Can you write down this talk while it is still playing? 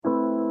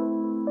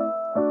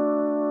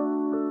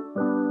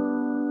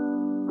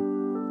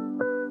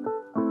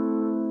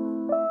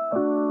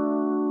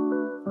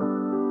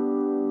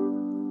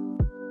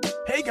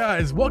Hey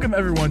guys, welcome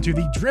everyone to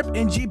the Drip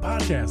and Geeb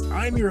podcast.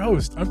 I'm your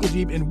host, Uncle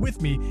Geeb, and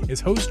with me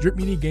is host Drip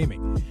Media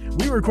Gaming.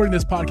 We are recording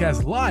this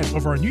podcast live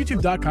over on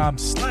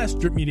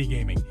youtube.com/Drip Media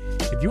Gaming.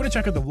 If you want to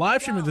check out the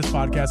live stream of this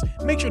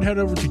podcast, make sure to head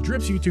over to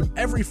Drip's YouTube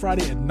every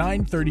Friday at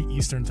 9:30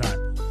 Eastern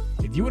Time.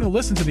 If you want to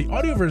listen to the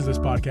audio version of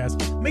this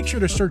podcast, make sure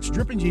to search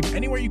Drip and Geeb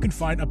anywhere you can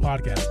find a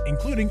podcast,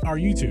 including our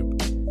YouTube.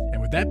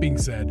 And with that being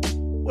said,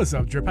 what's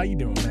up, Drip? How you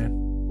doing,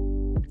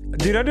 man?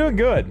 Dude, I'm doing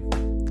good.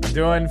 I'm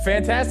doing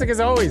fantastic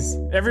as always.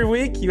 Every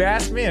week you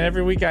ask me, and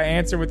every week I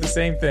answer with the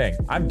same thing.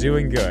 I'm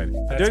doing good.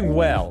 I'm doing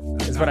well,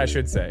 is what I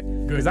should say.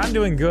 Because I'm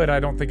doing good, I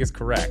don't think is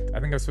correct. I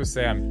think I'm supposed to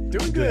say I'm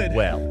doing good.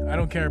 Well, I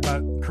don't care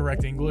about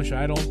correct English.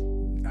 I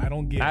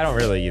don't get. I don't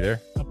really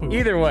either.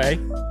 Either way,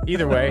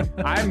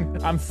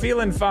 I'm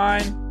feeling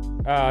fine.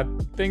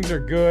 Things are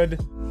good.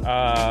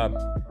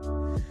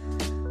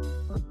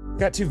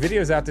 Got 2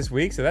 videos out this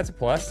week, so that's a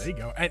plus. There you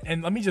go.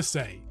 And let me just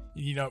say,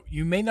 you know,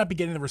 you may not be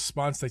getting the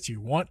response that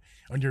you want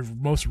on your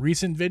most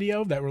recent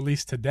video that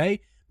released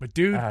today, but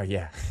dude,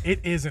 it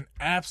is an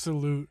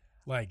absolute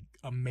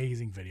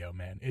amazing video,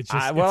 man. It's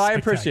just I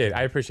appreciate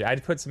it. I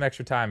put some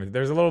extra time.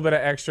 There's a little bit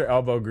of extra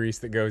elbow grease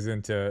that goes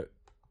into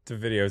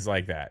videos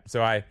like that,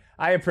 so I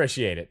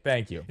appreciate it.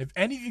 Thank you. If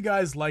any of you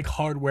guys like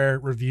hardware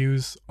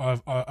reviews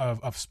of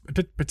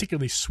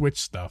particularly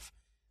Switch stuff,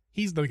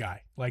 he's the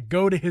guy.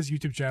 Go to his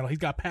YouTube channel. He's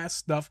got past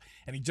stuff,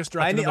 and he just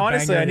dropped another banger.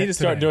 Honestly, I need to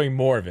start doing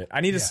more of it. I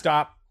need to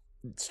stop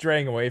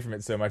straying away from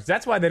it so much.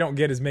 That's why they don't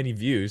get as many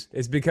views.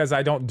 It's because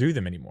I don't do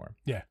them anymore.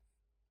 Yeah.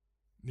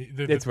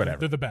 It's whatever.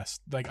 They're the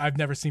best. I've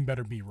never seen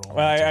better B-roll.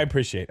 Well, I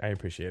appreciate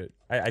it.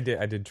 I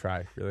did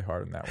try really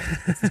hard on that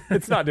one.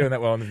 It's not doing that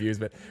well in the views,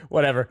 but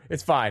whatever.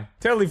 It's fine.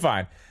 Totally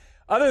fine.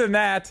 Other than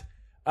that,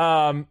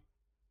 I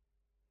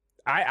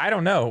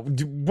don't know.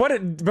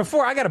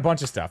 Before I got a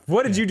bunch of stuff.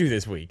 What did you do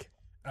this week?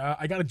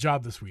 I got a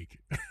job this week.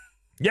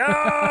 Yo!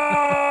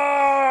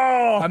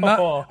 I'm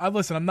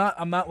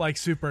not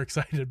super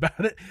excited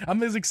about it.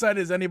 I'm as excited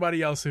as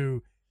anybody else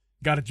who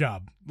got a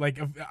job.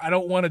 I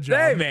don't want a job.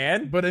 Hey,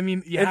 man. But I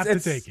mean, you have to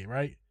take it,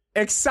 right?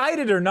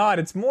 Excited or not,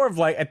 it's more of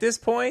at this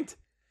point,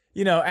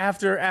 you know,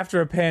 after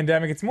a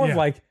pandemic, it's more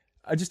of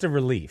just a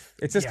relief.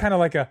 It's just kind of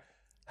like a,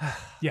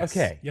 yes.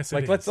 Okay. Yes,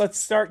 let's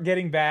start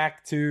getting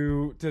back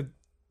to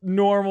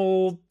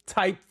normal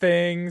type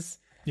things.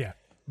 Yeah.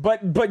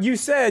 But you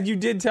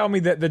did tell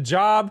me that the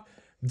job,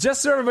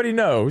 just so everybody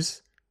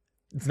knows,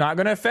 it's not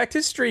going to affect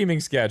his streaming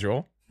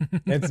schedule.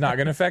 It's not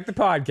going to affect the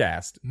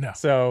podcast. No.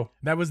 So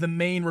that was the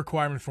main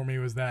requirement for me,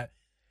 was that,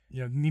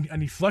 you know, I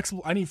need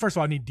flexible. First of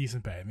all, I need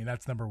decent pay. I mean,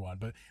 that's number one.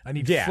 But I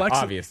need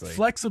obviously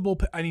flexible.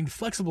 I need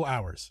flexible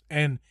hours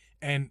and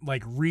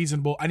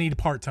reasonable. I need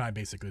part time,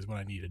 basically, is what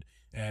I needed.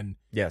 And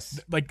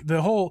yes,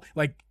 the whole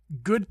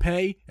good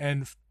pay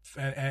and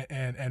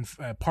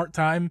part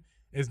time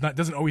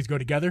doesn't always go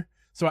together.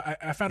 So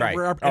I found out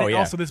where.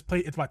 Also, this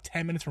place, it's about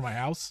 10 minutes from my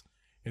house.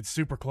 It's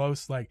super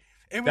close.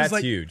 It was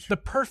huge. The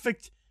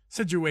perfect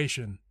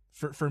situation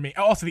for me.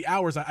 Also, the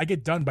hours I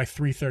get done by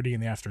 3:30 in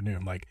the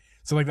afternoon.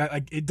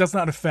 It does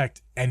not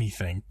affect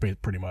anything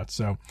pretty much.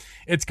 So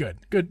it's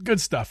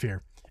good stuff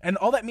here. And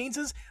all that means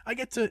is I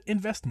get to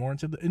invest more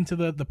into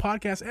the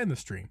podcast and the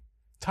stream,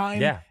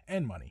 time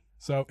and money.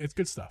 So it's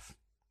good stuff.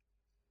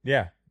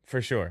 Yeah,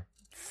 for sure.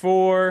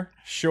 For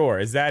sure.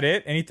 Is that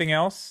it? Anything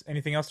else?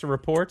 Anything else to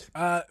report?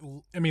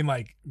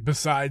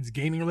 Besides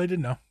gaming related,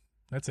 no.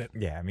 That's it.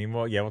 Yeah,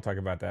 we'll talk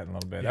about that in a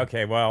little bit. Yeah.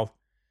 Okay, well,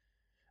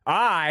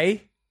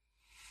 I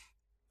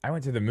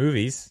went to the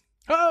movies.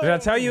 Oh! Did I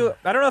tell you?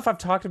 I don't know if I've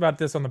talked about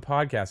this on the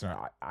podcast or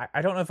not.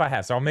 I don't know if I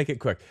have, so I'll make it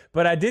quick.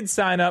 But I did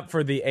sign up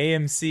for the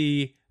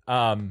AMC,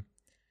 I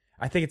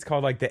think it's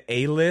called the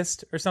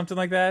A-list or something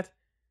like that.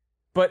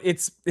 But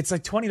it's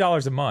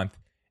 $20 a month,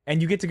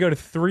 and you get to go to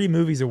 3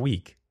 movies a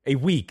week. A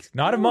week,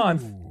 not a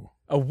month,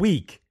 a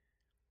week.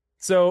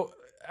 So,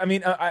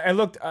 I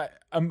looked,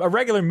 a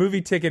regular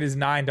movie ticket is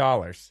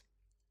 $9.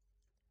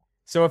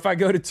 So if I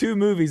go to 2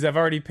 movies, I've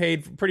already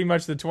paid pretty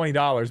much the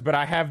 $20, but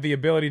I have the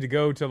ability to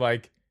go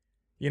to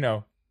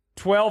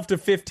 12 to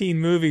 15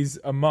 movies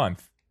a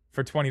month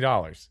for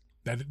 $20.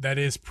 That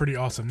is pretty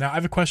awesome. Now I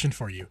have a question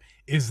for you.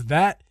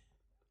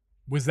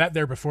 Was that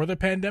there before the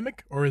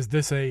pandemic, or is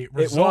this a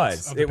result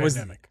of the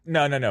pandemic?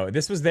 No.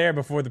 This was there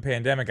before the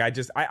pandemic.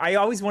 I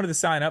always wanted to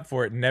sign up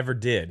for it and never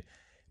did.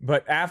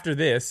 But after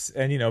this,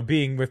 and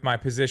being with my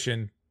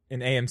position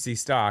in AMC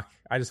stock,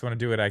 I just want to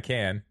do what I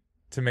can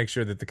to make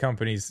sure that the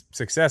company's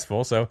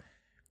successful. So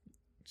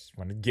just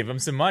want to give them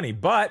some money.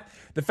 But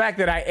the fact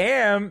that I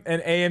am an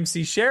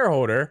AMC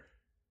shareholder,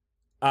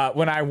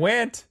 when I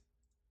went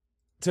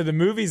to the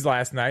movies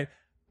last night,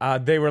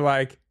 they were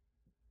like,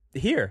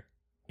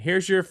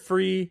 here's your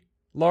free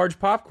large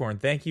popcorn.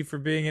 Thank you for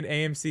being an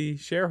AMC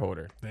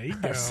shareholder. There you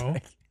go.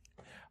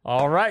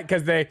 All right,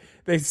 because they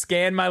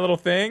scanned my little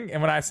thing,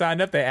 and when I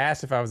signed up, they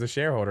asked if I was a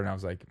shareholder, and I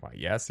was like, well,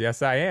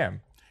 yes, I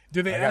am.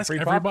 Do they ask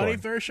everybody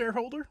if they're a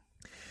shareholder?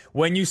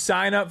 When you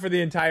sign up for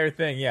the entire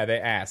thing, they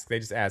ask. They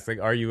just ask, do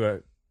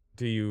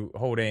you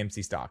hold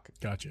AMC stock?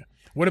 Gotcha.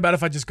 What about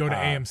if I just go to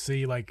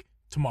AMC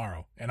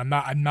tomorrow, and I'm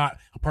not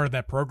a part of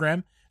that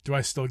program, do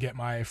I still get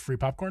my free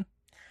popcorn?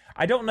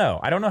 I don't know.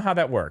 I don't know how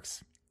that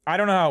works. I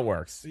don't know how it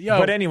works. Yo,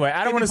 but anyway,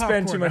 I don't want to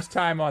spend too popcorn. much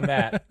time on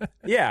that.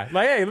 Yeah,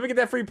 like, hey, let me get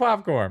that free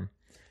popcorn.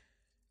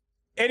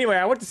 Anyway,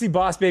 I went to see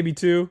Boss Baby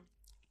 2.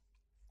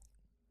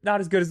 Not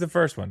as good as the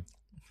first one.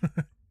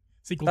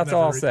 Sequels That's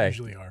all I'll say.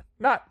 Usually are.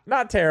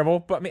 Not terrible,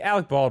 but I mean,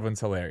 Alec Baldwin's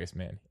hilarious,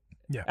 man.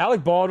 Yeah.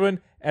 Alec Baldwin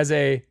as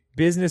a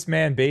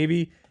businessman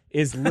baby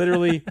is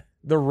literally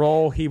the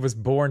role he was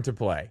born to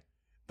play.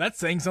 That's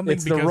saying something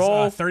It's because the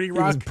role 30 he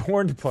was Rock.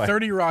 born to play.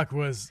 30 Rock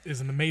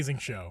is an amazing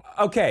show.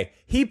 Okay,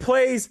 he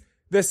plays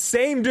the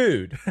same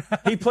dude.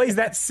 He plays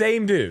that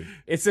same dude.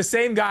 It's the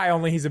same guy,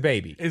 only he's a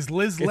baby. Is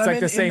Liz It's Lemon like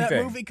the in same that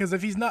thing. movie? Because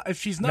if she's not, then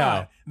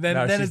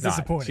she's it's not.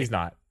 disappointing. She's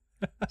not.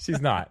 She's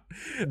not.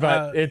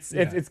 But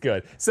it's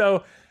good.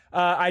 So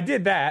I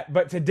did that.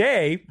 But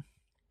today,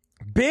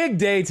 big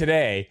day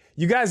today.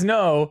 You guys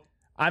know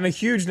I'm a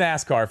huge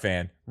NASCAR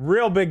fan,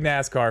 real big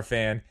NASCAR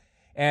fan.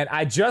 And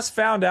I just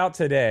found out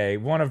today,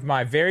 one of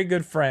my very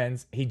good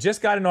friends, he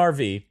just got an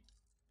RV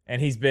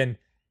and he's been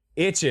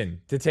itching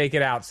to take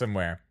it out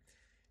somewhere.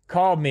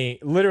 Called me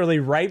literally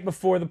right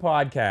before the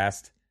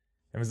podcast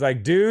and was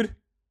like, dude,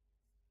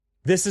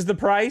 this is the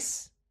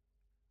price.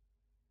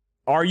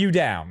 Are you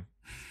down?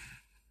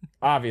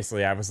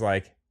 Obviously, I was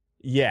like,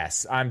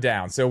 yes, I'm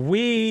down. So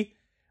we're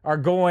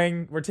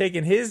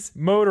taking his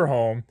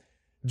motorhome,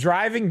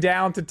 driving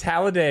down to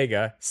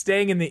Talladega,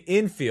 staying in the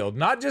infield,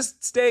 not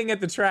just staying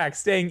at the track,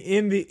 staying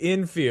in the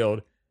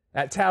infield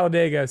at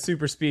Talladega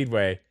Super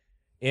Speedway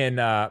in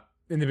the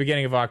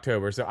beginning of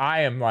October. So I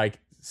am like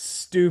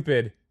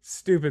stupid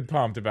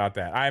pumped about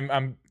that.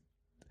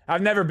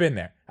 I've never been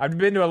there. I've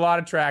been to a lot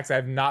of tracks.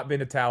 I've not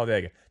been to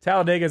Talladega.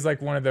 Talladega is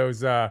like one of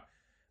those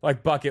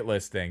like bucket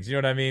list things. You know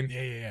what I mean?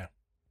 Yeah.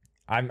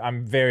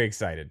 I'm very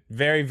excited.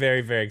 Very,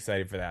 very, very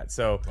excited for that.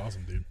 So That's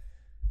awesome, dude.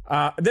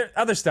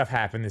 Other stuff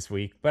happened this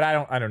week, but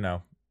I don't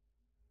know.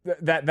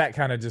 That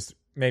kind of just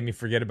made me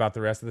forget about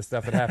the rest of the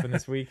stuff that happened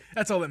this week.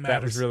 That's all that matters.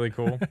 That was really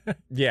cool.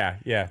 Yeah.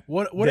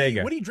 What are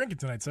you drinking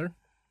tonight, sir?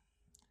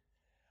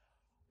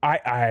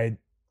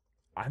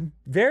 I'm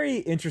very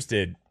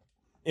interested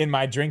in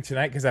my drink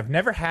tonight because I've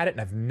never had it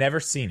and I've never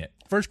seen it.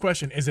 First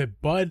question, is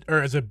it Bud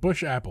or is it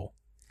Bush Apple?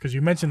 Because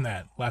you mentioned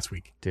that last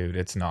week. Dude,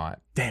 it's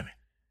not. Damn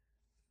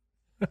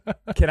it.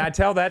 Can I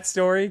tell that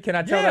story? Can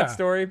I tell that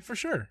story? For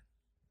sure.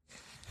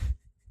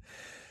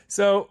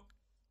 So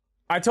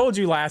I told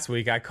you last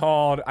week I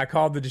called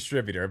the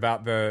distributor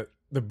about the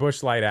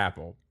Busch Light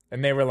Apple.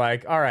 And they were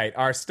like, all right,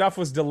 our stuff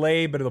was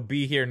delayed, but it'll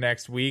be here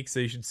next week, so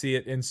you should see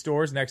it in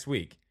stores next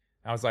week.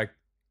 I was like,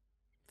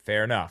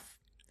 fair enough.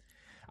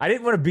 I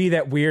didn't want to be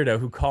that weirdo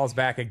who calls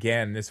back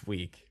again this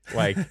week.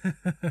 Like,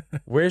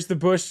 where's the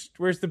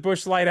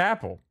Busch Light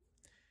Apple?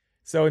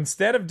 So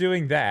instead of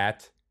doing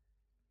that,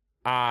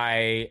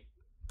 I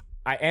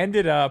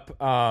ended up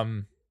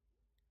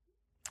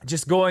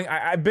just going.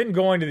 I've been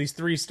going to these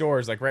 3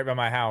 stores like right by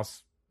my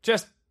house.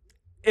 Just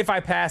if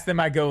I pass them,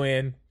 I go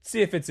in,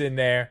 see if it's in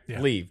there,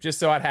 leave, just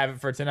so I'd have it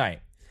for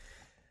tonight.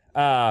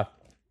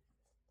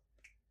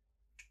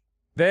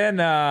 Then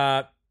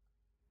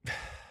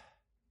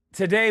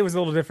today was a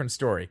little different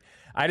story.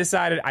 I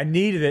decided I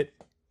needed it.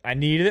 I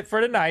needed it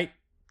for tonight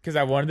because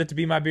I wanted it to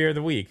be my beer of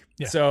the week.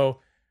 Yeah. So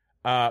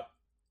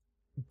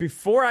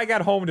before I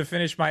got home to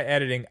finish my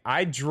editing,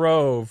 I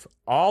drove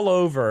all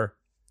over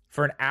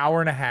for an hour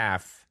and a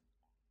half.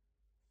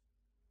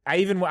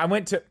 I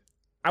went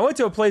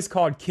to a place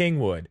called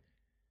Kingwood.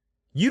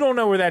 You don't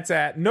know where that's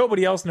at.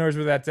 Nobody else knows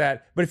where that's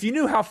at. But if you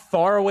knew how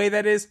far away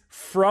that is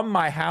from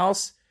my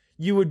house,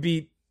 you would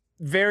be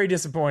very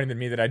disappointed in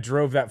me that I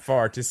drove that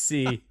far to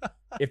see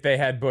if they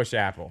had Busch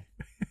Apple.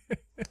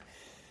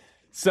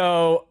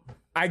 So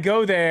I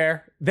go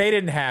there. They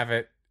didn't have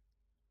it.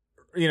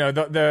 You know,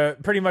 the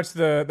pretty much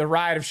the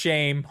ride of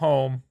shame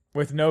home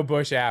with no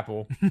Busch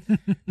Apple.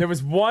 There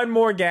was one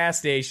more gas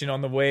station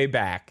on the way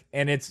back,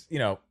 and it's, you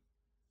know,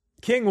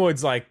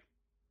 Kingwood's like,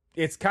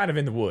 it's kind of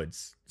in the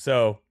woods.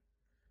 So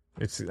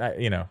it's,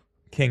 you know,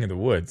 king of the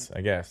woods,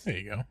 I guess. There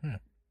you go.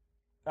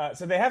 Yeah.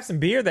 So they have some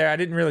beer there I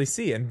didn't really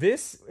see. And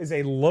this is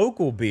a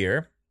local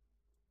beer,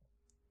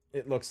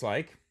 it looks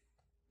like.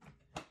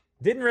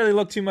 Didn't really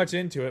look too much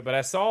into it, but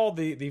I saw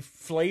the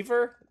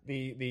flavor,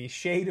 the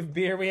shade of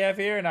beer we have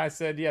here, and I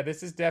said, yeah,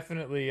 this is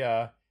definitely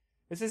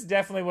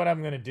what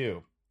I'm going to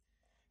do.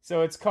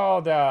 So it's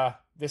called the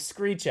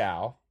Screech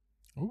Owl.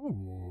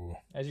 Ooh.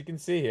 As you can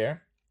see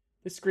here,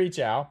 the Screech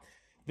Owl.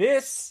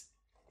 This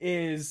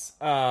is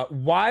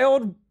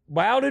wild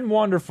and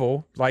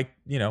wonderful, like,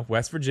 you know,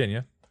 West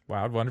Virginia.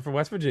 Wild, wonderful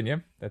West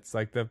Virginia. That's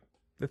like the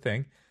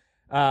thing.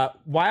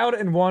 Wild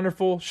and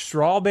wonderful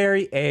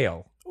strawberry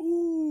ale.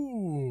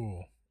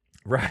 Ooh.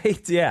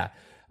 Right? Yeah.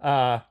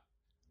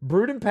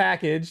 Brewed and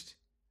packaged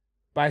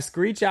by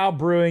Screech Owl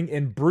Brewing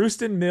in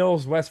Brewston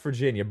Mills, West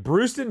Virginia.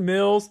 Brewston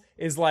Mills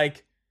is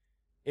like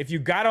if you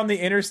got on the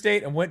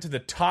interstate and went to the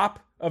top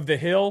of the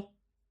hill,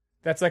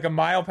 that's like a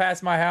mile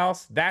past my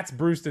house. That's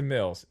Brewston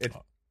Mills. It's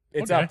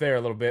okay. up there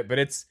a little bit, but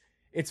it's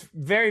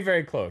very,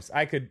 very close.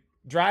 I could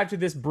drive to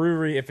this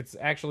brewery if it's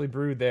actually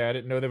brewed there. I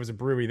didn't know there was a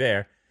brewery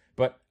there,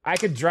 but I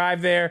could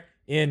drive there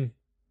in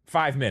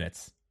 5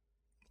 minutes.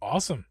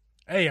 Awesome.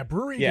 Hey, a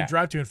brewery you can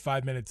drive to in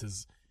 5 minutes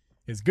is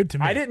good to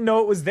me. I didn't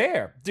know it was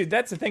there. Dude,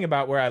 that's the thing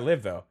about where I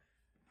live, though.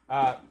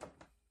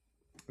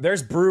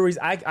 There's breweries.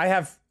 I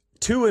have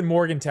 2 in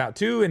Morgantown,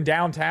 2 in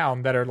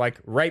downtown that are like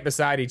right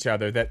beside each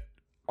other that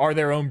are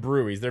their own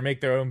breweries. They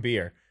make their own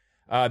beer.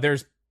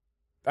 There's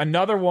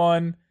another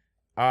one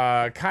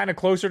kind of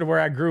closer to where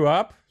I grew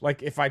up.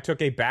 Like if I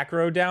took a back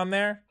road down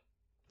there,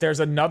 there's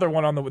another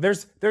one on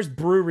the... There's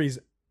breweries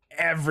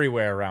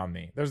everywhere around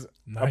me. There's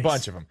a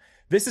bunch of them.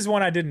 This is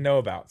one I didn't know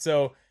about.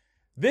 So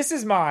this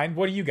is mine.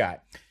 What do you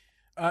got?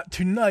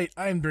 Tonight,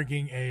 I'm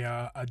drinking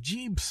a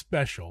Geeb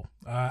special.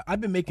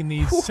 I've been making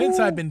these since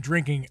I've been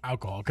drinking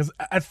alcohol. Because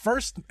at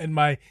first, in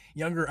my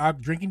younger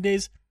drinking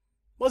days,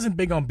 wasn't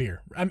big on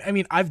beer. I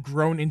mean, I've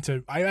grown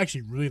into... I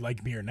actually really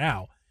like beer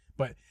now.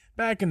 But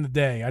back in the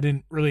day, I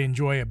didn't really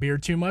enjoy a beer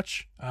too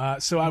much.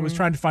 So I was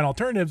trying to find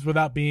alternatives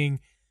without being,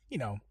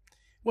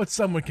 what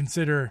some would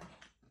consider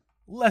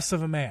less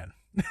of a man.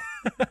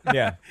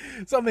 Yeah.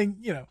 something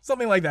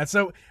like that.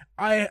 So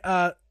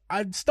I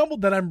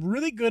stumbled that I'm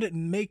really good at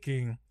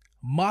making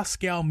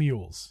Moscow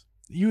mules.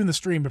 You in the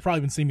stream have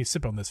probably been seeing me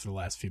sip on this for the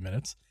last few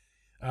minutes.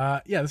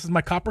 This is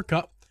my copper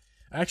cup.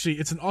 Actually,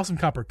 it's an awesome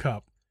copper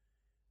cup.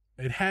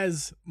 It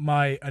has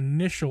my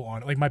initial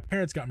on it. Like my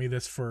parents got me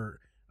this for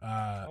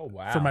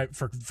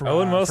for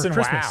Owen Wilson.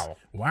 For Christmas.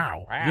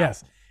 Wow.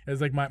 Yes.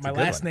 It's like my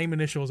last one. name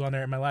initial is on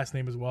there and my last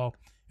name as well.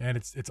 And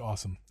it's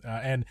awesome.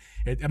 And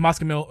a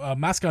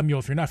Moscow Mule,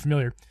 if you're not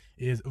familiar,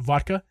 is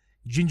vodka,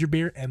 ginger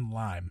beer, and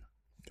lime.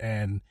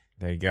 And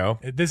there you go.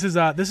 This is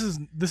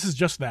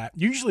just that.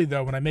 Usually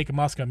though, when I make a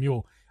Moscow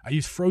Mule, I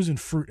use frozen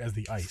fruit as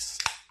the ice,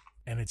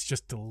 and it's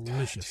just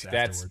delicious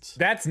afterwards.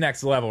 That's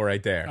next level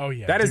right there. Oh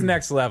yeah, that is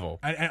next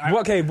level.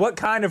 Okay, what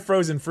kind of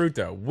frozen fruit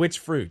though? Which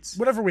fruits?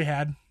 Whatever we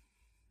had.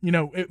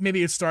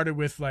 Maybe it started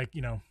with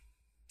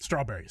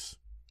strawberries.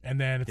 And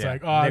then it's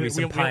maybe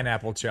some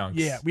pineapple chunks.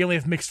 Yeah, we only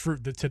have mixed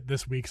fruit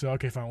this week, so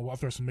okay, fine. I'll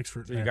throw some mixed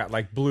fruit. So you got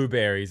like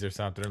blueberries or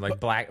something, or like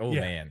black. Oh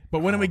man!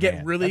 But when we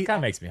get really, that kind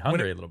of makes me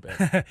hungry a little bit.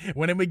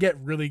 when I would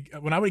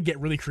get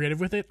really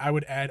creative with it, I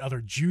would add other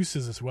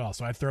juices as well.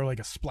 So I'd throw like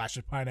a splash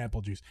of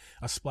pineapple juice,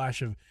 a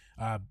splash of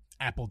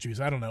apple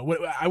juice. I don't know.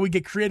 I would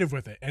get creative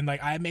with it, and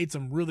like I made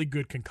some really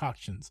good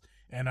concoctions.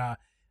 And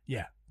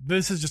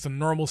this is just a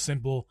normal,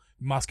 simple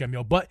Moscow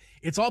Mule, but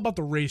it's all about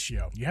the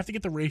ratio. You have to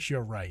get the ratio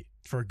right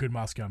for a good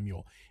Moscow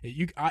Mule. They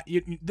would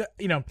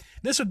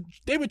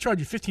charge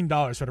you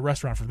 $15 at a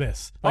restaurant for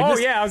this.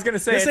 I was gonna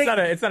say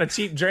it's not a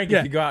cheap drink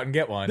if you go out and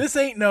get one. This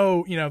ain't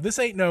no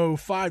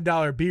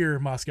 $5 beer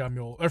Moscow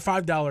Mule or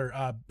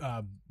 $5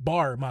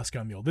 bar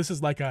Moscow Mule. This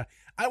is like I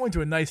went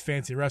to a nice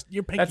fancy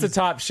restaurant. That's a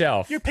top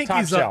shelf. Your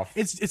pinky's up.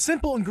 It's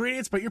simple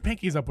ingredients, but your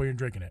pinky's up while you're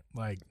drinking it.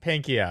 Like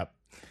pinky up.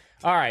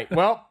 All right.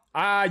 Well.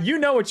 You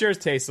know what yours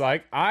tastes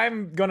like.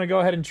 I'm going to go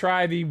ahead and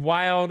try the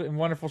Wild and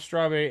Wonderful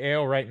Strawberry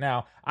Ale right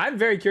now. I'm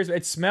very curious.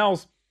 It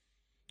smells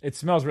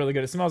really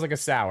good. It smells like a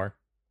sour.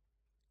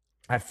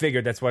 I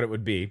figured that's what it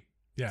would be.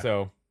 Yeah.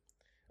 So,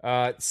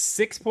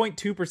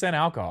 6.2%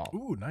 alcohol.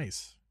 Ooh,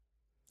 nice.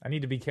 I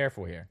need to be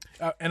careful here.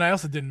 And I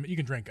also you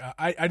can drink.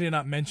 I did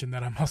not mention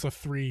that I'm also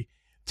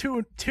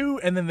two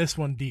and then this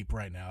one deep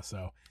right now.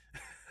 So,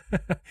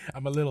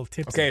 I'm a little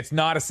tipsy. Okay, it's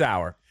not a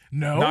sour.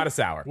 No? Not a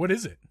sour. What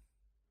is it?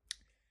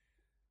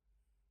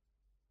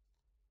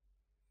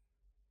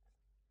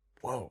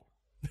 Whoa.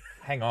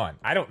 Hang on.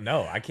 I don't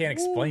know. I can't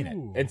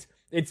explain it.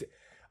 It's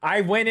I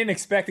went in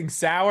expecting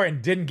sour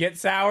and didn't get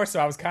sour, so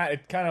I was kind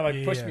of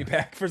like pushed me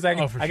back for a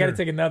second. I got to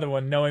take another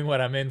one knowing what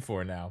I'm in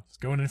for now.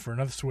 Just going in for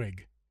another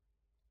swig.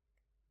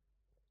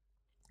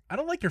 I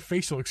don't like your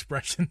facial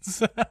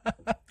expressions.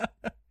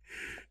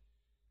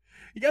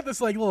 You got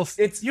this like little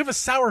you have a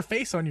sour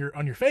face on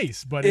your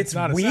face, but it's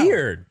not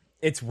weird. A sour.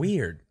 It's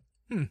weird.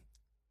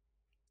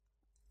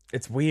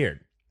 It's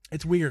weird.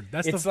 It's weird.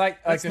 It's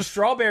like the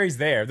strawberries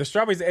there. The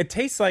strawberries. It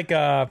tastes like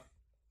God,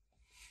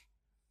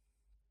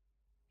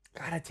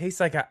 it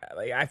tastes like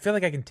I feel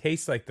like I can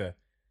taste like the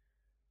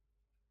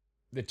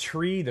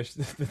tree,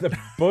 the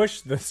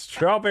bush, the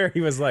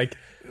strawberry was like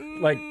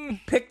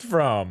picked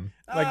from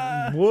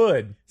like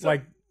wood. So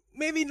like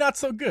maybe not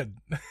so good.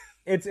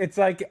 It's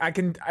like I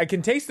can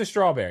taste the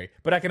strawberry,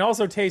 but I can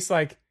also taste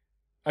like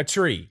a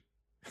tree.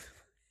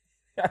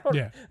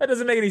 That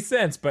doesn't make any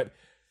sense, but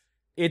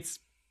it's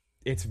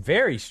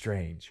very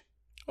strange.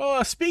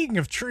 Well, speaking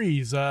of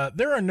trees,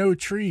 there are no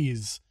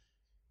trees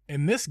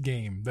in this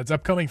game that's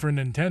upcoming for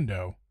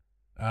Nintendo.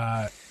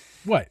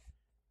 What?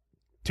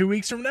 2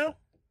 weeks from now?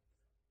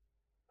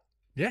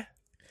 Yeah.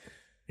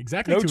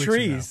 Exactly. No 2 weeks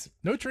trees. From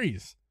now. No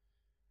trees.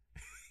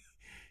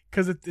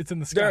 Because it's in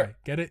the sky.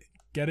 Get it?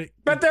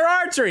 But there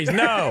are trees.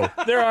 No,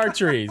 there are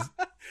trees.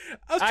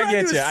 I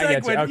get you.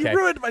 Okay. You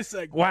ruined my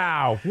segue.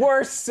 Wow.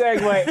 Worst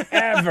segue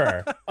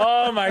ever.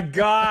 Oh, my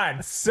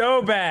God.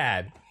 So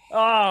bad.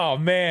 Oh,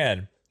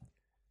 man.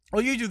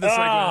 Well, you do the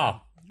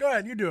segue. Go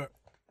ahead. You do it.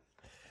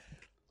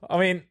 I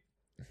mean,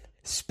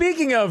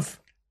 speaking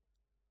of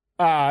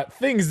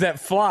things that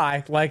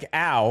fly like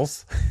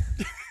owls.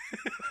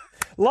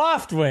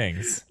 Loft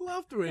wings.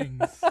 Loft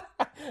wings.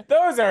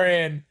 Those are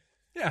in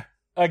Yeah.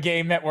 a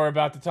game that we're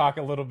about to talk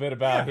a little bit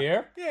about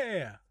here.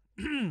 Yeah.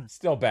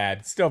 Still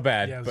bad.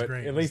 Yeah, it was but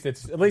great. great.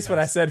 At least what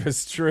I said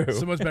was true.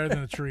 So much better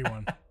than the tree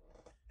one.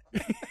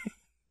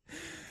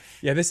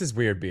 Yeah, this is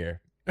weird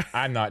beer.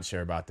 I'm not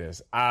sure about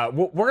this.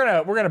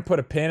 We're gonna put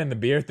a pin in the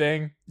beer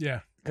thing.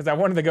 Yeah. Because I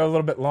wanted to go a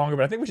little bit longer,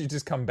 but I think we should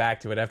just come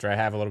back to it after I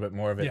have a little bit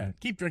more of it. Yeah.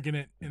 Keep drinking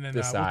it, and then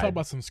we'll decide. talk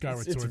about some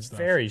Skyward Sword It's stuff.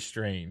 very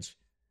strange.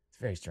 It's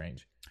very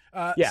strange.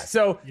 Yeah.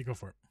 So You go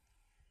for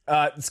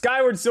it.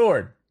 Skyward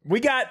Sword.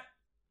 We got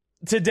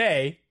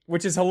today,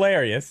 which is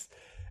hilarious.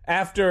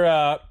 After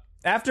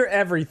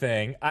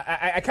everything,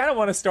 I kind of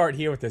want to start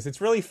here with this.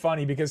 It's really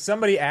funny because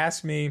somebody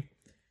asked me,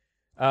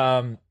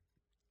 I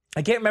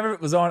can't remember if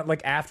it was on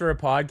like after a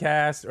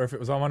podcast or if it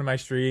was on one of my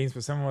streams,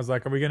 but someone was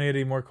like, "Are we going to get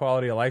any more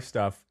quality of life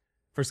stuff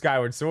for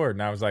Skyward Sword?"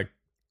 And I was like,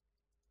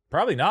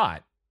 "Probably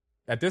not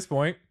at this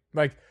point."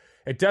 Like,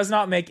 it does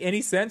not make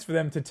any sense for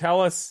them to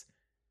tell us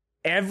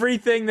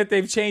everything that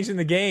they've changed in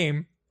the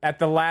game at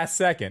the last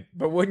second.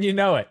 But wouldn't you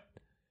know it,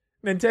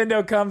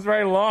 Nintendo comes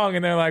right along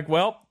and they're like,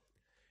 "Well,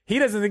 he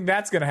doesn't think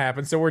that's going to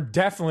happen, so we're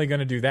definitely going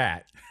to do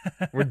that.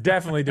 We're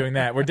definitely doing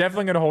that. We're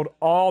definitely going to hold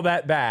all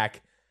that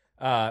back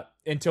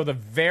until the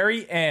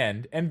very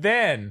end, and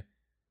then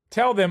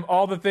tell them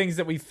all the things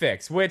that we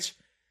fix." Which,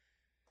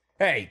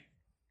 hey,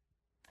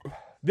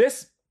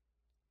 this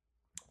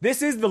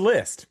is the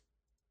list.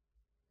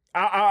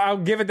 I'll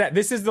give it that.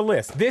 This is the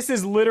list. This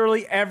is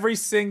literally every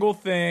single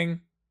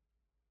thing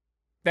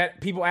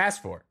that people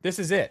ask for. This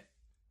is it.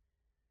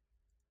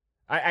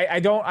 I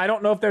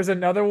don't know if there's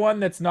another one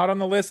that's not on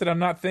the list that I'm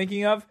not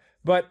thinking of,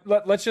 but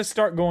let's just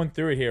start going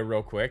through it here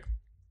real quick.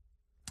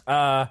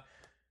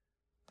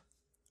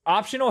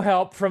 Optional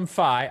help from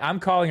Fi. I'm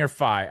calling her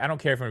Fi. I don't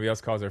care if anybody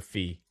else calls her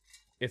Fee.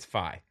 It's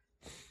Fi.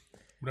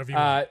 Whatever you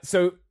want.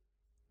 So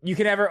you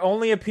can have her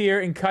only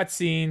appear in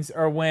cutscenes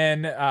or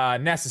when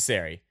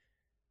necessary.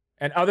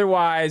 And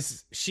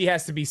otherwise, she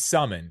has to be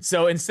summoned.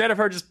 So instead of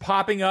her just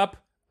popping up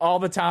all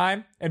the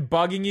time and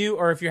bugging you,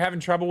 or if you're having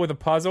trouble with a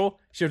puzzle,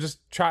 she'll just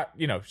try,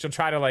 she'll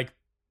try to like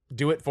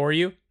do it for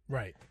you.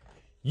 Right.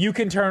 You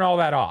can turn all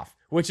that off,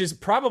 which is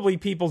probably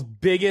people's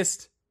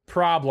biggest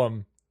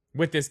problem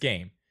with this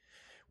game.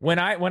 When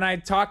I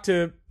talk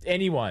to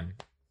anyone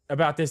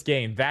about this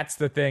game, that's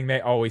the thing they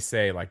always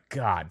say, like,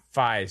 God,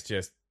 Fi is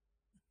just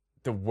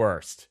the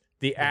worst.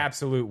 The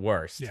absolute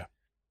worst. Yeah.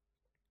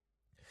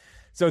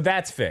 So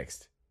that's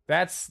fixed.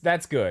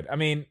 That's good. I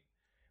mean,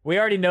 we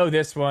already know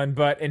this one,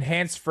 but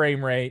enhanced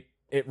frame rate,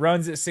 it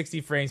runs at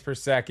 60 frames per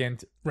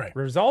second, Right.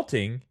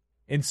 resulting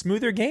in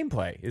smoother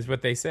gameplay, is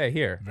what they say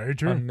here. Very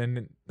true. On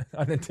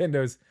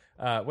Nintendo's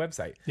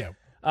website. Yeah.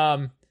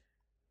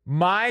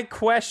 My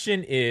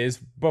question is,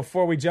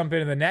 before we jump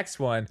into the next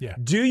one,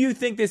 do you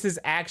think this is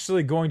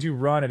actually going to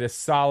run at a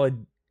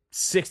solid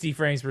 60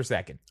 frames per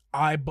second?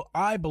 I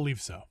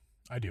believe so.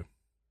 I do.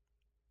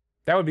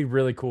 That would be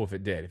really cool if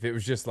it did. If it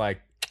was just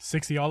like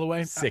 60 all the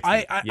way. 60.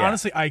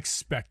 Honestly, I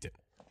expect it.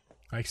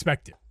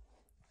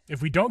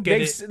 If we don't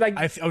get it, like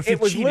I feel it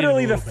was cheated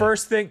literally a the little bit.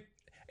 first thing.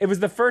 It was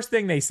the first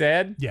thing they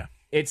said. Yeah.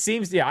 It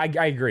seems. Yeah, I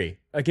agree.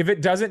 Like if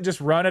it doesn't just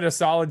run at a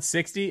solid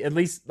 60, at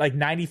least like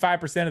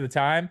 95% of the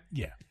time.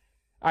 Yeah.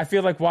 I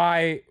feel like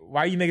why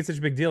are you making such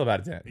a big deal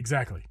about it then?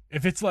 Exactly.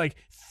 If it's like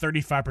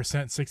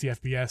 35%, 60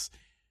 FPS,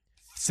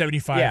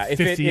 75, Yeah,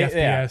 50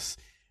 FPS,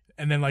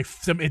 and then like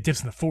it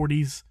dips in the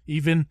 40s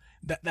even,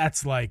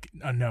 that's like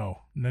a no.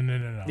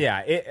 No.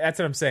 Yeah, that's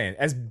what I'm saying.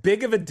 As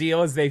big of a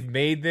deal as they've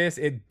made this,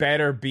 it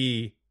better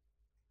be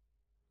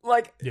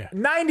like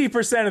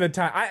 90% of the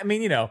time. I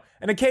mean, an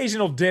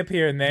occasional dip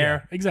here and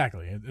there. Yeah,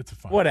 exactly. It's a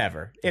fun.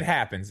 Whatever. It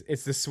happens.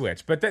 It's the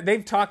Switch. But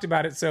they've talked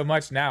about it so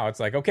much now. It's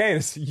like, okay,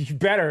 you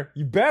better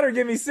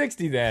give me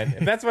 60 then.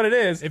 If that's what it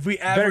is. If we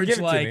average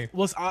like,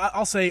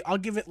 I'll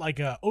give it like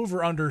a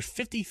over under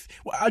 50.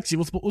 Well,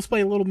 actually, let's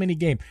play a little mini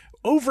game.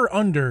 Over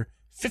under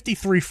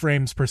 53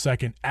 frames per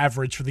second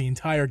average for the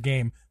entire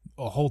game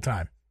the whole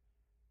time.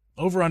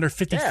 Over under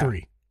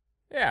 53.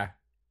 Yeah.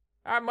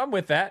 I'm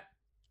with that.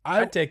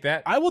 I'd take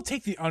that. I will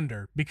take the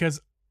under because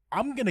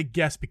I'm going to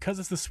guess because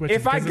it's the Switch.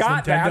 If I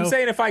got that, I'm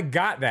saying if I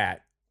got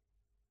that,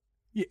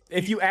 yeah,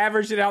 if you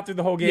averaged it out through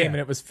the whole game and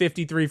it was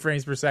 53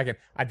 frames per second,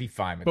 I'd be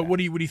fine with that. But what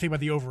do you think about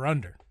the over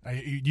under? Do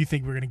you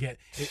think we're going to get?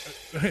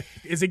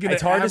 Is it going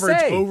It's to hard to average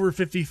say. over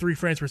 53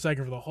 frames per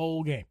second for the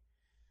whole game?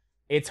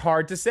 It's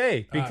hard to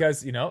say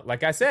because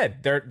like I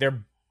said,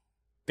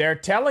 they're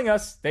telling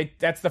us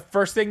that's the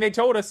first thing they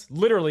told us.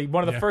 Literally,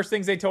 one of the first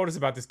things they told us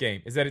about this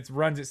game is that it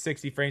runs at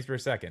 60 frames per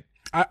second.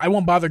 I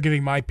won't bother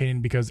giving my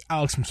opinion because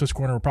Alex from Swiss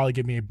Corner will probably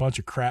give me a bunch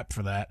of crap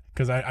for that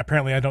because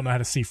apparently I don't know how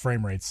to see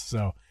frame rates.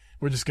 So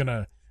we're just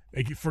gonna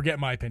forget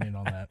my opinion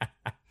on that.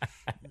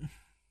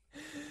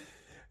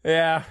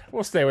 Yeah,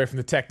 we'll stay away from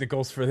the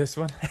technicals for this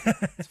one.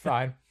 It's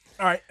fine.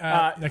 All right,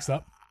 next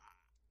up.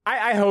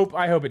 I hope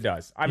it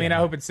does. I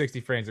hope it's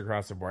 60 frames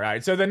across the board. All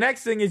right, so the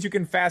next thing is you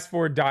can fast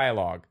forward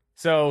dialogue.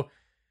 So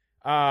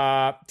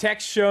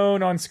Text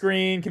shown on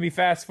screen can be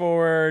fast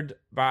forward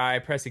by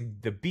pressing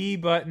the B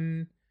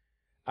button.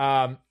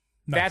 Nice.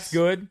 That's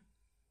good,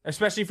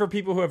 especially for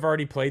people who have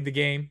already played the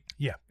game.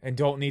 Yeah. And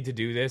don't need to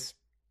do this.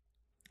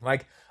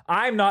 Like,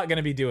 I'm not going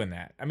to be doing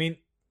that. I mean,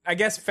 I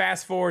guess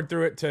fast forward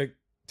through it to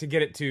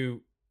get it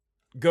to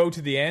go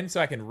to the end so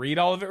I can read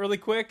all of it really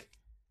quick.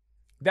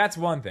 That's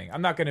one thing.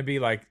 I'm not going to be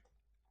like,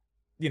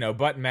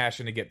 button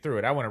mashing to get through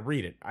it. I want to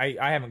read it. I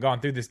haven't gone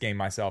through this game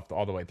myself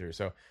all the way through,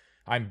 so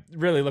I'm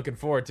really looking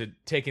forward to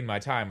taking my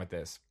time with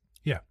this.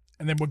 Yeah.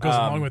 And then what goes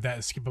along with that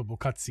is skippable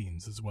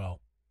cutscenes as well.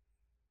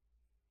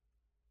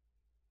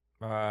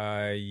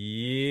 Yes.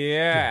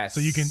 Yeah. So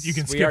you can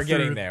skip We are through.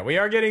 getting there. We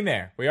are getting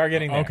there.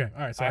 Okay.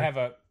 All right. So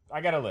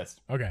I got a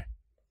list. Okay.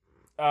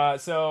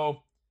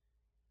 So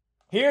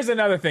here's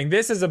another thing.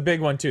 This is a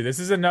big one too. This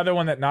is another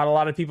one that not a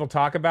lot of people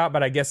talk about,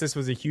 but I guess this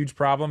was a huge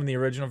problem in the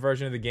original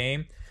version of the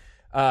game.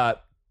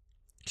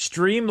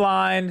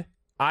 Streamlined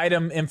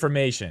item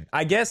information.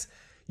 I guess,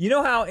 you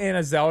know how in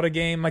a Zelda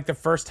game, like the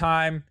first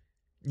time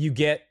you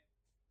get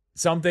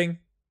something,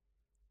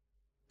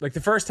 like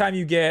the first time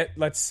you get,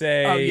 let's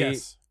say,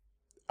 yes.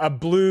 a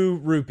blue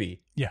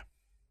rupee. Yeah.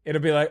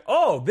 It'll be like,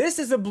 oh, this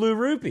is a blue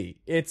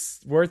rupee. It's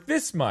worth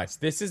this much.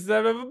 This is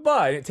the blah, blah,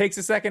 blah. And it takes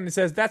a second and it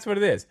says, that's what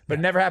it is. But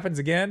it never happens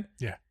again.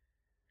 Yeah.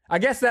 I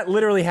guess that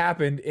literally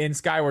happened in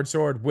Skyward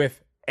Sword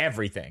with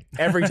everything.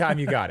 Every time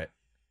you got it.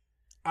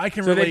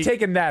 So they've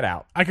taken that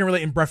out. I can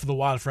relate in Breath of the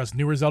Wild for us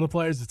newer Zelda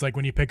players. It's like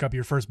when you pick up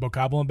your first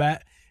Bokoblin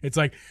bat. It's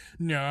like,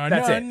 no.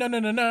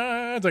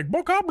 It's like,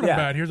 Bokoblin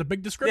bat. Here's a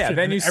big description. Yeah,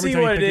 then you see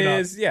what it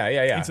is.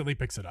 Yeah. Instantly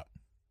picks it up.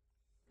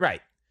 Right.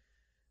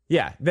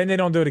 Yeah, then they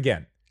don't do it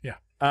again.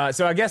 Yeah.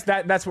 So I guess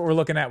that's what we're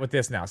looking at with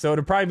this now. So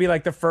it'll probably be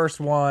like the first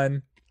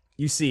one.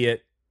 You see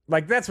it.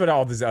 Like, that's what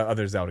all the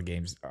other Zelda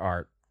games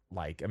are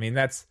like. I mean,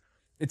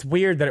 it's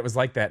weird that it was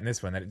like that in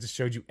this one, that it just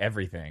showed you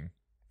everything.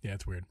 Yeah,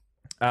 it's weird.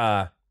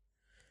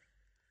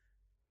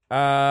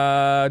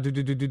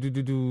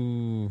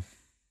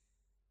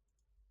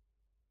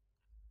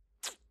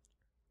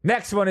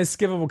 Next one is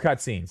skippable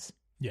cutscenes.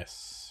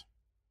 Yes.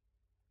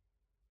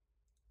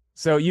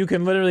 So you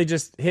can literally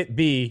just hit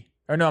B,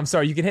 or no, I'm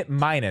sorry, you can hit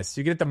minus.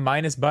 You can hit the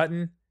minus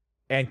button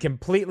and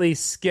completely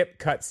skip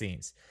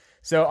cutscenes.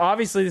 So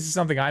obviously this is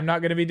something I'm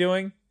not going to be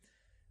doing.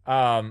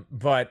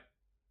 But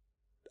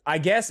I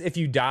guess if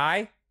you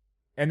die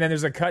and then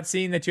there's a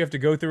cutscene that you have to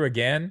go through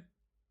again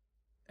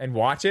and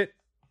watch it,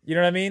 you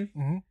know what I mean?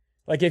 Mm-hmm.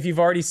 Like, if you've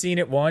already seen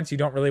it once, you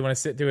don't really want to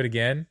sit through it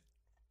again.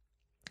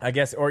 I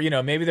guess, or,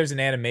 maybe there's an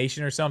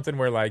animation or something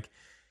where, like,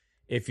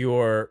 if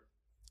you're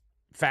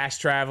fast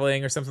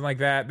traveling or something like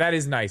that, that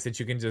is nice that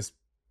you can just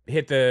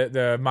hit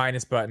the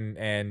minus button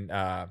and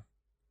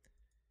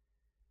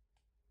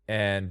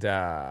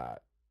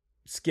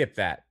skip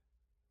that,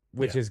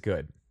 which is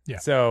good. Yeah.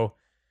 So,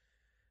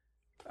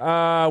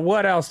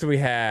 what else do we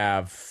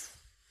have?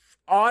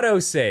 Auto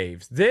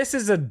saves. This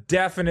is a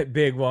definite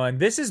big one.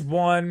 This is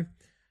one...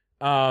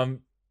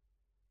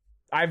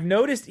 I've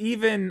noticed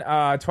even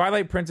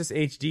Twilight Princess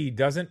HD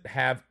doesn't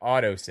have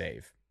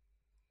autosave.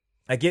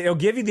 Like, it'll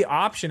give you the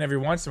option every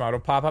once in a while. It'll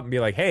pop up and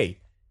be like, hey,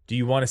 do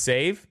you want to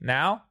save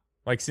now?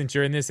 Like, since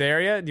you're in this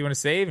area, do you want to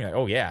save? And you're like,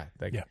 oh, yeah.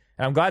 Like, yeah.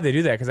 And I'm glad they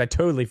do that because I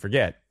totally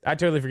forget. I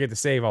totally forget to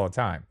save all the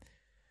time.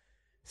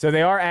 So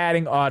they are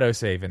adding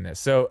autosave in this.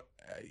 So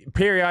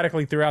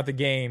periodically throughout the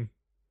game,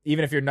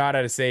 even if you're not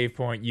at a save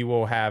point, you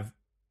will have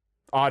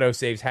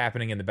autosaves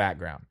happening in the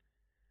background.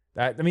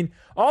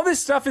 All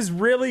this stuff is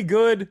really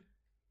good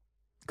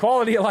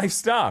quality of life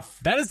stuff.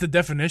 That is the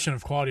definition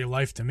of quality of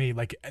life to me.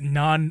 Like,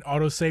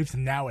 non-autosave to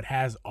now it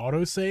has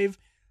autosave.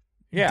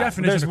 Yeah,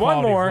 definition there's of one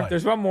quality more. of life.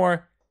 There's one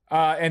more.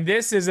 And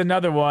this is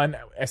another one,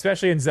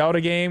 especially in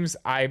Zelda games.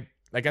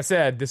 Like I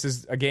said, this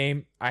is a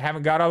game I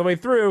haven't got all the way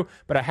through,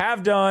 but I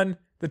have done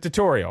the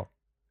tutorial.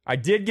 I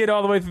did get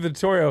all the way through the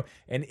tutorial,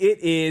 and it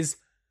is,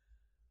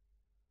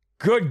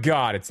 good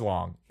God, it's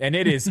long. And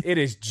it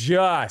is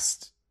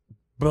just...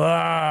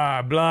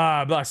 blah,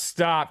 blah, blah.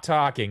 Stop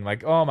talking.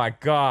 Like, oh my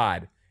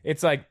God.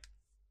 It's like,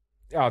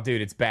 oh, dude,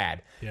 it's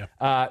bad.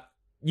 Yeah.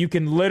 You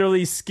can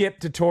literally skip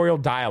tutorial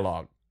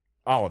dialogue.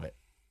 All of it.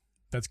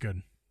 That's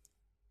good.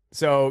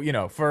 So,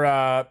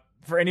 for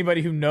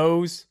anybody who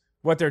knows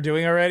what they're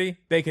doing already,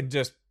 they can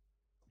just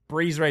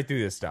breeze right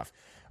through this stuff.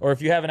 Or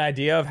if you have an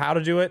idea of how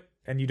to do it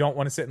and you don't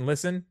want to sit and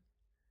listen,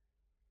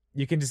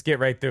 you can just get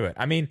right through it.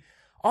 I mean,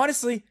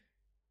 honestly,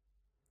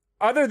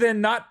 other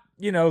than not,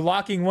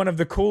 locking one of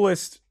the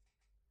coolest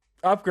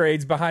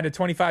upgrades behind a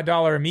 $25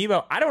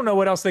 amiibo, I don't know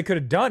what else they could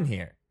have done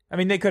here. I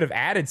mean, they could have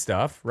added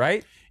stuff,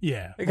 right?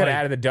 Yeah. They could have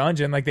added the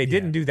dungeon. Like, they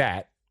didn't do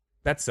that.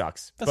 That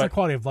sucks. That's not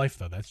quality of life,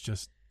 though. That's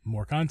just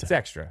more content. It's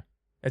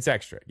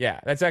extra.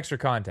 Yeah, that's extra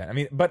content. I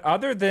mean, but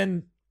other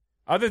than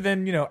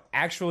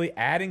actually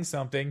adding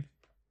something,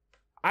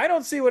 I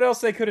don't see what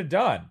else they could have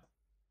done.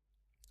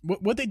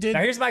 What they did...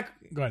 Now,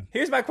 Go ahead.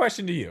 Here's my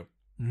question to you.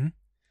 Mm-hmm.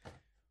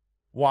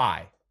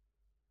 Why?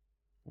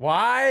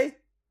 Why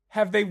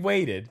have they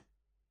waited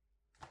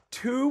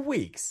 2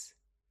 weeks?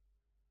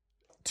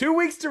 2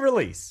 weeks to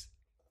release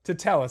to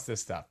tell us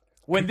this stuff.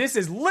 when this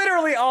is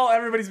literally all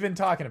everybody's been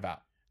talking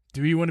about.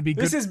 Do you want to be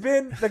good? This has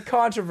been the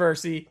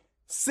controversy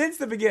since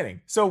the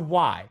beginning. So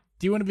why?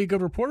 Do you want to be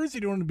good reporters? Or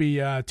do you want to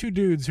be two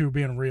dudes who are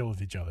being real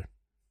with each other?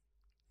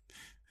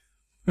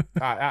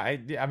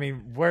 I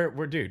mean,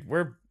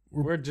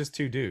 we're just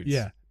two dudes.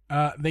 Yeah.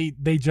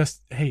 They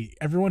just, hey,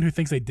 everyone who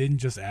thinks they didn't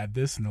just add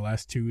this in the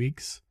last 2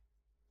 weeks.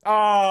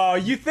 Oh,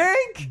 you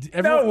think?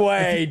 No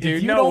way,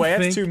 dude. No way.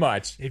 That's too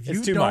much.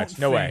 It's too much.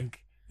 No way.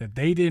 That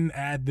they didn't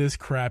add this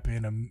crap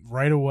in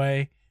right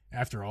away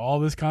after all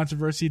this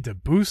controversy to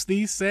boost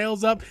these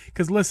sales up.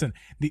 Because listen,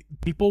 the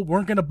people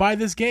weren't going to buy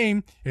this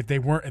game if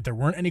there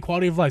weren't any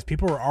quality of life.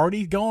 People were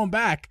already going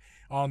back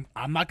on.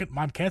 I'm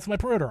canceling my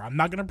pre-order. I'm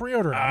not going to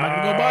pre-order it. I'm not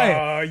going to go buy it.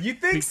 Oh, you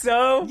think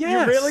so?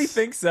 Yes. You really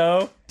think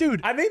so,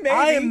 dude? I mean, maybe.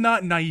 I am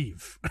not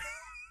naive.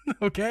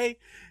 Okay,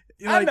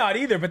 I'm not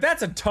either. But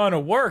that's a ton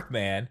of work,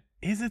 man.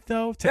 Is it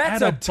though?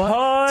 That's a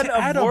ton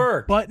of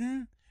work. A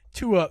button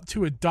to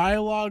a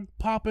dialogue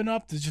popping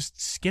up to just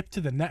skip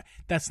to the next.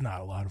 That's not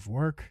a lot of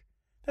work.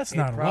 That's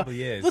not a lot. It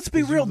probably is. Let's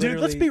be real, dude.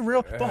 Let's be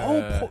real.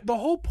 The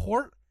whole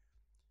port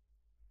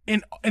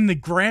in the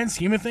grand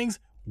scheme of things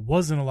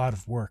wasn't a lot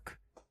of work.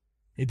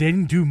 It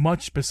didn't do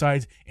much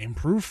besides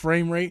improve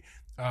frame rate,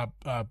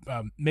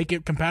 make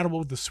it compatible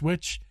with the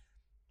Switch.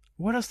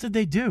 What else did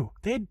they do?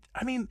 They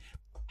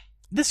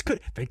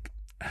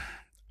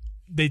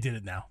did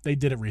it now. They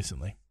did it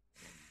recently.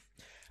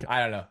 I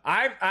don't know.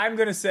 I'm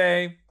gonna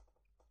say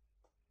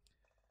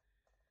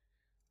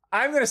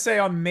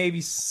on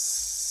maybe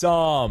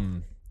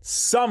some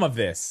of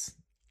this,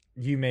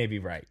 you may be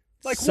right.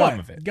 Like some what?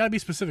 of it. You gotta be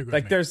specific with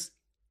like me. There's.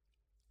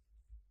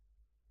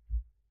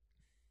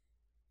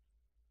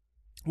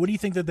 What do you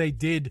think that they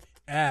did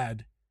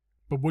add?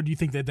 But what do you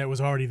think that was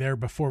already there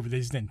before, but they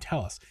just didn't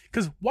tell us?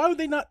 Because why would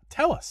they not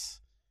tell us?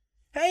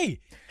 Hey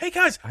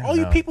guys, all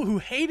you people who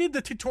hated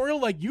the tutorial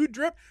like you,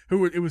 Drip,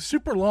 it was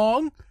super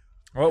long.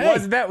 Well,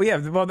 wasn't that? Yeah.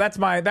 Well, that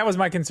was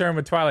my concern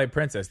with Twilight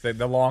Princess,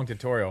 the long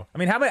tutorial. I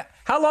mean,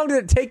 how long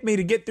did it take me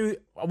to get through?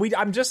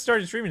 I'm just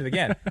started streaming it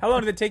again. How long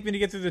did it take me to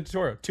get through the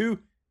tutorial?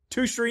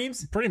 Two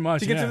streams, pretty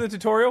much, to get through the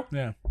tutorial.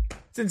 Yeah,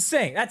 it's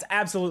insane. That's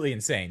absolutely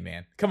insane,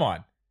 man. Come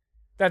on,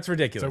 that's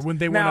ridiculous. So when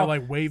they want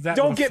to wave that,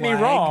 don't get me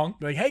wrong.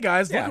 Like, hey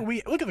guys,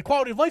 look at the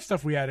quality of life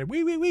stuff we added.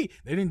 We.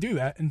 They didn't do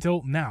that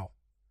until now.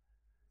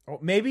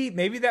 Maybe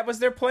that was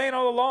their plan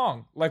all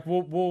along. Like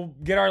we'll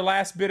get our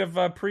last bit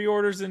of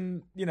pre-orders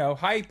and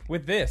hype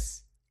with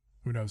this.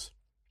 Who knows?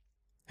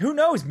 Who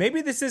knows?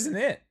 Maybe this isn't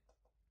it.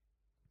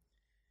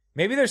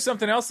 Maybe there's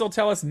something else they'll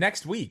tell us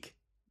next week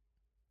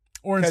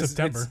or in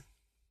September.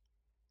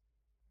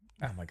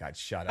 Oh my God!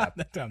 Shut up.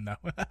 I don't know.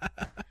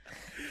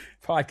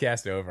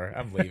 Podcast over.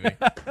 I'm leaving.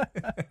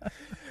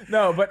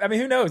 No, but I mean,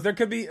 who knows? There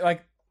could be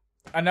like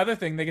another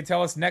thing they could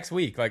tell us next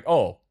week. Like,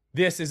 oh,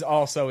 this is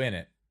also in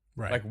it.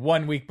 Right. Like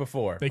 1 week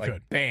before. They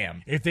could.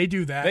 Bam. If they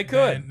do that, they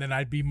could. Then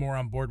I'd be more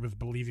on board with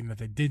believing that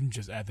they didn't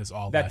just add this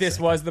all. That this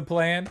was the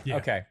plan? Yeah.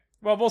 Okay.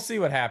 Well, we'll see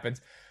what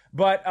happens.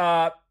 But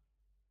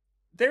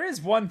there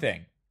is one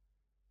thing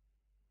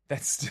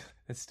that's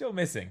still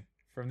missing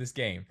from this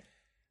game.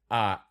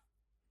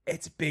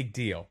 It's a big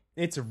deal.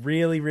 It's a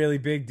really, really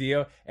big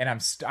deal. And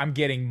I'm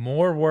getting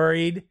more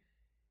worried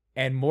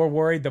and more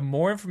worried. The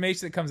more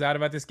information that comes out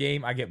about this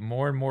game, I get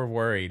more and more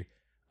worried.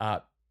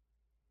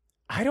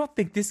 I don't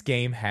think this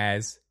game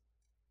has.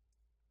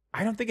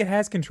 I don't think it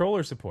has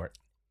controller support.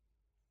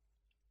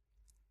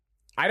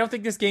 I don't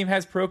think this game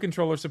has pro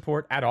controller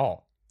support at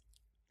all.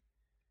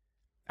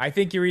 I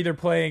think you're either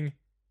playing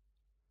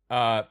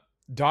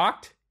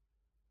docked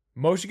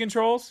motion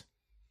controls,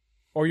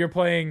 or you're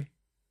playing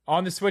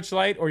on the Switch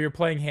Lite, or you're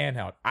playing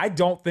handheld. I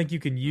don't think you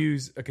can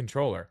use a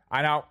controller.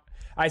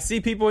 I see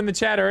people in the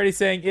chat already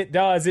saying it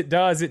does.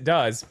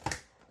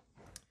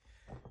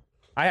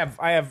 I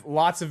have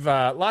lots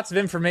of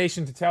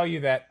information to tell you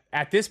that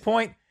at this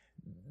point,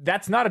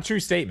 that's not a true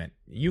statement.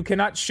 You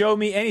cannot show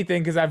me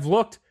anything because I've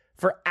looked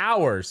for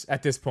hours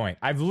at this point.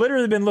 I've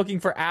literally been looking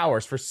for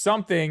hours for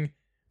something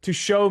to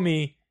show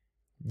me,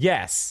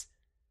 yes,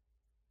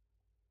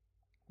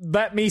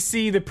 let me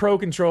see the Pro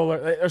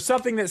Controller, or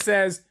something that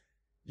says,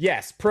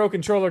 yes, Pro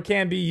Controller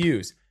can be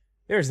used.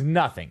 There's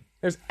nothing.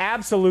 There's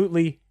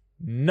absolutely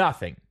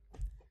nothing.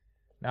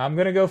 Now I'm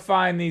going to go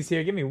find these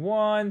here. Give me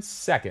 1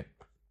 second.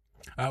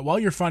 While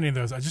you're finding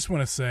those, I just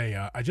want to say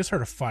I just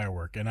heard a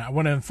firework, and I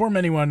want to inform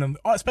anyone,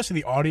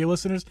 especially the audio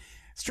listeners.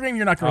 Stream,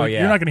 you're not going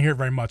to hear it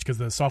very much because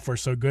the software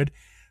is so good.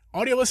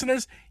 Audio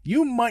listeners,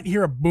 you might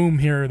hear a boom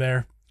here or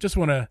there. Just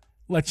want to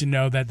let you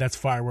know that that's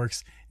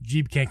fireworks.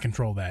 Geeb can't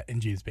control that in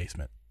Geeb's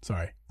basement.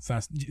 Sorry, it's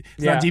not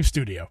Geeb's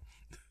studio.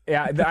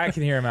 Yeah, I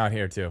can hear him out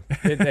here too.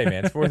 Hey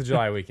man, it's 4th of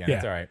July weekend. Yeah.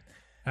 It's all right.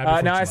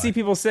 Now I see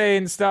people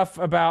saying stuff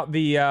about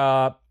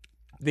the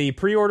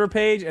pre-order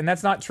page, and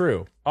that's not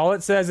true. All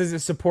it says is it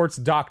supports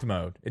docked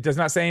mode. It does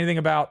not say anything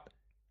about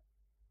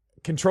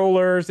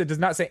controllers. It does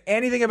not say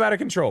anything about a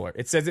controller.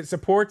 It says it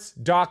supports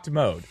docked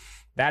mode.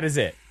 That is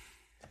it.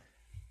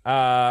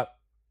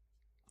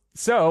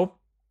 So,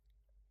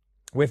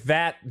 with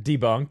that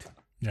debunked,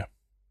 yeah,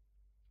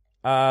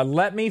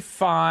 Let me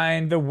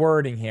find the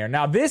wording here.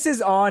 Now, this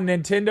is on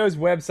Nintendo's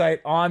website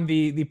on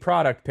the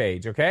product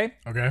page, okay?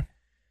 Okay.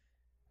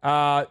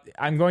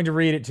 I'm going to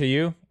read it to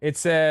you. It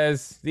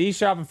says, the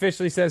eShop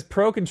officially says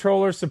Pro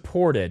Controller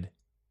supported.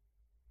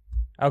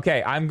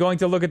 Okay, I'm going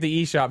to look at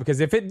the eShop because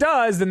if it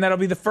does, then that'll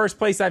be the first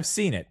place I've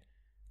seen it.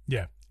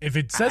 Yeah. If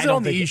it says it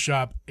on the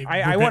eShop,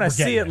 I want to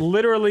see it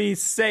literally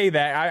say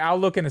that. I'll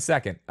look in a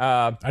second.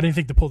 I didn't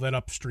think to pull that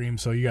upstream,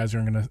 so you guys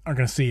aren't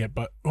gonna see it.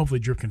 But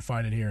hopefully, Drip can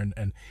find it here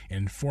and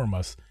inform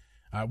us.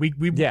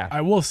 Yeah.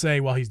 I will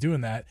say while he's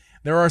doing that,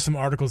 there are some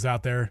articles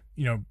out there,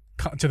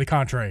 to the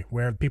contrary,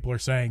 where people are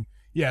saying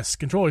yes,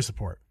 controller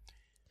support.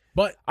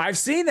 But I've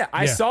seen that.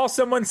 I saw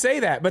someone say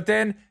that, but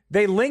then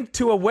they linked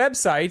to a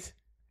website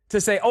to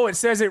say, oh, it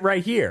says it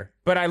right here.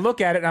 But I look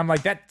at it and I'm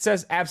like, that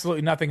says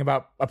absolutely nothing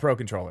about a Pro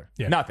Controller.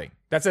 Yeah. Nothing.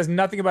 That says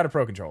nothing about a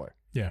Pro Controller.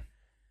 Yeah.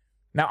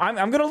 Now,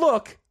 I'm going to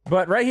look,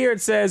 but right here it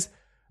says,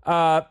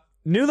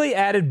 newly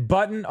added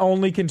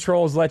button-only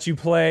controls let you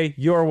play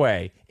your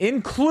way,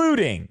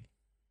 including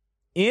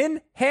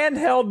in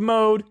handheld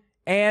mode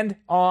and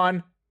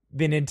on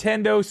the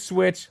Nintendo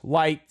Switch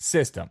Lite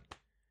system.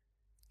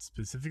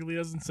 Specifically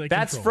doesn't say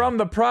That's controller. from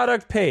the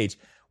product page.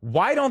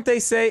 Why don't they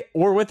say,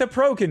 or with a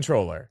Pro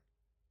Controller?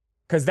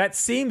 Because that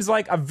seems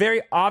like a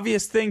very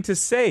obvious thing to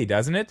say,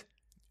 doesn't it?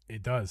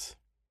 It does.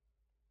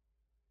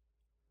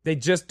 They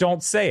just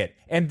don't say it.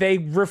 And they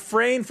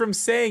refrain from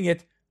saying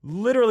it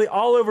literally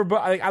all over.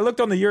 But I looked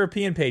on the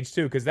European page,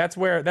 too, because that's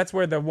where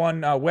the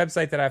one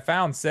website that I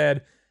found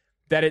said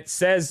that it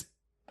says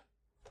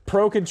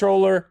Pro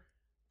Controller.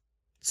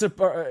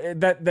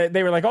 That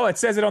they were like, oh, it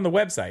says it on the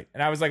website.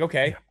 And I was like,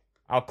 okay,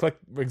 I'll click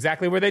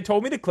exactly where they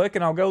told me to click,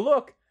 and I'll go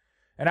look.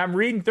 And I'm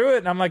reading through it,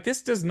 and I'm like,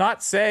 this does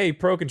not say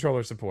Pro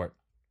Controller support.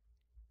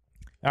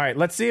 All right,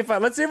 let's see if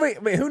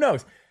we, who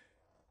knows?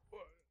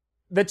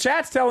 The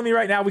chat's telling me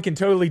right now we can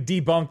totally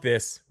debunk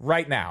this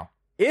right now.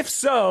 If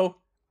so,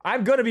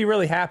 I'm going to be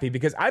really happy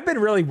because I've been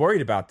really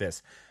worried about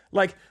this.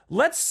 Like,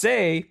 let's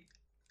say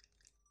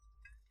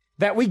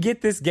that we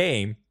get this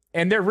game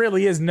and there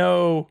really is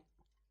no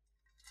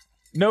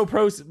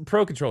Pro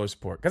Controller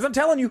support. Because I'm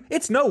telling you,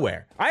 it's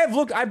nowhere.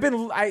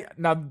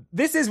 Now,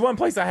 this is one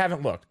place I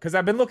haven't looked because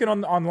I've been looking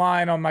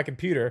online on my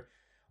computer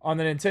on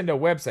the Nintendo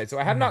website. So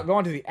I have not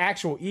gone to the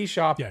actual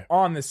eShop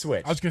on the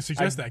Switch. I was going to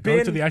suggest that.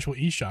 Go to the actual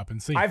eShop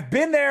and see. I've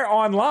been there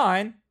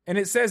online and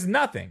it says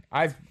nothing.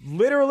 I've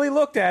literally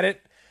looked at it.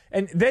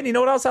 And then you know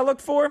what else I looked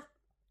for?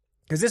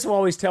 Because this will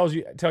always tell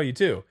you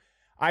too.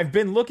 I've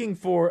been looking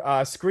for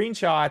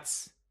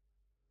screenshots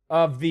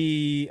of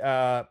the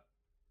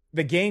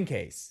game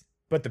case,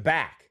 but the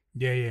back.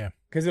 Yeah.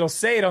 Because it'll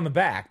say it on the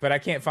back, but I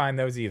can't find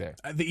those either.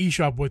 The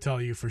eShop would tell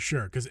you for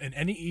sure. Because in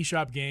any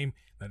eShop game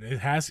that it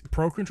has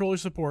Pro Controller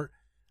support,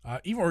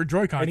 even or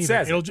Joy-Con,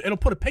 it'll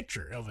put a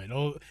picture of it.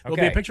 It'll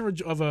be a picture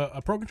of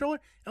a Pro Controller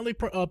and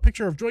a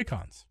picture of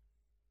Joy-Cons.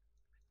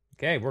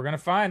 Okay, we're gonna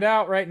find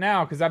out right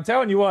now. Because I'm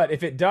telling you what,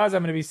 if it does,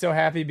 I'm gonna be so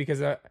happy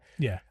because and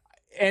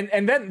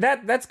then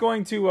that's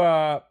going to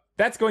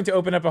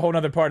open up a whole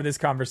nother part of this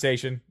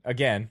conversation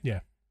again.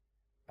 Yeah.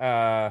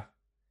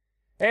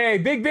 Hey,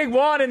 big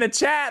one in the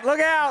chat.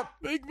 Look out.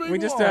 Big we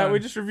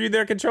just reviewed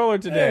their controller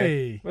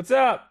today. Hey. What's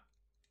up?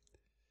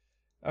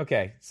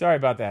 Okay, sorry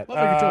about that. Love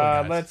your controller,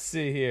 guys. Let's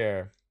see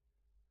here.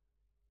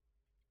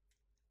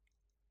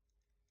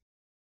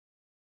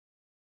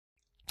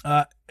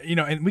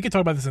 And we could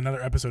talk about this in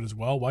another episode as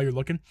well while you're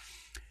looking.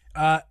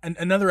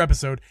 Another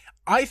episode.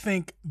 I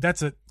think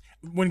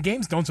when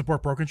games don't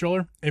support Pro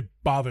Controller, it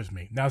bothers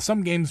me. Now,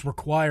 some games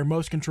require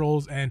mouse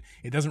controls, and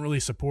it doesn't really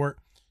support,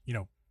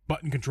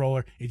 button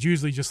controller. It's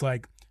usually just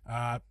like,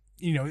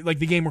 like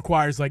the game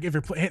requires, like if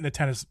you're hitting a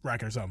tennis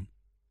racket or something.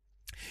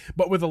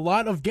 But with a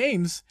lot of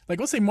games, like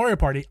let's say Mario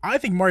Party, I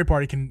think Mario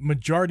Party can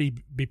majority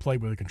be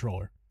played with a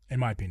controller, in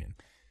my opinion.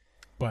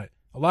 But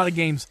a lot of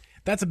games,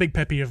 that's a big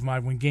pet peeve of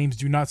mine when games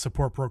do not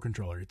support Pro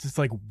Controller. It's just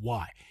like,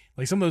 why?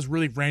 Like some of those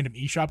really random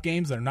eShop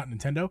games that are not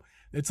Nintendo,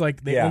 it's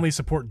like they only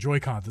support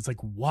Joy-Cons. It's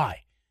like,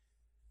 why?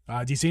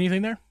 Do you see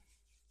anything there?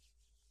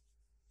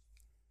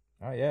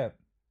 Oh, yeah.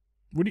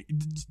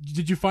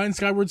 Did you find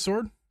Skyward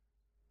Sword?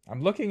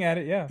 I'm looking at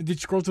it, yeah. Did you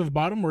scroll to the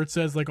bottom where it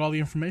says like all the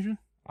information?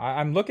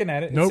 I'm looking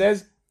at it. Nope.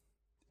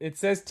 It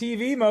says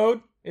TV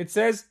mode. It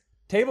says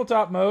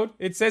tabletop mode.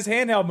 It says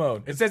handheld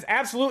mode. It says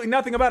absolutely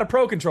nothing about a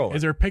Pro Controller.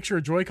 Is there a picture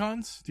of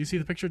Joy-Cons? Do you see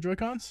the picture of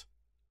Joy-Cons?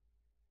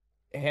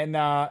 And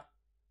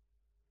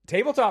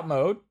tabletop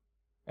mode,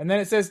 and then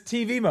it says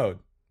TV mode,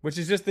 which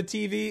is just the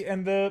TV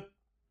and the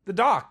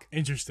dock.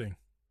 Interesting.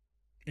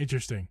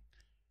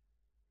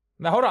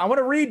 Now, hold on. I want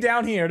to read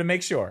down here to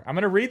make sure. I'm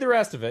going to read the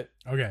rest of it.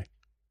 Okay.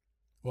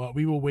 Well,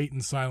 we will wait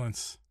in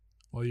silence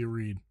while you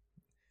read.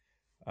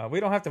 We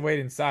don't have to wait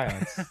in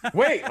silence.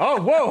 Wait. Oh,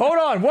 whoa. Hold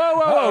on.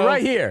 Whoa.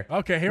 Right here.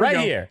 Okay, here we go.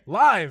 Right here.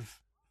 Live.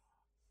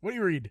 What do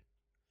you read?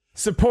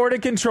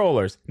 Supported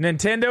controllers.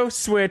 Nintendo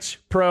Switch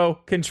Pro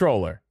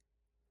Controller.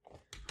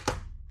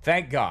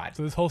 Thank God.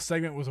 So this whole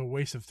segment was a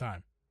waste of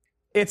time.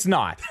 It's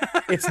not.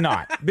 It's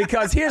not.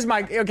 Because here's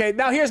my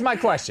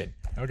question.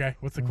 Okay,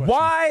 what's the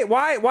question?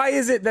 Why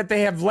is it that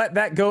they have let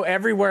that go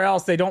everywhere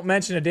else? They don't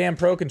mention a damn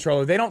Pro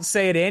Controller. They don't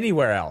say it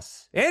anywhere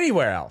else.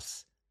 Anywhere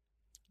else.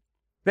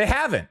 They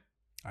haven't.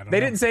 They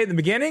didn't say it in the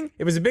beginning.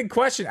 It was a big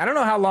question. I don't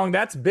know how long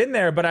that's been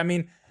there, but I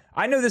mean,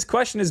 I know this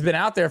question has been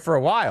out there for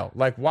a while.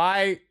 Like,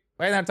 why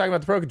are they not talking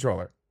about the Pro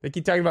Controller? They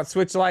keep talking about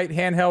Switch Lite,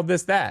 handheld,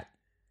 this, that.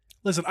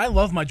 Listen, I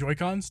love my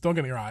Joy-Cons. Don't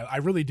get me wrong. I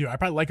really do. I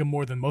probably like them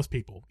more than most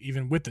people,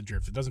 even with the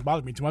drift. It doesn't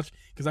bother me too much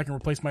because I can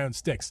replace my own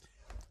sticks.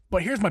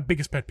 But here's my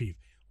biggest pet peeve.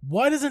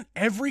 Why doesn't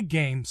every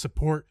game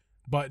support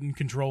button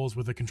controls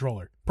with a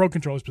controller? Pro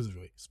Controller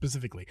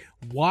specifically.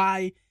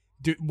 Why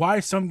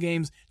some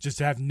games just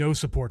have no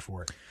support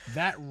for it?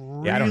 That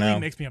really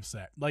makes me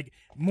upset. Like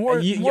more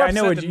I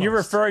know what you're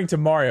referring to.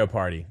 Mario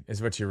Party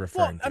is what you're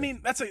referring to. I mean,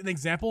 that's an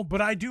example,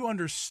 but I do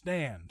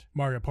understand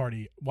Mario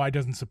Party why it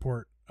doesn't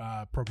support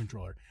Pro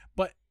Controller.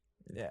 But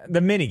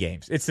the mini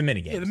games. It's the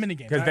mini games. Yeah, the mini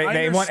games. Because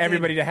they want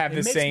everybody to have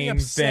the same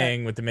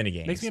thing with the mini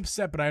games. It makes me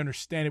upset, but I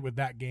understand it with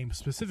that game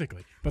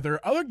specifically. But there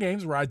are other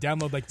games where I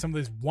download like some of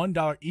these $1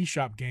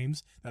 eShop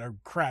games that are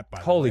crap, by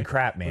the way. Holy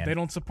crap, man. But they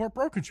don't support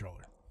Pro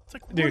Controller. It's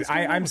like, dude,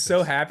 I'm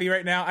so happy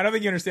right now. I don't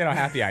think you understand how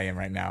happy I am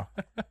right now.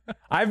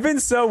 I've been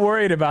so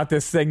worried about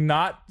this thing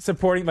not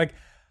supporting. Like,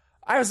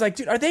 I was like,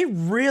 dude, are they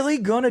really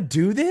going to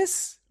do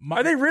this?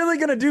 Are they really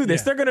going to do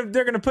this? Yeah.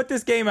 They're gonna put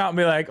this game out and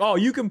be like, oh,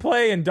 you can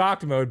play in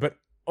docked mode, but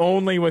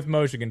only with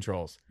motion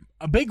controls.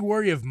 A big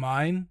worry of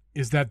mine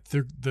is that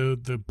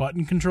the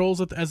button controls,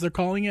 as they're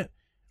calling it,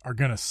 are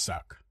going to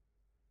suck.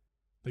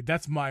 Like,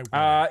 that's my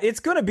worry.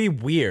 It's going to be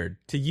weird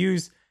to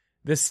use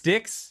the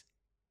sticks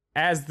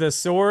as the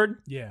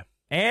sword. Yeah.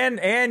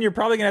 And you're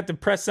probably going to have to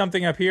press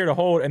something up here to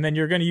hold, and then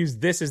you're going to use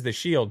this as the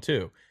shield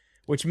too,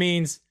 which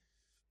means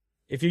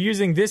if you're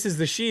using this as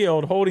the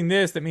shield, holding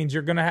this, that means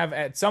you're going to have,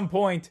 at some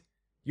point,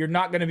 you're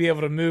not going to be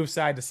able to move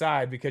side to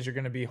side because you're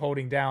going to be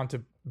holding down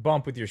to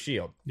bump with your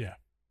shield. Yeah.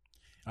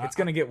 It's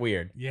going to get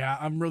weird. Yeah,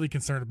 I'm really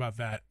concerned about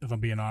that, if I'm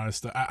being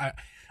honest. I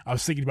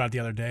was thinking about it the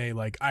other day.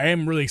 Like, I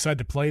am really excited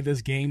to play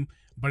this game,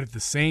 but at the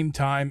same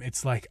time,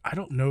 it's like, I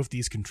don't know if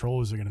these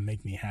controllers are going to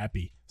make me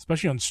happy,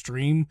 especially on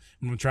stream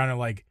when I'm trying to,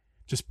 like,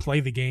 just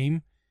play the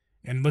game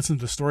and listen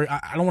to the story.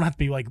 I don't want to have to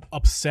be, like,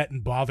 upset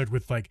and bothered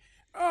with, like,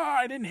 oh,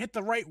 I didn't hit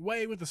the right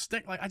way with the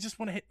stick. Like, I just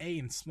want to hit A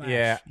and smash.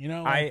 Yeah, you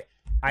know? Like,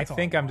 I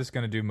think I'm just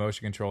going to do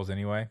motion controls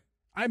anyway.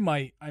 I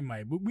might.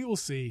 We will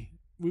see.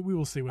 We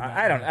will see when that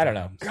I don't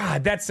know. comes.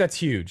 God, that's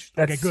huge.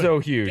 That's Okay, good. so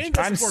huge.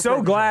 I'm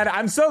so glad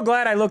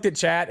I looked at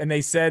chat and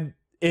they said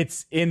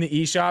it's in the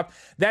eShop.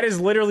 That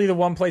is literally the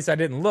one place I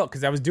didn't look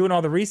because I was doing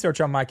all the research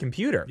on my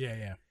computer.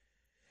 Yeah.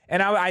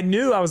 And I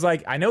knew, I was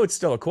like, I know it's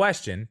still a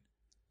question.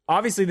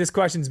 Obviously, this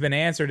question's been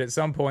answered at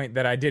some point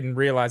that I didn't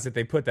realize that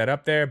they put that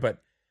up there,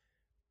 but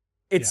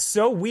it's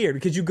so weird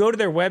because you go to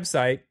their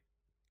website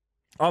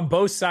on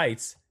both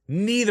sites,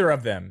 neither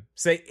of them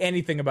say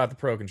anything about the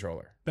Pro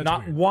Controller. That's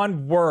Not weird.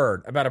 one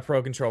word about a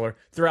Pro Controller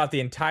throughout the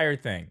entire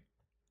thing.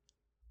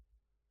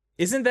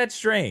 Isn't that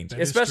strange?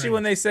 That is Especially strange.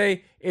 when they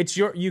say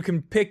you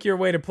can pick your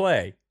way to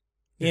play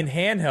in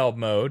handheld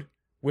mode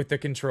with the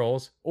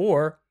controls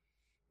or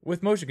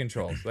with motion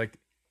controls. Like,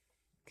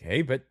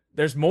 okay, but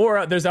there's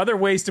other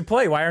ways to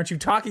play. Why aren't you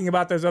talking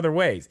about those other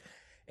ways?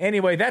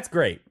 Anyway, that's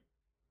great.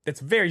 That's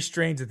very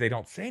strange that they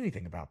don't say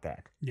anything about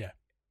that. Yeah.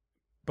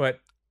 But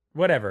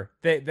whatever.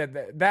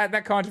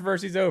 That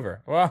controversy's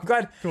over. Well, I'm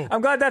glad. Cool.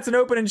 I'm glad that's an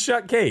open and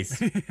shut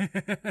case.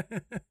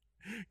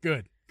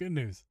 Good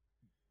news.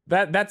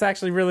 That's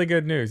actually really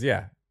good news.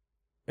 Yeah,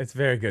 it's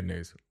very good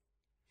news.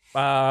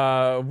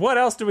 What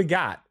else do we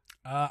got?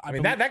 I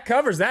mean, that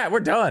covers that. We're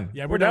done.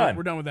 Yeah, we're done.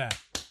 We're done with that.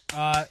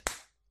 I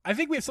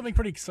think we have something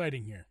pretty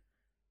exciting here.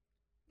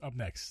 Up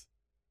next.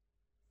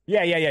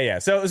 Yeah.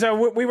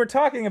 So we were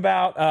talking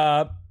about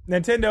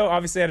Nintendo.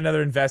 Obviously, had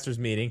another investors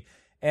meeting.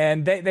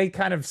 And they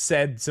kind of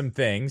said some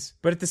things,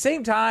 but at the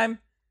same time,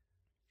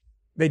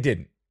 they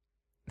didn't.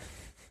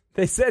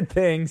 They said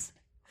things,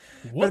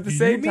 but at the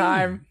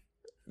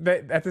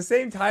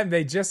same time,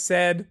 they just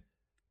said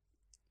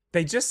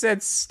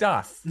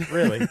stuff.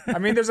 Really, I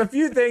mean, there's a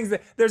few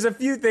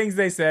things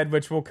they said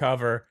which we'll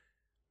cover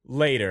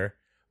later.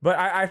 But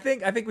I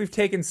think we've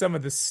taken some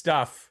of the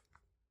stuff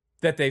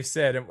that they've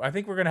said, and I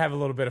think we're gonna have a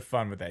little bit of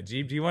fun with that.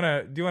 Geeb, do you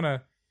wanna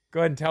go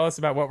ahead and tell us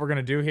about what we're going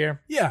to do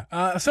here? Yeah,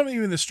 some of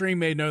you in the stream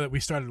may know that we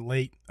started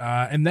late,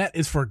 and that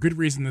is for a good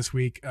reason this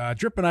week.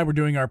 Drip and I were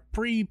doing our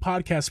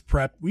pre-podcast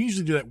prep. We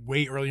usually do that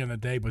way earlier in the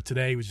day, but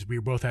today we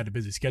both had a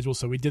busy schedule,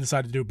 so we did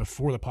decide to do it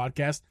before the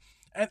podcast.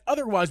 And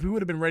otherwise, we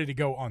would have been ready to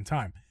go on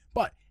time.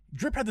 But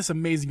Drip had this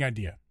amazing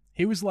idea.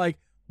 He was like,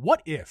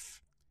 what if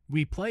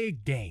we play a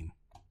game?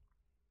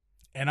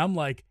 And I'm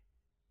like,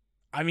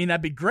 I mean,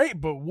 that'd be great,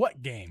 but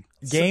what game?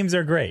 Games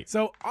are great.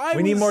 So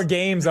we need more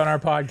games on our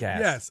podcast.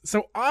 Yes.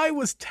 So I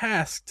was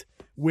tasked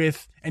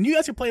with, and you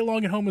guys can play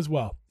along at home as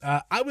well.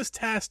 I was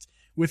tasked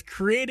with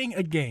creating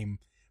a game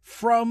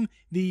from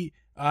the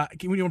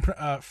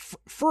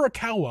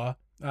Furukawa.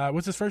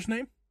 What's his first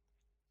name?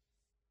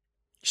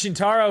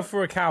 Shintaro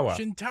Furukawa.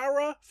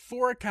 Shintaro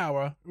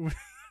Furukawa.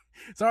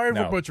 Sorry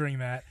for butchering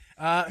that.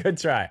 Good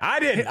try. I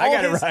didn't. I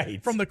got it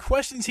right. From the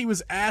questions he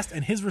was asked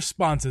and his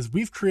responses,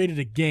 we've created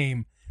a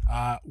game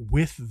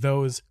with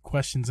those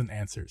questions and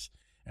answers.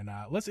 And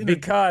let's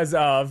because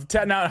of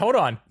now. Hold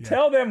on. Yeah.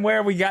 Tell them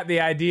where we got the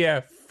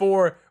idea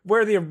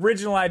where the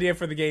original idea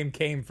for the game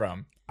came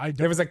from.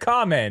 There was a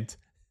comment.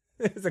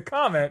 There's a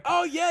comment.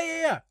 Oh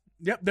yeah.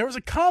 Yep, there was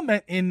a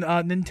comment in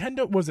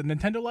Nintendo. Was it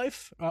Nintendo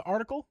Life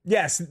article?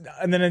 Yes,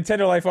 in the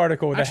Nintendo Life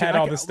article that had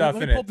all the stuff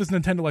in it. Let me pull up this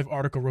Nintendo Life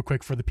article real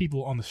quick for the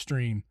people on the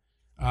stream.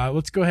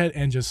 Let's go ahead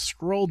and just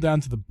scroll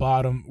down to the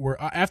bottom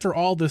where after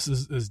all this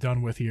is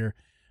done with here,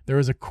 there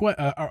is a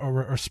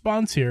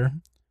response here.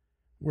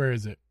 Where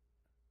is it?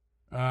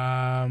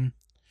 Oh,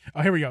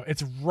 here we go.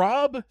 It's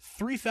Rob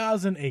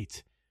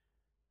 3008.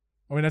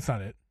 I mean, that's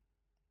not it.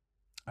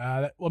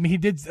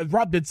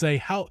 Rob did say,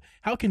 how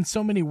can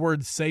so many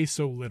words say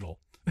so little?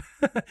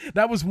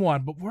 That was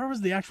one, but where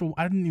was the actual,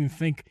 I didn't even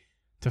think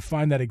to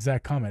find that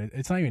exact comment.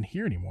 It's not even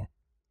here anymore.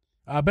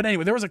 But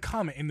anyway, there was a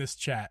comment in this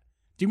chat.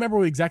 Do you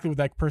remember exactly what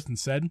that person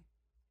said?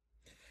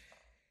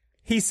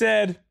 He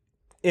said,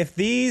 if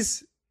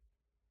these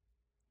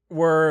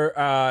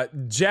were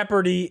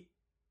Jeopardy,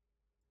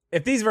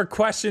 if these were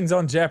questions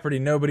on Jeopardy,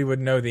 nobody would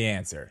know the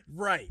answer.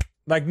 Right.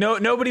 Like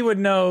nobody would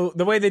know.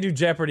 The way they do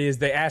Jeopardy is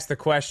they ask the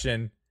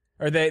question,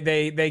 or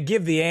they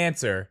give the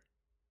answer,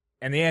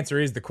 and the answer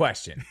is the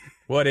question.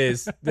 What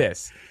is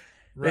this?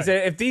 Right. They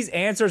say if these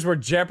answers were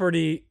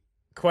Jeopardy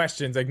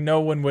questions, like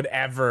no one would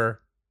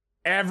ever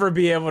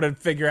be able to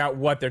figure out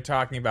what they're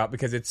talking about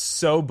because it's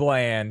so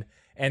bland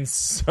and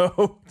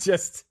so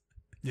just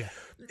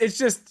It's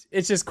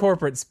just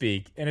corporate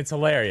speak, and it's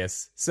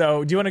hilarious.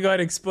 So, do you want to go ahead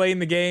and explain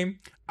the game?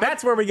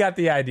 That's where we got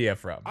the idea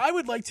from. I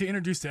would like to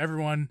introduce to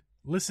everyone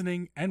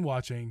listening and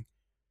watching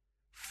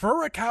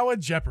Furukawa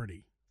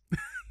Jeopardy.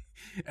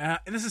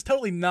 This is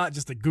totally not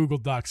just a Google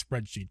Doc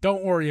spreadsheet.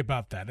 Don't worry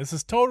about that. This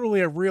is totally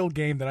a real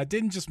game that I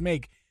didn't just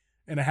make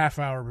in a half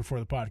hour before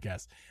the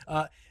podcast.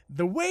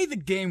 The way the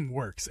game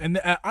works, and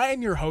I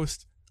am your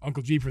host,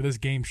 Uncle Geeb, for this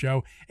game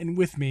show, and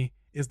with me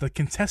is the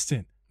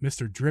contestant,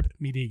 Mr. Drip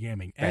Media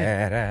Gaming.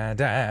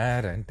 And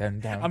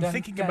I'm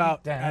thinking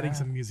about adding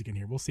some music in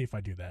here. We'll see if I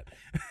do that.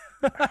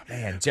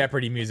 Man,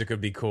 Jeopardy music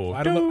would be cool.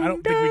 I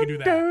don't think we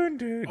can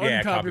do that.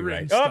 Yeah,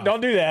 copyright. Oh, don't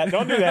do that.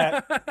 Don't do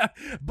that.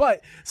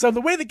 But, so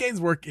the way the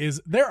games work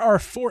is there are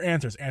 4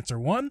 answers. Answer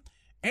 1,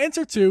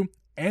 answer 2,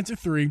 answer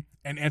 3,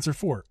 and answer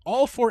 4.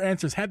 All 4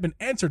 answers have been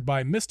answered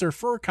by Mr.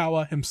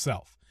 Furukawa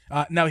himself.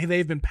 Now, they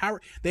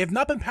have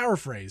not been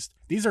paraphrased.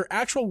 These are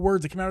actual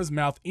words that come out of his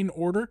mouth in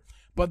order,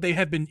 but they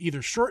have been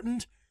either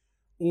shortened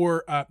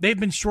or they've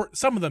been short.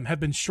 Some of them have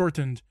been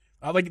shortened.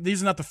 Like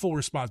these are not the full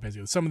response,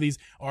 basically. Some of these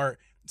are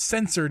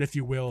censored, if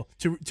you will,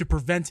 to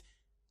prevent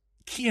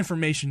key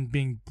information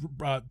being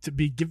to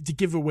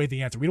give away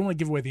the answer. We don't want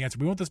to give away the answer.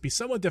 We want this to be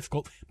somewhat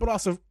difficult, but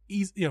also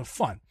easy,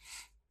 fun.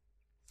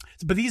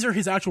 But these are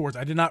his actual words.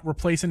 I did not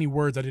replace any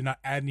words. I did not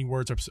add any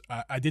words.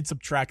 I did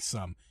subtract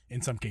some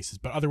in some cases,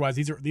 but otherwise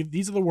these are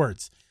the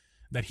words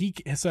that he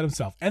has said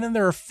himself. And then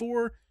there are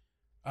 4.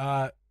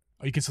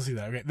 You can still see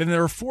that. Okay. Then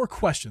there are 4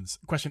 questions.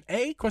 Question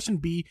A, question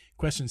B,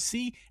 question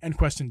C, and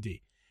question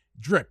D.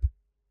 Drip.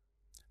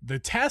 The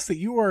task that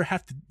you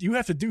have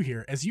to do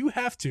here is you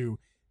have to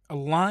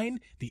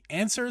align the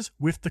answers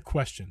with the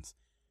questions.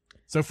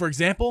 So, for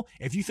example,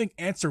 if you think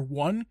answer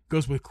 1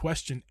 goes with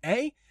question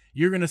A,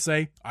 you're going to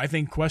say, I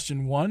think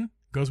question 1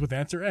 goes with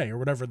answer A, or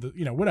whatever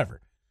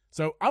whatever.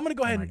 So I'm going to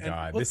go ahead and... Oh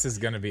my God, this is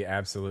going to be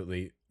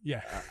absolutely...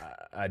 Yeah,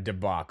 a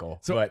debacle.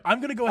 So but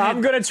I'm gonna go ahead.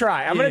 I'm gonna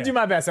try. I'm gonna do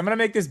my best. I'm gonna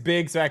make this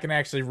big so I can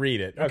actually read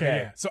it.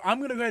 Okay. Yeah. So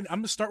I'm gonna go ahead. I'm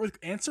gonna start with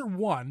answer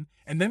 1,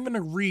 and then I'm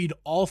gonna read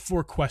all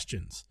 4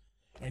 questions.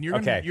 And you're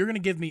gonna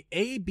give me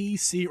A, B,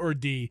 C, or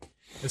D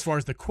as far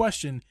as the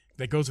question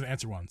that goes with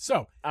answer 1.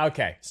 So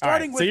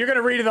starting with. So you're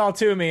gonna read it all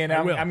to me, and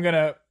I'm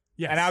gonna.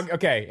 Yes.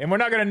 And and we're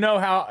not gonna know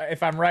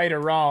if I'm right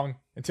or wrong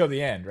until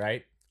the end,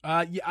 right?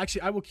 Yeah.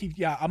 Actually, I will keep.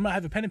 Yeah, I'm gonna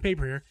have a pen and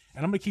paper here,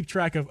 and I'm gonna keep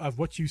track of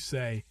what you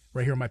say.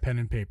 Right here on my pen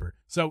and paper.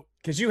 So,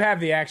 because you have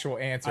the actual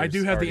answers. I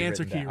do have the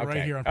answer key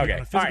right here on paper.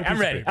 Okay. All right. I'm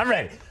ready. I'm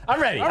ready.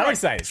 I'm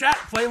excited. Chat,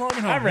 play along at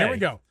home. I'm ready.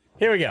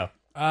 Here we go.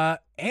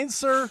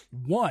 Answer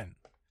 1.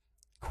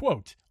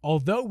 Quote,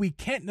 although we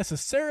can't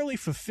necessarily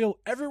fulfill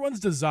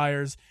everyone's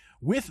desires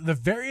with the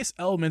various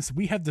elements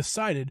we have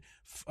decided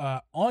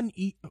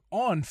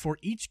on for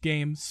each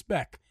game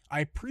spec, I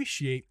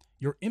appreciate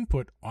your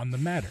input on the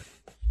matter.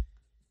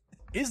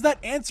 Is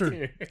that answer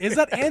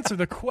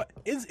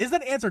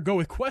go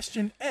with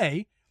question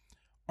A?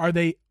 Are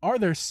there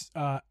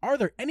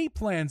any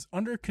plans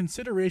under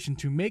consideration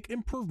to make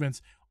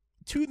improvements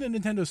to the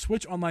Nintendo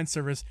Switch Online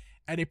service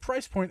at a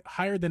price point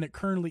higher than it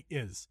currently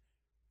is?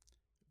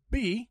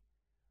 B,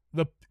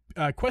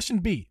 question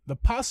B, the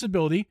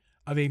possibility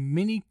of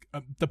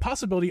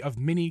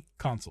mini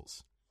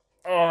consoles.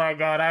 Oh my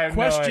God, I have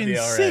question no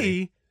idea C,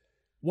 already.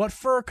 what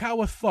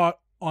Furukawa thought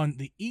on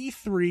the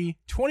E3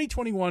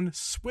 2021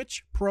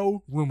 Switch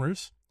Pro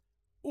rumors,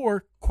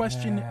 or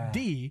question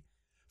D,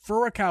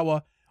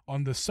 Furukawa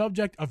on the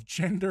subject of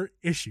gender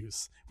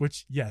issues,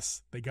 which,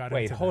 yes, they got into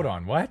that. Wait, hold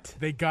on, what?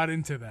 They got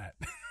into that.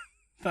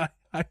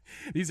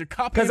 These are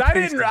copy Because and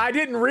pasted. I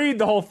didn't read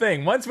the whole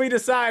thing. Once we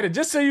decided,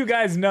 just so you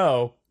guys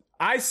know,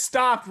 I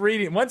stopped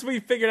reading. Once we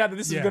figured out that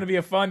this was going to be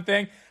a fun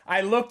thing,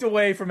 I looked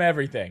away from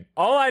everything.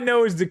 All I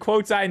know is the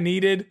quotes I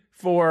needed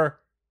for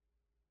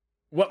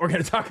what we're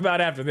going to talk about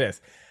after this.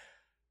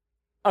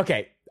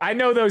 Okay, I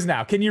know those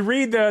now. Can you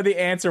read the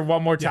answer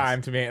one more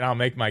time to me, and I'll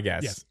make my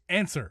guess? Yes.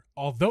 Answer.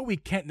 Although we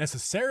can't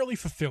necessarily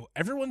fulfill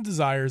everyone's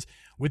desires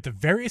with the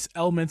various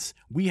elements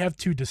we have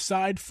to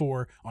decide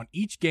for on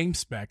each game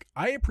spec,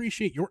 I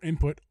appreciate your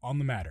input on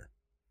the matter.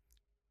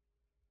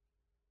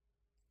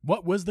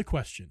 What was the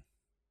question?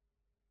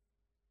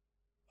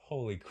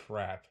 Holy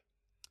crap.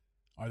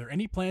 Are there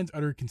any plans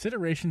under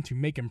consideration to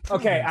make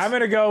improvements? Okay, I'm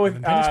going to go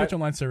with Nintendo Switch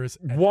Online service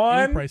at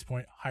any price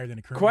point higher than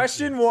it currently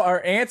question. is?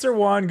 Or answer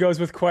 1 goes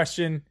with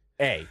question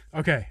A.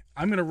 Okay,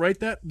 I'm going to write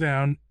that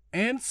down.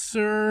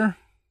 Answer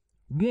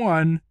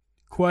 1,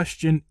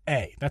 question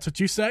A. That's what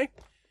you say?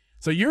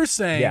 So you're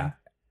saying... Yeah.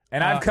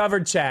 And I've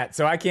covered chat,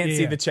 so I can't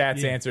see the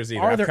chat's answers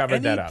either. I've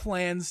covered that up. Are there any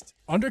plans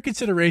under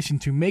consideration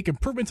to make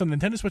improvements on the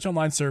Nintendo Switch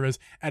Online service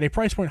at a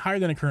price point higher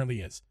than it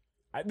currently is?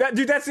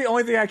 Dude, that's the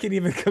only thing I can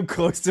even come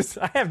close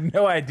to. I have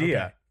no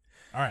idea.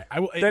 Okay.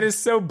 All right. That is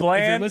so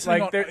bland.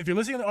 If you're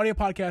listening on the audio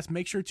podcast,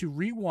 make sure to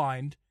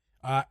rewind.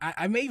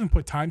 I may even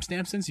put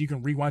timestamps in so you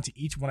can rewind to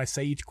each when I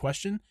say each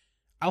question.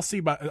 I'll see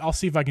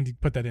if I can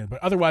put that in.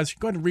 But otherwise,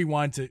 go ahead and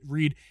rewind to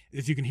read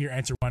if you can hear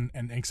answer 1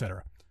 and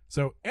etc.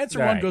 So answer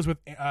 1 goes with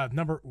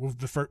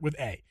with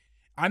A.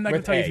 I'm not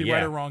going to tell you if you're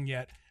right or wrong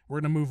yet.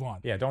 We're going to move on.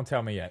 Yeah, don't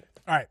tell me yet.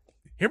 All right.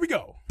 Here we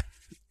go.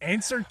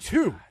 Answer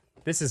 2.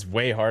 This is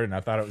way harder than I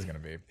thought it was going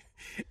to be.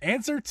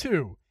 Answer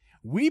 2.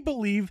 We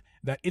believe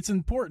that it's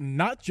important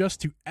not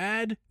just to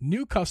add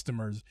new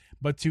customers,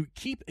 but to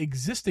keep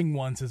existing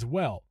ones as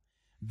well.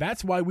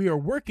 That's why we are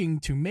working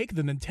to make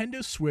the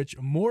Nintendo Switch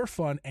more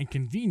fun and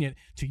convenient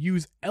to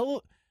use,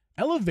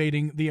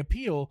 elevating the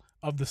appeal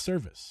of the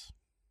service.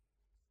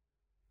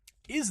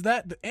 Is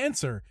that the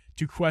answer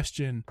to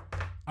question?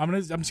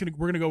 We're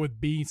gonna go with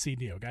B, C,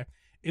 D. Okay.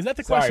 Is that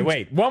the question?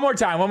 Sorry, wait. One more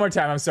time.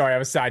 I'm sorry. I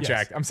was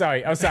sidetracked. Yes. I'm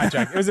sorry. I was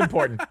sidetracked. It was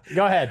important.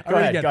 Go ahead. Go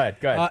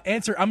ahead.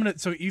 Answer.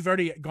 So you've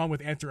already gone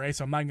with answer A,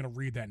 so I'm not going to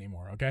read that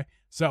anymore. Okay.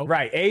 So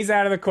right. A's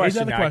out of the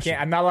question.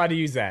 I'm not allowed to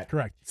use that.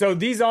 Correct. So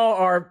these all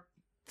are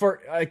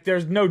for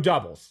there's no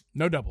doubles.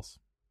 No doubles.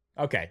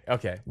 Okay.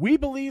 We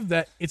believe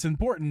that it's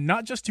important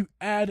not just to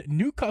add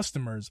new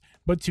customers,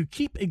 but to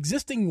keep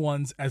existing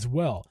ones as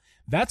well.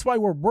 That's why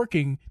we're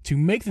working to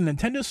make the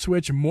Nintendo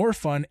Switch more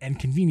fun and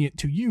convenient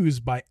to use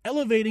by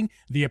elevating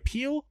the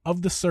appeal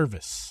of the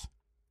service.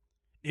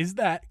 Is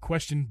that,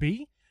 question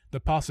B,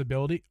 the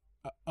possibility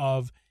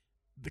of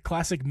the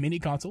classic mini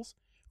consoles?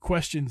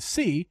 Question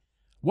C,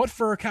 what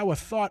Furukawa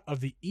thought of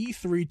the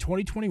E3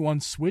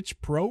 2021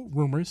 Switch Pro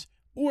rumors?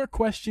 Or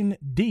question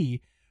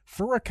D,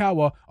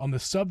 Furukawa on the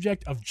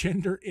subject of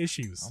gender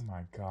issues? Oh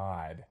my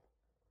God.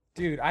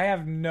 Dude, I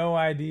have no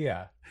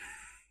idea.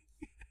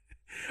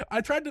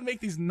 I tried to make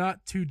these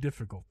not too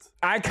difficult.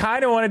 I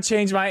kind of want to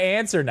change my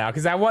answer now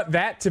because I want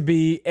that to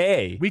be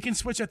A. We can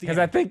switch at the end.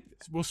 Because I think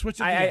we'll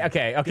switch at the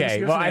end.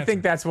 Okay. Well, I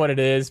think that's what it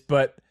is.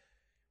 But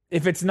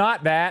if it's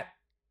not that,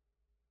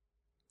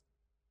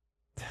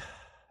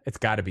 it's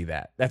got to be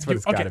that. That's what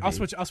it's got to be.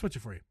 I'll switch it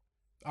for you.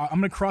 I'm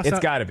gonna cross. It's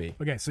got to be.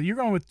 Okay, so you're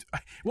going with.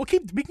 We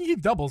can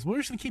keep doubles. We're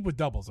just gonna keep with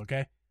doubles.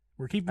 Okay,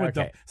 we're keeping with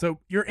doubles. So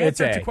your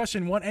answer to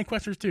question 1 and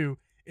question 2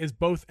 is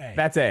both A.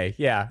 That's A.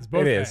 Yeah,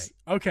 it is.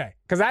 Okay.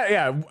 Because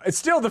it's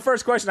still the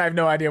first question. I have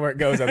no idea where it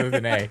goes other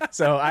than A.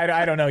 So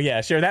I don't know.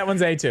 Yeah, sure. That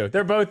one's A too.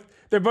 They're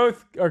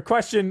both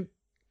question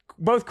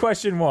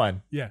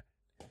 1. Yeah.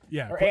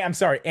 Or A. I'm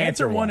sorry.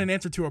 Answer 1 and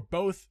answer 2 are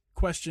both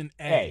question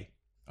A.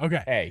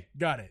 Okay. A.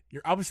 Got it.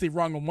 You're obviously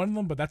wrong on one of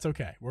them, but that's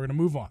okay. We're gonna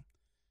move on.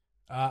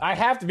 I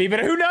have to be, but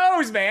who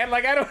knows, man?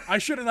 I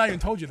should have not even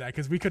told you that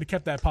because we could have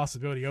kept that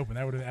possibility open.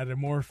 That would have added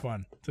more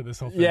fun to this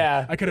whole thing.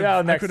 Yeah, I could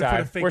have put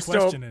a fake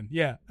question in.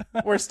 Yeah,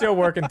 we're still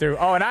working through.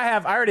 Oh, and I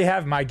already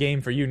have my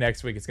game for you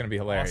next week. It's going to be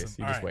hilarious.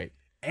 Awesome. You just wait.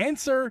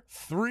 Answer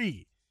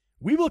 3.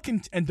 We will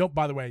and don't.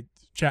 By the way,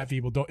 chat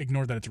people, don't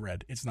ignore that it's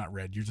red. It's not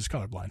red. You're just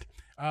colorblind.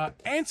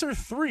 Answer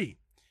 3.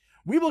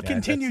 We will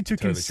continue to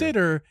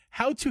consider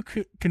how to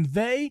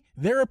convey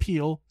their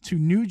appeal to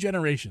new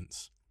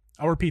generations.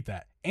 I'll repeat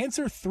that.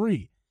 Answer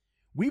 3.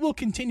 We will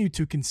continue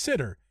to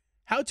consider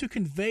how to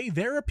convey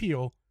their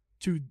appeal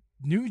to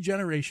new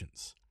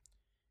generations.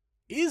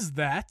 Is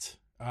that,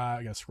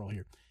 I gotta scroll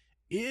here.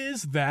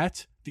 Is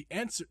that the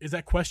answer? Is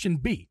that question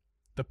B,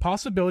 the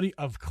possibility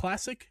of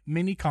classic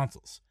mini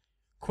consoles?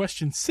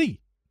 Question C.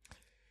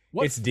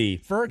 What it's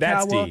D. Furukawa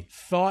That's D.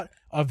 thought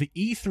of the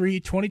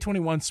E3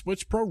 2021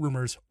 Switch Pro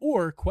rumors?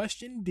 Or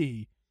question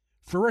D,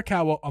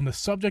 Furukawa on the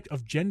subject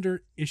of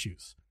gender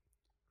issues?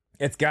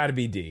 It's got to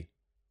be D.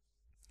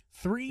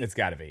 3. It's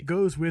got to be.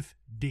 Goes with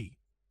D.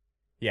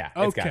 Yeah,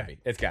 it's got to be.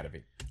 It's got to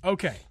be.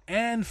 Okay,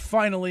 and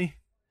finally,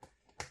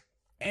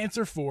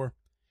 answer 4.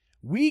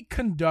 We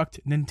conduct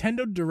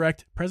Nintendo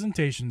Direct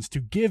presentations to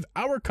give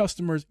our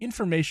customers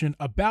information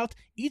about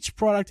each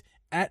product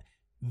at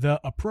the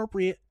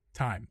appropriate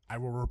time. I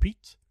will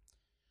repeat.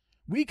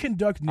 We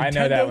conduct I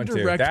know that Nintendo one too.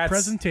 Direct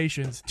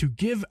presentations to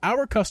give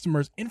our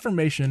customers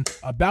information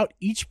about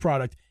each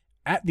product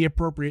at the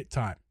appropriate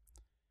time.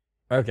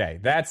 Okay,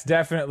 that's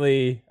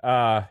definitely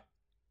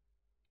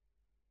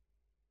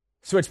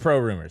Switch Pro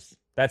rumors.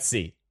 That's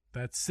C.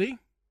 That's C.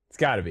 It's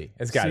got to be.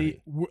 It's got to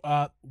be.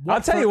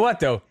 I'll tell you what,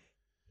 though.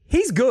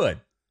 He's good.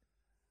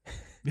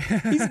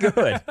 He's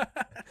good.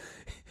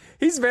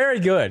 He's very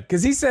good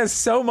because he says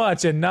so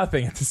much and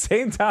nothing at the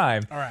same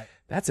time. All right.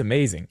 That's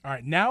amazing. All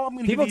right. Now I'm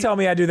going to People tell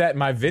me I do that in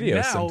my videos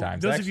now,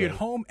 sometimes. Those of you at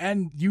home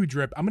and you,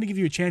 Drip, I'm going to give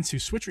you a chance to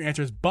switch your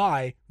answers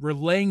by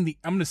relaying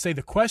I'm going to say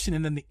the question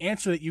and then the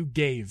answer that you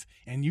gave.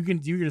 And you're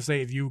going to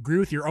say if you agree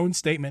with your own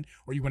statement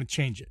or you want to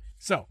change it.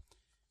 So,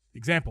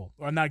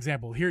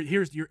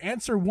 here's your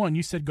answer 1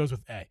 you said goes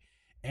with A.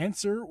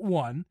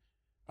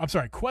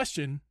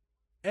 Question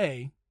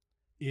A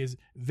is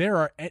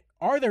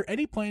are there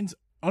any plans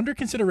under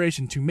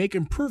consideration to make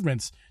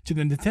improvements to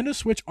the Nintendo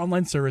Switch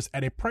Online service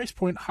at a price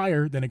point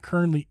higher than it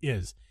currently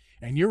is?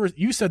 And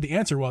you said the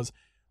answer was,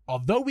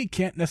 although we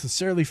can't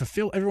necessarily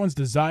fulfill everyone's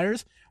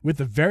desires with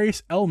the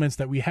various elements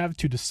that we have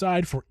to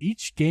decide for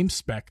each game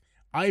spec,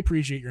 I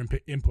appreciate your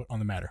input on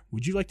the matter.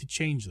 Would you like to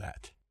change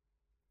that?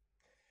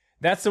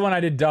 That's the one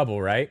I did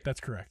double, right? That's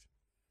correct.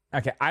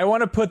 Okay, I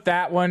want to put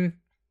that one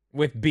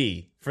with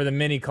B for the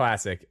mini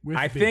classic.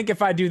 I think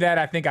if I do that,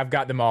 I think I've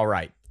got them all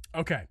right.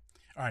 Okay.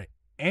 All right.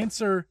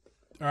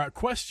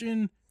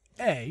 Question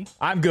A.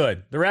 I'm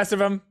good. The rest of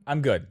them,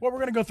 I'm good. Well,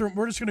 we're just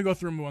going to go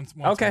through them once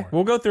okay, more.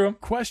 We'll go through them.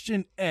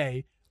 Question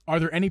A. Are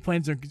there any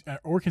plans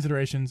or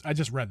considerations? I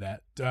just read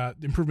that.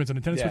 Improvements on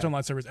Nintendo Switch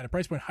Online servers at a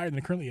price point higher than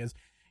it currently is.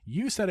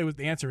 You said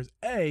the answer is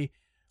A,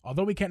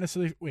 although we can't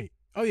necessarily... Wait.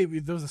 Oh, yeah,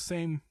 those are the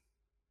same...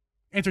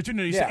 Answer 2.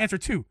 No, you said answer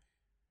 2.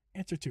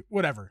 Answer 2.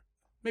 Whatever.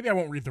 Maybe I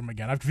won't read them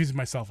again. I've confused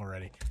myself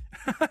already.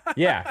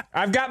 Yeah,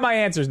 I've got my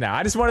answers now.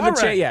 I just wanted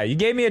to Yeah, you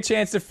gave me a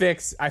chance to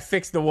fix. I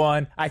fixed the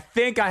one. I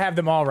think I have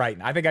them all right.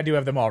 I think I do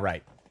have them all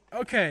right.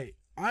 Okay,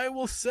 I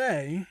will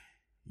say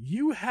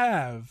you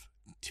have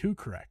 2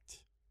 correct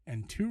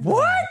and 2 wrong.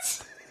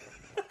 What?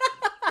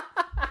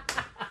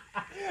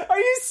 Are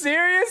you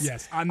serious?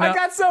 Yes. I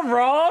got some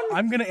wrong?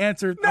 I'm going to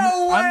answer.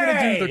 No way!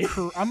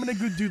 I'm going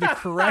to do the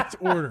correct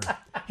order.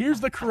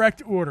 Here's the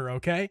correct order,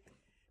 okay?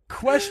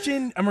 We're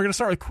going to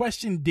start with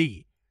question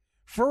D.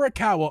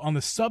 Furukawa on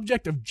the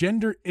subject of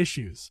gender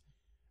issues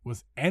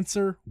was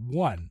answer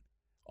 1.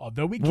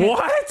 Although we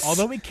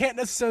can't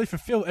necessarily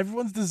fulfill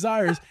everyone's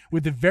desires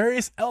with the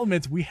various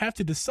elements we have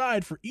to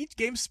decide for each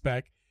game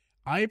spec,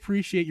 I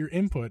appreciate your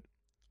input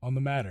on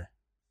the matter.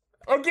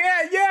 Okay,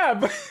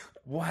 yeah.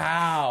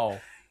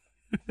 Wow.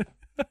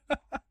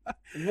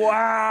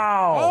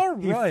 Wow. All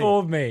right. He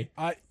fooled me.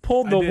 I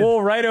pulled the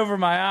wool right over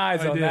my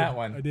eyes on that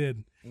one. I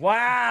did.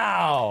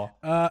 Wow.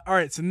 All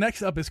right, so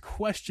next up is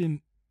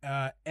question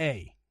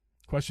A.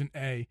 Question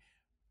A.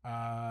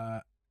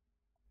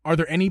 Are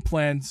there any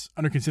plans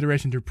under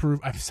consideration to improve?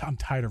 I'm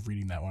tired of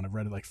reading that one. I've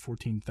read it like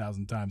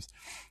 14,000 times.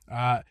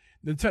 The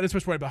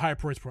Switch point, but higher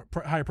price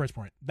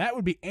point. That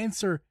would be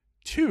answer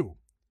 2.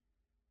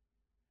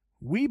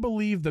 We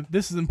believe that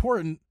this is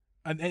important,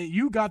 and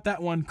you got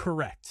that one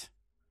correct.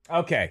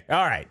 Okay.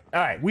 All right.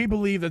 We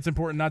believe that's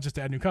important not just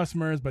to add new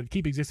customers, but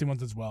keep existing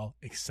ones as well,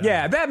 etc.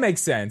 Yeah, that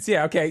makes sense.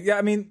 Yeah, okay. Yeah,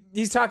 I mean,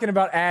 he's talking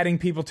about adding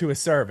people to a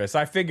service.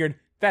 I figured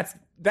that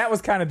was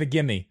kind of the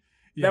gimme.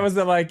 Yeah. That was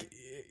the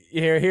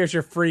here's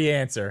your free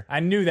answer. I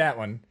knew that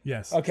one.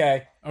 Yes.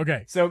 Okay.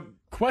 So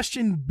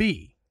question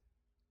B.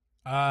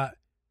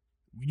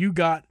 You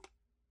got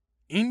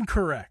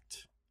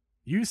incorrect.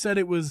 You said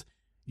it was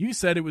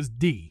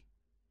D.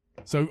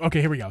 So okay,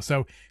 here we go.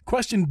 So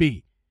question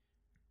B.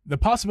 The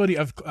possibility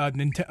of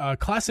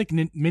classic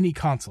mini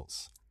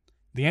consoles.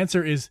 The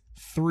answer is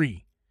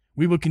 3.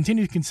 We will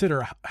continue to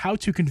consider how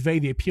to convey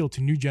the appeal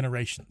to new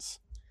generations.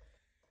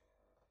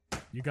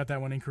 You got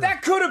that one incorrect.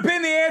 That could have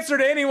been the answer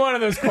to any one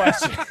of those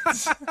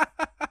questions.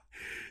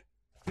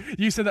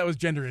 You said that was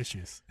gender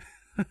issues.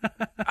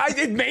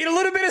 It made a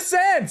little bit of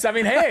sense. I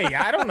mean, hey,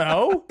 I don't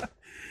know.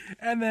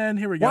 And then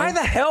here we go. Why the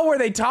hell were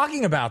they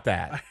talking about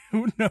that?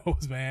 Who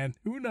knows, man?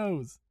 Who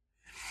knows?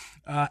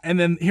 And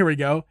then here we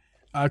go.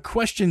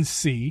 Question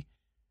C.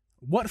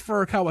 What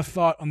Furukawa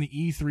thought on the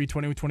E3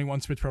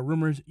 2021 Switch Pro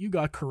rumors? You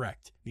got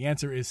correct. The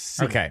answer is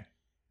C. Okay.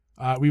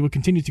 We will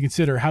continue to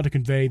consider how to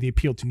convey the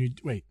appeal to new...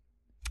 Wait.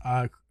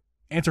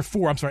 Answer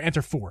 4. I'm sorry.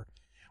 Answer 4.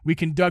 We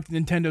conduct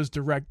Nintendo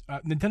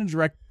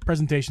Direct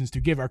presentations to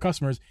give our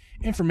customers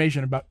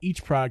information about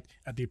each product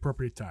at the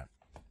appropriate time.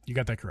 You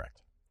got that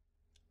correct.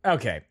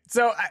 Okay.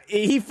 So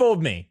he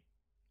fooled me.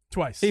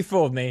 Twice. He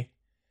fooled me.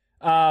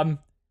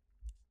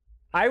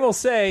 I will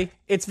say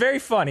it's very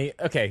funny.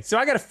 Okay, so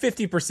I got a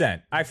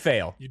 50%. I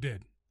fail. You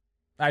did.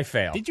 I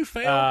fail. Did you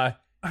fail? I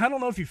don't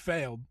know if you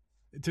failed.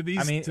 If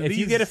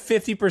you get a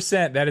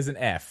 50%, that is an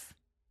F.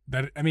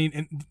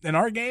 In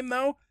our game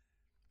though,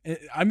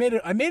 I made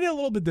it a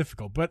little bit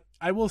difficult, but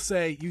I will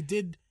say you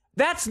did.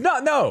 That's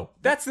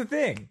the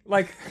thing.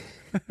 Like,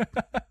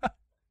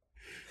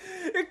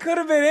 it could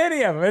have been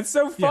any of them. It's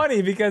so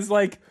funny because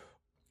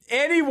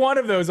any one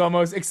of those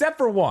almost, except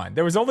for one.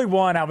 There was only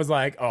one I was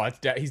like, oh,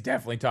 he's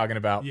definitely talking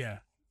about. Yeah.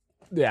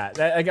 Yeah.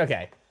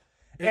 Okay.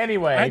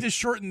 Anyway, I had to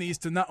shorten these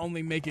to not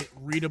only make it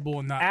readable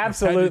and not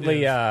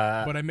absolutely, but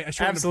I shortened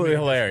absolutely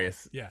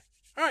hilarious. Yeah.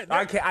 All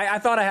right. Okay, I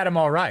thought I had him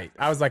all right.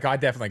 I was like, oh, I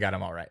definitely got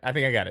him all right. I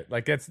think I got it.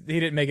 Like he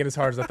didn't make it as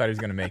hard as I thought he was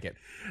going to make it.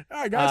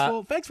 All right, guys.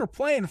 Well, thanks for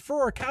playing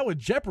For Cow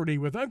Jeopardy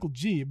with Uncle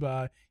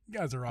Geeb. You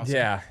guys are awesome.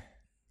 Yeah.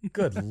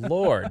 Good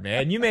Lord,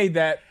 man. You made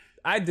that.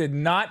 I did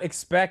not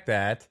expect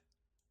that.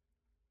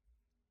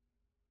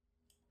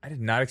 I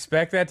did not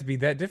expect that to be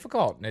that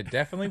difficult, and it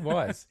definitely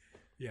was.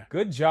 Yeah.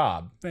 Good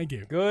job. Thank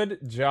you.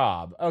 Good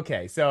job.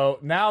 Okay, so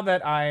now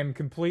that I am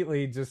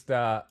completely just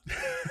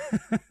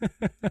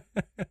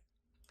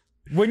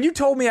when you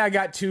told me I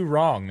got 2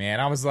 wrong,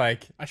 man, I was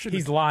like,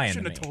 he's lying. I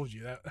shouldn't to have me. told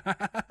you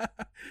that.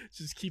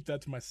 Just keep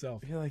that to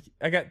myself. You're like,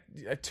 I got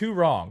 2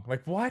 wrong.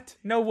 Like, what?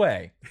 No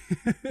way.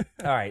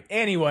 All right.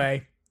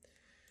 Anyway,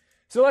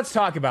 so let's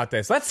talk about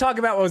this. Let's talk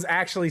about what was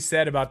actually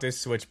said about this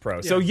Switch Pro.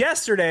 Yeah. So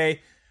yesterday,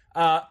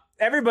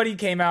 everybody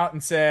came out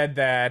and said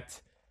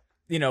that,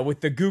 with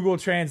the Google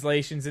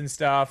translations and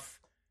stuff,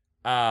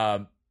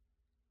 that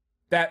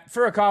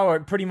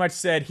Furukawa pretty much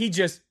said he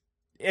just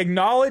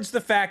acknowledged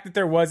the fact that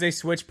there was a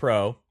Switch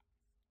Pro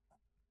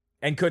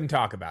and couldn't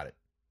talk about it.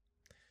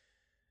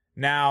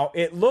 Now,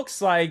 it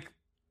looks like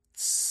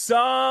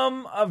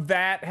some of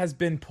that has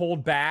been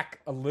pulled back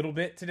a little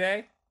bit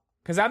today,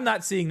 because I'm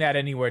not seeing that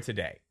anywhere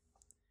today.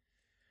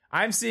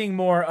 I'm seeing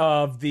more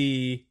of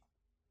the,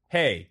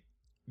 hey,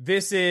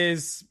 this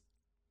is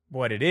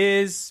what it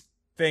is.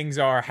 Things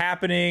are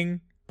happening,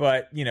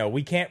 but,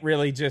 we can't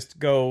really just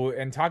go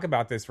and talk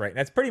about this right.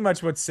 That's pretty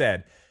much what's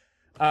said.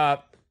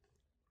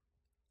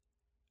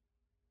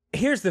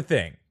 Here's the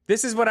thing.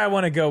 This is what I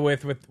want to go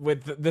with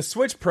the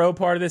Switch Pro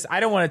part of this. I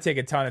don't want to take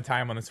a ton of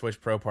time on the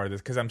Switch Pro part of this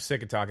because I'm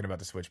sick of talking about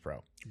the Switch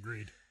Pro.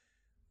 Agreed.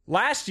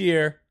 Last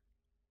year,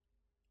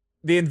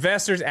 the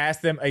investors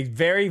asked them a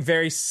very,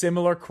 very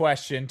similar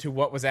question to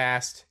what was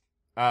asked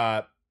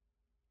the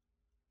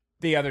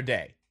other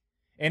day.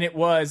 And it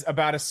was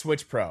about a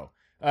Switch Pro.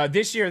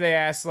 This year they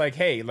asked,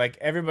 hey,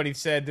 everybody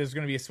said there's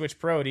going to be a Switch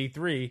Pro at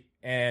E3,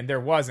 and there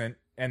wasn't,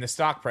 and the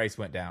stock price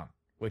went down,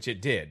 which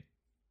it did.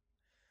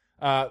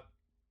 And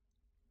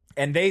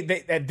they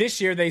this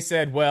year they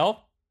said,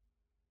 well,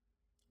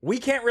 we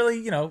can't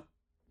really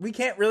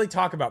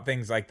talk about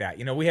things like that.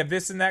 We have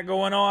this and that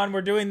going on.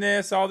 We're doing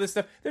this, all this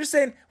stuff. They're just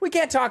saying we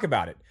can't talk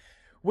about it,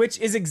 which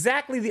is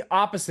exactly the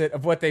opposite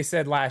of what they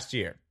said last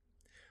year.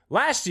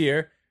 Last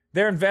year,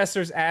 their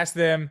investors asked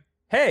them,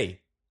 hey,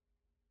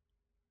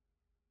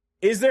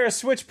 is there a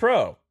Switch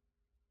Pro?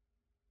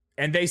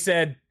 And they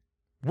said,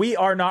 we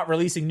are not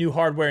releasing new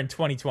hardware in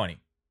 2020.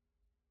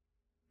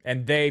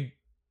 And they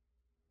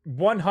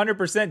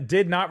 100%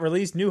 did not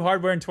release new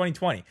hardware in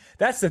 2020.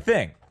 That's the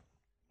thing.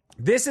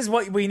 This is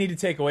what we need to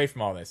take away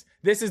from all this.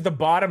 This is the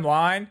bottom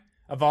line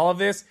of all of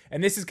this.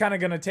 And this is kind of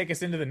going to take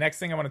us into the next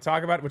thing I want to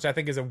talk about, which I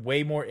think is a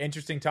way more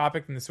interesting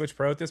topic than the Switch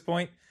Pro at this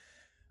point.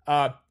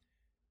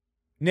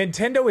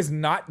 Nintendo is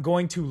not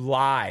going to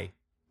lie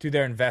to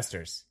their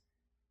investors.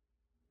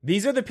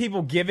 These are the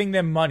people giving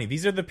them money.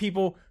 These are the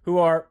people who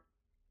are,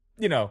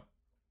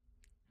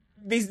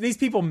 these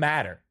people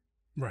matter.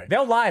 Right.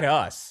 They'll lie to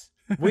us.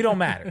 We don't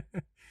matter.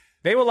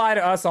 They will lie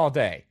to us all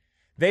day.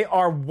 They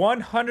are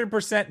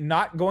 100%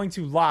 not going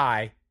to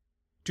lie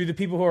to the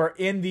people who are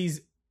in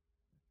these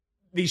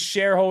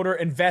shareholder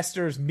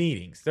investors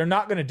meetings. They're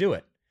not going to do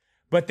it.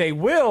 But they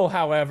will,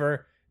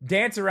 however,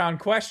 dance around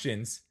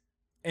questions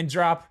and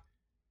drop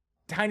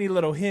tiny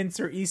little hints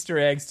or Easter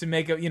eggs to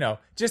make it,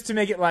 just to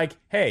make it like,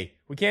 hey,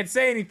 we can't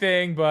say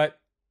anything, but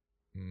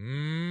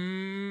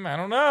I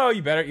don't know.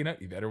 You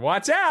better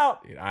watch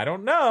out. I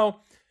don't know.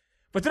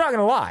 But they're not going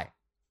to lie.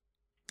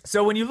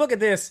 So when you look at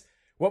this,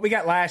 what we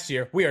got last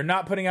year, we are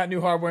not putting out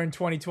new hardware in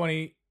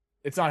 2020.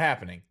 It's not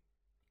happening.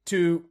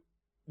 To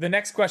the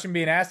next question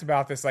being asked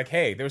about this, like,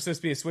 hey, there was supposed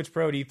to be a Switch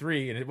Pro at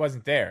E3 and it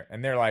wasn't there.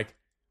 And they're like,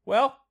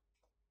 well,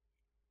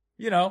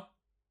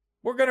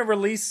 we're going to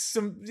release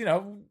some,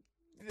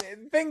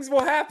 things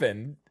will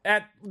happen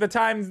at the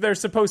times they're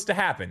supposed to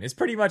happen, is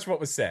pretty much what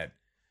was said.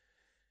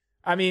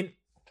 I mean,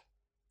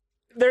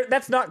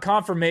 that's not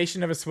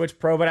confirmation of a Switch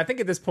Pro, but I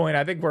think at this point,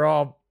 we're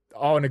all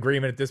in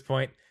agreement at this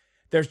point.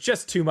 There's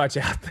just too much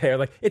out there.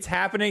 Like, it's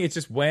happening. It's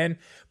just when.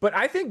 But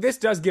I think this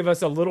does give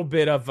us a little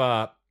bit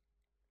of,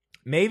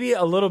 maybe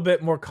a little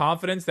bit more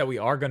confidence that we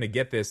are going to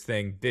get this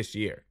thing this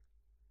year.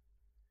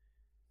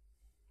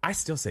 I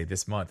still say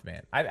this month,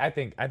 man. I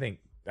think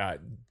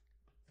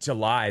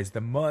July is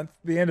the month.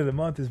 The end of the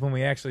month is when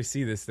we actually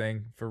see this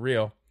thing for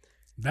real.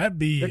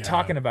 They're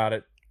talking about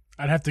it.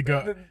 I'd have to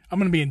go. I'm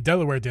going to be in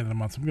Delaware at the end of the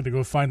month. So I'm going to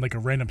go find a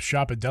random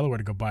shop in Delaware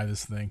to go buy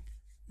this thing.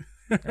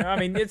 I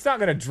mean, it's not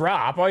going to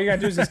drop. All you got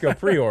to do is just go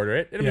pre-order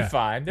it. It'll be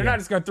fine. They're not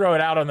just going to throw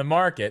it out on the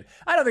market.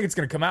 I don't think it's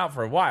going to come out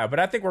for a while, but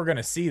I think we're going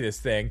to see this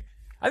thing.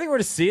 I think we're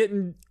going to see it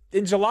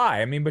in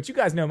July. I mean, but you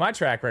guys know my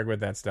track record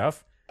with that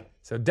stuff.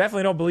 So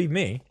definitely don't believe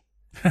me.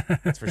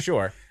 That's for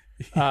sure.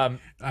 I'm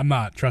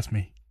not. Trust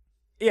me.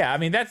 Yeah, I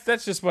mean,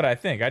 that's just what I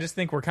think. I just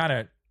think we're kind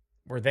of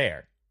We're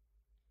there.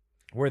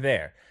 We're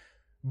there.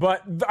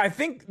 But I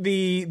think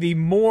the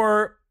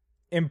more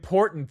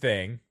important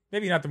thing,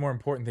 maybe not the more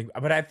important thing,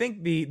 but I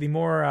think the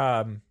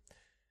more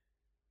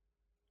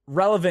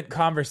relevant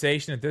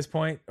conversation at this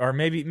point, or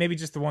maybe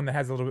just the one that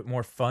has a little bit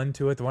more fun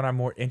to it, the one I'm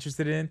more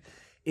interested in,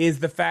 is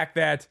the fact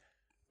that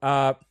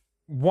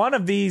one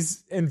of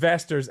these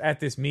investors at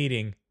this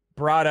meeting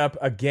brought up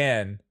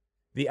again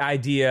the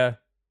idea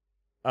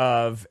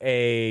of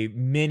a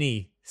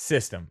mini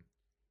system,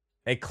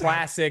 a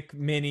classic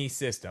mini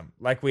system,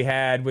 like we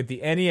had with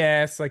the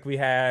NES, like we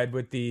had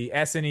with the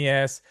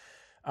SNES.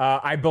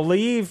 I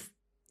believe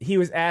he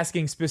was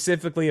asking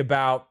specifically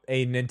about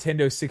a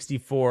Nintendo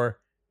 64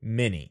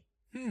 Mini.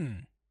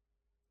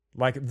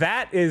 Like,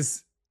 that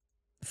is,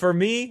 for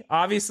me,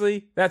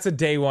 obviously, that's a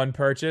day one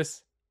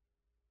purchase.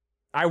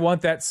 I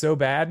want that so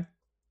bad.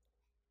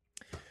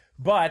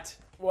 But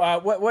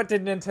what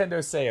did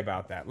Nintendo say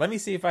about that? Let me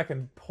see if I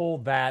can pull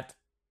that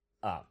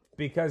up,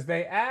 because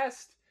they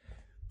asked,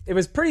 it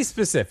was pretty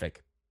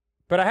specific,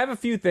 but I have a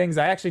few things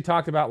I actually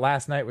talked about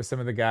last night with some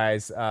of the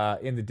guys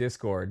in the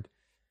Discord.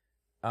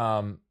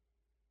 That's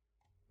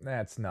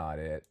not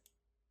it.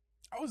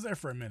 I was there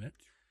for a minute.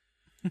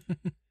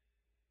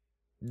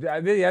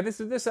 Yeah,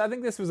 this I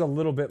think this was a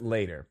little bit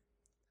later.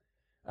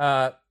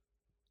 Let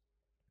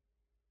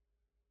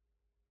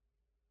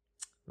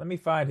me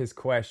find his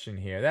question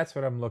here. That's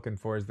what I'm looking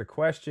for, is the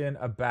question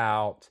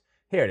about...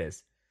 Here it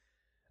is.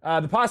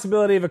 The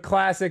possibility of a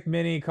classic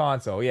mini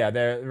console. Yeah,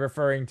 they're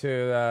referring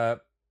to...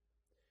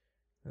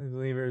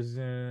 believers...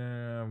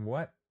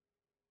 what?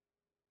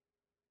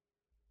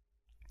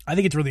 I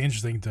think it's really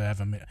interesting to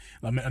have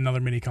another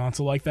mini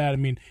console like that. I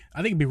mean, I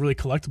think it'd be really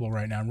collectible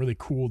right now and really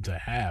cool to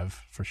have,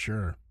 for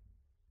sure.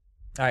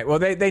 All right, well,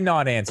 they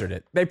non-answered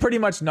it. They pretty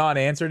much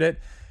non-answered it.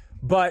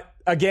 But,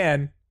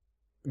 again...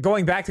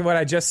 Going back to what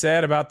I just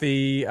said about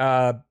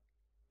the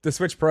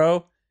Switch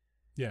Pro,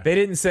 yeah, they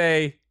didn't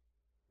say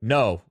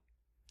no.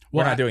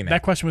 We're not doing that.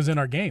 That question was in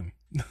our game.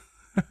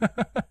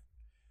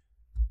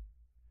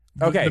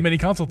 Okay, the mini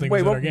console thing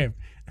was in our game.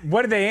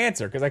 What did they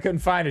answer? Because I couldn't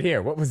find it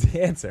here. What was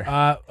the answer?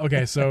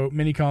 Okay, so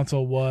mini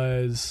console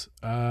was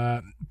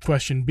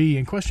question B,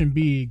 and question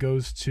B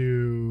goes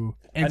to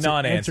a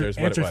non-answer.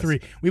 Answer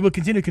 3. We will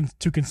continue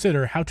to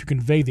consider how to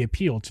convey the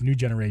appeal to new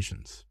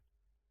generations.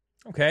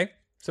 Okay,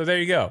 so there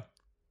you go.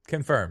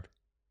 Confirmed.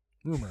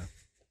 Rumor.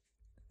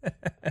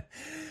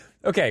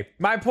 Okay,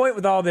 my point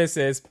with all this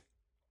is,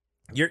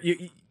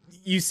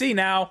 you see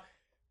now,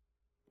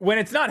 when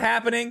it's not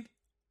happening,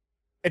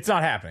 it's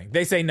not happening.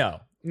 They say no.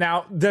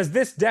 Now, does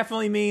this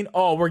definitely mean,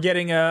 we're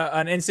getting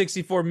an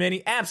N64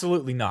 Mini?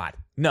 Absolutely not.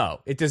 No,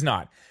 it does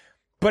not.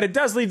 But it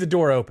does leave the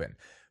door open.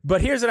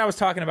 But here's what I was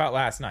talking about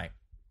last night,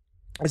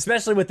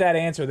 especially with that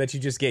answer that you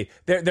just gave.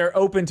 They're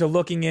open to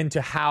looking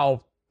into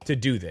how to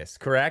do this,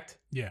 correct?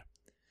 Yeah.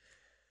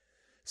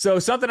 So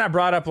something I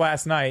brought up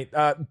last night,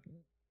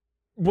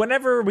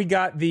 whenever we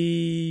got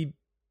the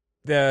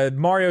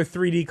Mario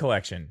 3D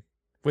collection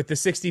with the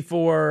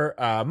 64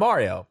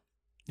 Mario.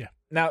 Yeah.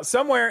 Now,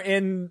 somewhere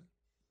in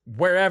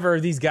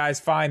wherever these guys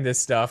find this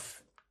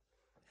stuff,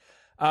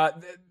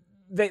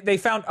 they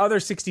found other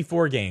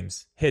 64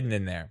 games hidden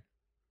in there.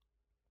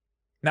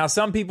 Now,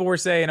 some people were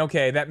saying,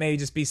 okay, that may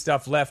just be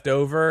stuff left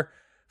over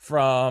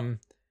from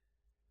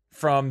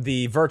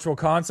the Virtual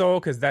Console,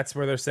 because that's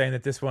where they're saying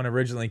that this one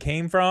originally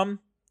came from,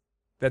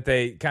 that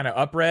they kind of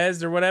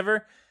up-resed or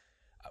whatever,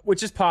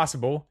 which is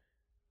possible.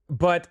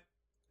 But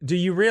do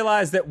you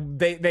realize that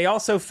they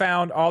also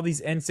found all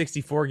these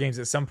N64 games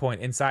at some point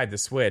inside the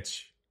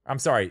Switch? I'm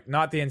sorry,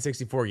 not the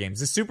N64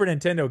 games, the Super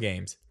Nintendo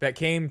games that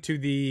came to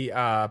the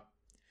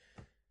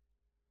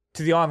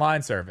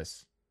online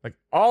service. Like,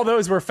 all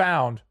those were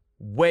found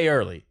way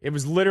early. It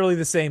was literally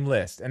the same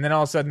list. And then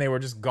all of a sudden they were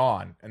just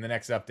gone in the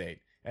next update.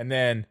 And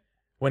then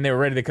when they were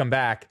ready to come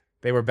back,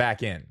 they were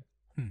back in.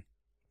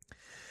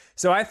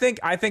 So I think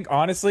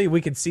honestly,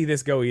 we could see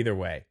this go either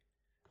way.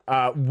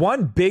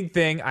 One big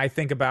thing I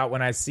think about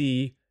when I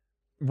see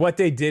what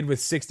they did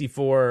with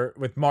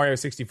Mario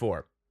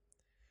 64,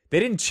 they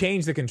didn't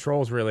change the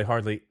controls really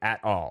hardly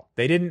at all.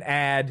 They didn't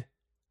add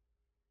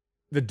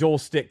the dual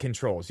stick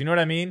controls. You know what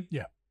I mean?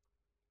 Yeah.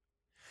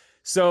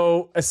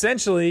 So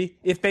essentially,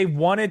 if they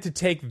wanted to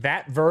take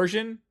that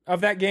version of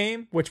that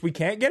game, which we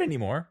can't get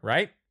anymore,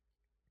 right?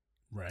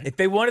 Right. If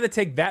they wanted to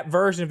take that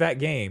version of that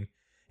game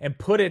and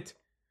put it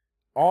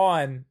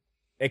on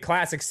a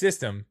classic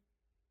system,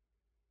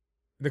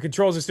 the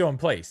controls are still in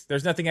place.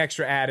 There's nothing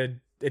extra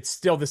added. It's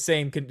still the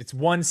same. It's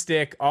one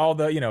stick. All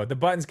the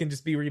buttons can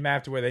just be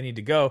remapped to where they need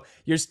to go.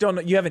 You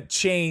haven't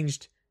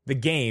changed the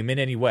game in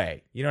any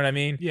way. You know what I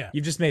mean? Yeah.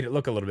 You've just made it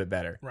look a little bit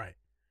better. Right.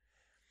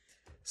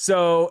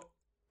 So,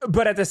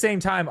 but at the same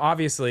time,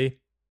 obviously,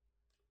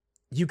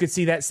 you could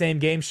see that same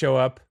game show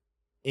up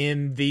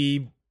in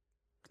the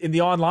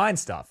online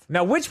stuff.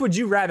 Now, which would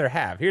you rather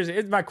have?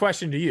 Here's my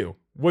question to you.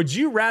 Would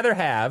you rather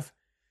have,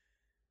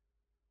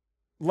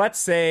 let's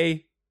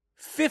say,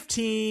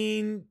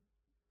 15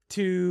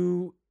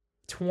 to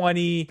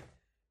 20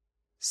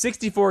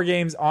 64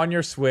 games on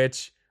your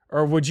Switch,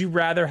 or would you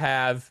rather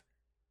have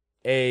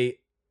a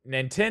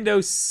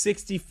Nintendo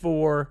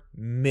 64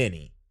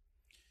 Mini?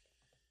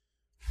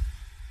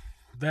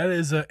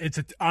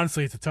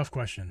 Honestly, it's a tough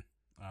question.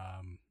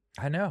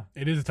 I know.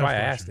 It is a tough That's why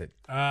question.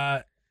 I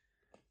asked it.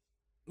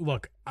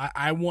 Look,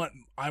 I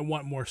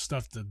want more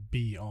stuff to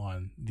be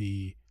on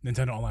the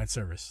Nintendo Online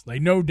service.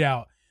 Like, no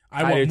doubt,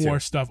 I want more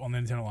stuff on the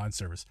Nintendo Online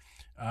service.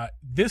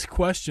 This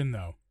question,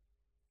 though,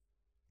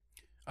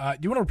 do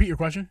you want to repeat your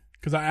question?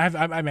 Because I've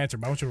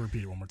answered, but I want you to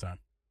repeat it one more time.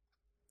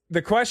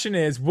 The question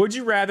is, would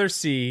you rather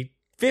see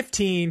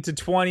 15 to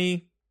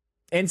 20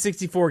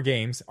 N64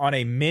 games on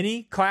a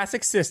mini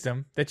classic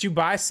system that you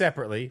buy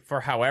separately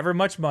for however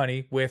much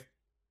money with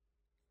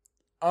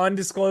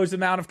undisclosed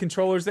amount of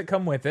controllers that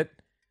come with it?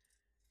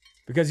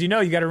 Because you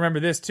got to remember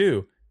this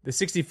too. The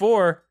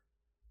 64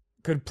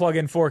 could plug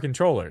in 4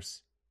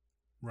 controllers.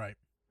 Right.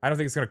 I don't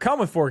think it's going to come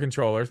with 4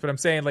 controllers, but I'm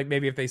saying like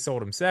maybe if they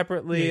sold them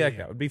separately,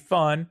 that would be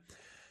fun.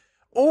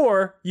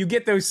 Or you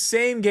get those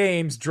same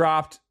games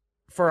dropped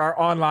for our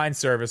online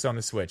service on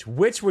the Switch.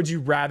 Which would you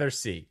rather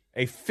see?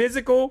 A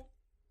physical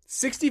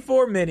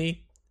 64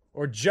 mini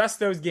or just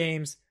those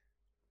games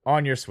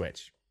on your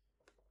Switch?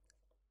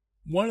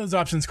 One of those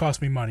options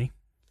cost me money.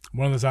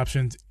 One of those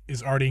options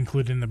is already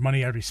included in the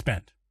money I already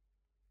spent.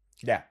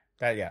 Yeah.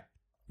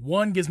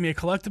 One gives me a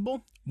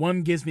collectible.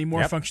 One gives me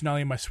more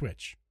functionality in my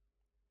Switch.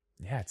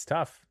 Yeah, it's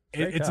tough.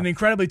 It's an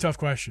incredibly tough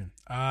question.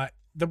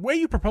 The way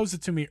you proposed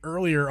it to me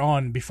earlier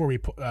on before we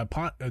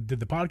did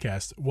the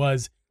podcast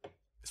was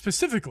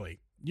specifically,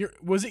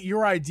 was it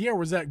your idea or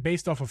was that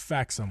based off of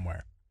facts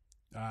somewhere?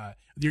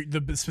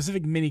 The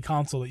specific mini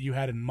console that you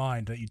had in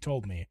mind that you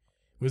told me,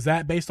 was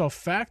that based off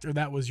fact or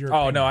that was your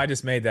opinion? No, I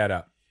just made that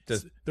up.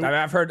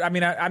 I've heard. I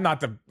mean, I'm not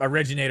the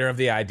originator of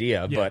the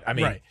idea, but I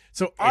mean, right.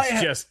 So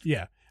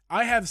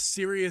I have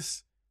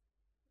serious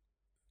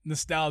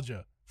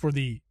nostalgia for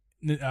the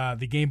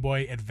Game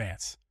Boy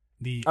Advance,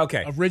 the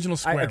original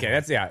square. Okay.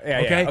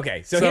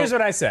 Okay. So here's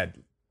what I said.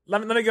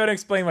 Let me go and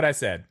explain what I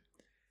said.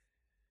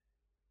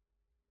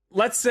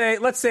 Let's say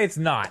it's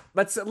not.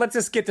 Let's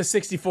just get the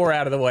 64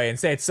 out of the way and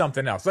say it's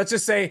something else. Let's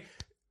just say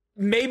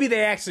maybe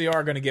they actually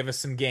are going to give us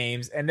some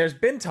games, and there's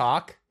been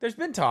talk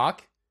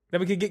that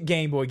we could get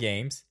Game Boy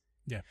games.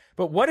 Yeah.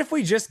 But what if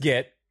we just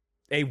get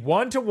a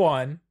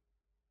 1-to-1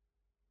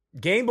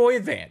 Game Boy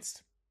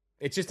Advanced?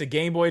 It's just a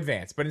Game Boy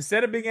Advance. But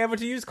instead of being able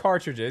to use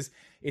cartridges,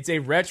 it's a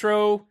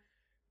retro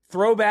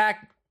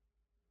throwback.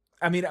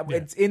 I mean,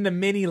 it's in the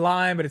mini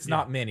line, but it's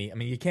not mini. I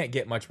mean, you can't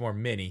get much more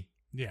mini.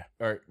 Yeah.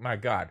 Or, my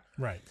God.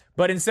 Right.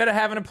 But instead of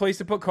having a place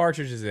to put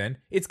cartridges in,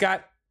 it's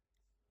got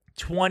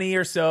 20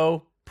 or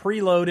so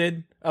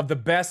preloaded of the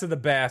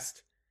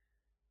best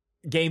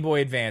Game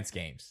Boy Advance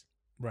games.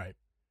 Right.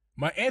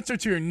 My answer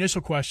to your initial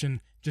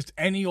question, just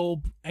any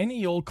old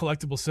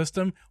collectible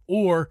system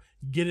or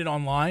get it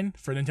online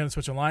for Nintendo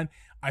Switch Online,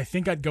 I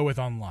think I'd go with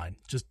online.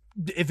 Just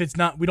if it's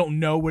not, we don't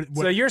know what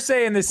so you're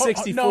saying the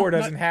 64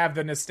 doesn't have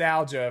the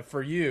nostalgia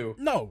for you.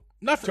 No,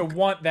 not to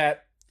want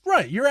that.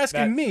 Right. You're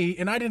asking me,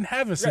 and I didn't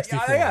have a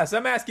 64. Yes,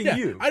 I'm asking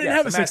you. I didn't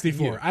have a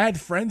 64. I had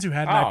friends who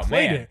had, and I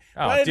played it,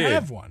 but I didn't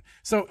have one.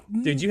 So,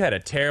 dude, you had a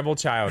terrible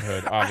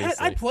childhood,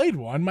 obviously. I played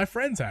one. My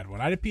friends had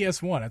one. I had a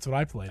PS1. That's what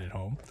I played at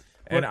home.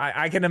 And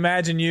I can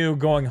imagine you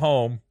going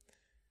home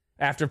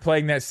after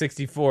playing that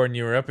 64 and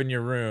you were up in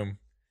your room,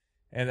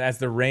 and as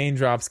the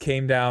raindrops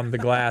came down the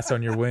glass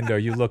on your window,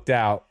 you looked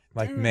out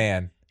like, dude,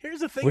 man, here's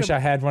the thing. Wish I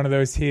had one of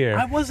those here.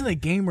 I wasn't a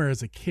gamer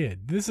as a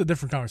kid. This is a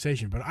different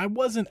conversation, but I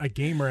wasn't a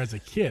gamer as a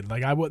kid.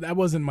 Like that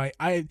wasn't my.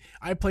 I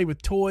played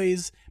with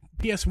toys,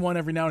 PS1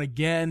 every now and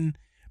again.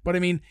 But I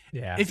mean,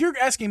 if you're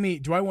asking me,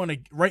 do I want to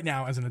right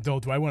now as an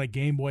adult? Do I want a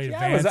Game Boy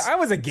Advance? I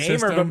was a gamer,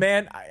 system? But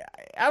man,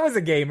 I was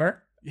a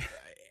gamer.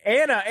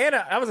 Anna,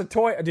 I was a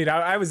toy dude.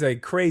 I was a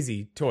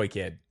crazy toy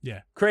kid.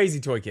 Yeah, crazy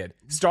toy kid.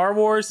 Star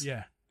Wars.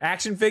 Yeah,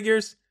 action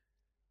figures.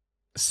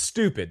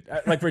 Stupid,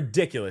 like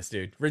ridiculous,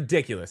 dude.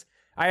 Ridiculous.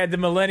 I had the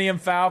Millennium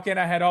Falcon.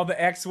 I had all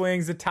the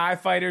X-Wings, the TIE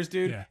Fighters,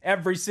 dude. Yeah.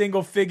 Every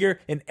single figure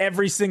in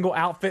every single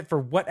outfit for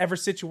whatever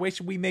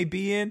situation we may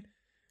be in.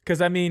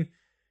 Because I mean,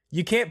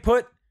 you can't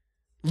put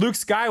Luke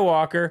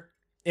Skywalker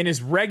in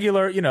his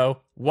regular,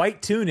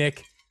 white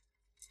tunic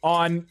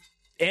on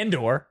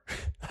Endor.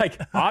 Like,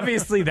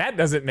 obviously that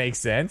doesn't make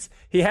sense.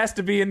 He has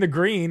to be in the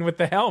green with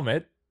the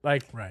helmet.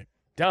 Like, right.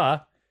 Duh.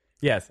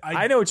 Yes,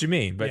 I know what you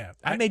mean, but yeah,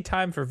 I made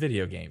time for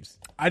video games.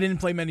 I didn't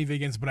play many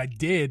video games, but I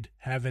did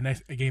have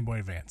a Game Boy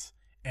Advance.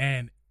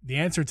 And the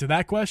answer to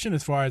that question,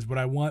 as far as what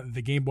I want,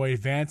 the Game Boy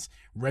Advance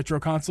retro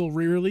console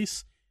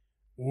re-release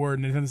or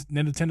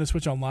Nintendo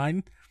Switch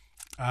Online,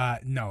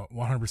 no,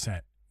 100%.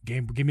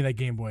 Give me that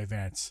Game Boy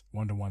Advance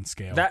 1-to-1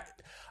 scale.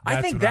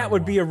 I think that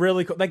would be a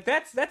really cool. Like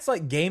that's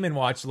like Game &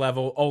 Watch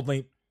level,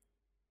 only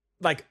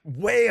like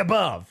way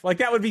above. Like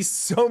that would be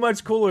so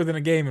much cooler than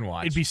a Game &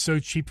 Watch. It'd be so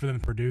cheap for them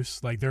to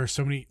produce. Like there are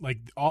so many, like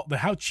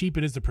how cheap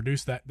it is to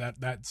produce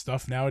that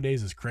stuff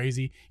nowadays is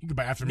crazy. You could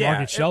buy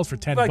aftermarket shells for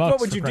 $10. Like,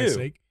 what would for you Christ's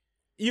do? Sake.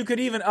 you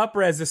could even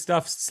up-res the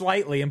stuff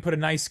slightly and put a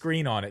nice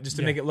screen on it just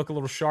to make it look a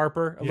little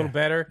sharper, a little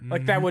better.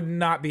 Like, that would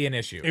not be an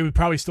issue. It would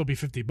probably still be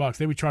 $50.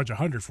 They would charge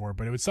 $100 for it,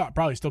 but it would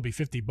probably still be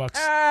 $50.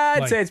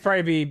 I'd say it's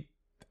probably be.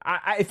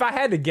 If I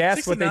had to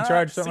guess what they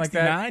charge, something like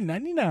that,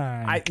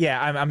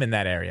 $69.99. I'm in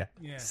that area.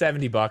 Yeah.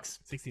 $70.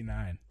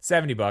 $69.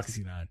 $70.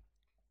 $69.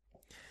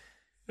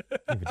 You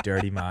have a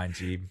dirty mind,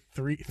 Geeb.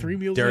 Three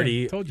meals.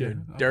 Dirty. In. Told you.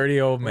 You're a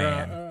dirty old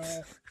man.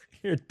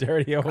 You're a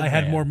dirty old man. I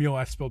had more mule.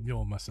 I spilled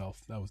mule on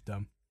myself. That was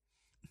dumb.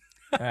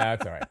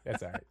 That's all right.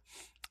 That's all right.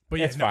 But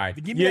yeah, it's fine.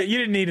 You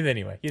didn't need it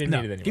anyway. You didn't need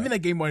it anyway. Give me that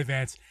Game Boy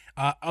Advance.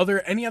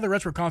 Any other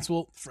retro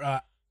console?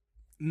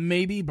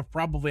 Maybe, but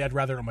probably I'd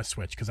rather it on my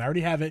Switch because I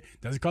already have it.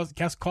 Doesn't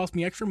cost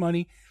me extra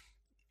money,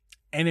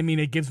 and I mean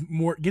it gets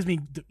me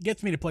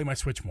to play my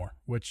Switch more.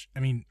 Which I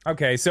mean,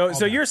 okay.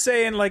 So you're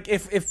saying like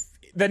if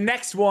the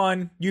next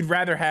one you'd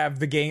rather have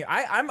the game?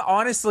 I'm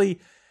honestly.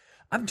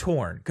 I'm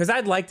torn because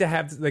I'd like to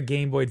have the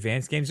Game Boy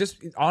Advance games just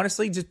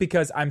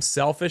because I'm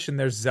selfish and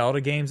there's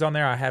Zelda games on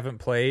there I haven't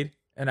played.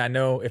 And I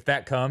know if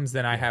that comes,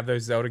 then I have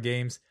those Zelda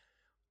games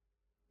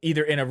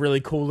either in a really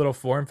cool little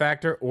form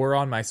factor or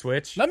on my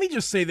Switch. Let me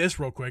just say this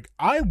real quick.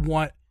 I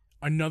want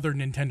another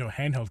Nintendo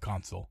handheld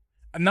console.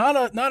 Not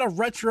a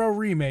retro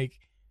remake.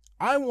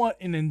 I want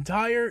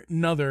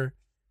another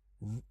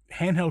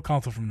handheld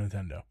console from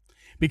Nintendo.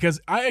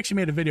 Because I actually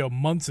made a video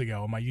months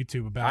ago on my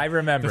YouTube about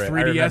the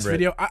 3DS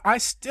video. I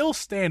still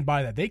stand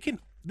by that. They can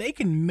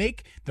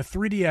make the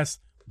 3DS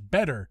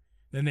better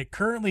than it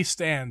currently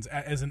stands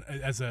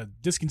as a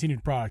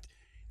discontinued product.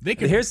 They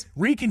can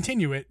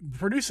recontinue it,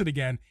 produce it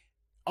again,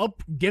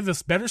 give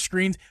us better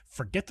screens.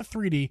 Forget the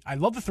 3D. I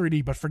love the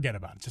 3D, but forget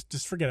about it.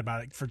 Just forget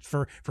about it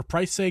for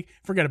price sake.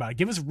 Forget about it.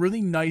 Give us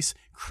really nice,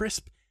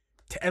 crisp,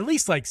 at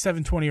least like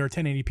 720 or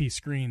 1080p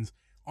screens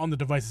on the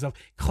device itself.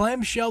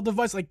 Clamshell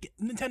device, like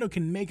Nintendo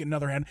can make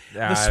another hand.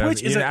 The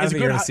Switch is a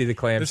good.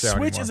 The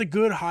Switch is a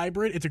good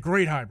hybrid. It's a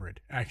great hybrid,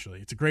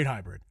 actually. It's a great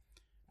hybrid.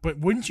 But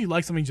wouldn't you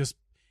like something just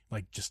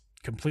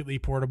completely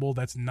portable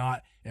that's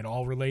not at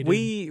all related?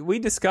 We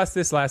discussed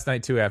this last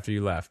night too after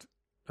you left.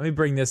 Let me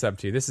bring this up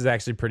to you. This is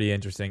actually pretty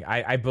interesting.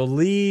 I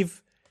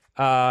believe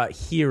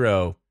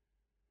Hero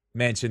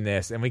mentioned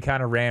this, and we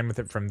kind of ran with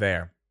it from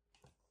there.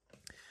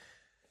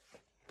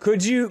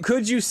 Could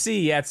you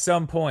see at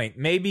some point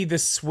maybe the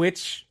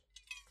Switch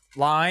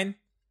line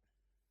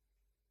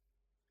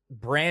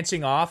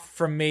branching off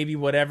from maybe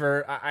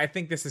whatever? I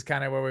think this is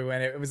kind of where we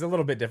went. It was a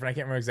little bit different. I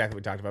can't remember exactly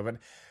what we talked about,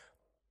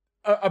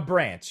 but a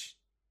branch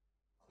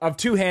of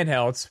two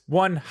handhelds,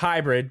 one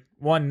hybrid,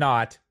 one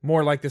not,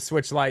 more like the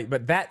Switch Lite,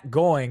 but that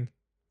going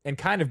and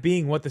kind of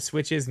being what the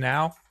Switch is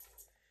now,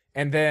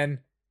 and then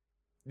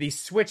the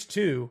Switch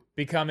 2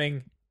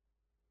 becoming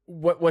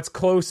what's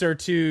closer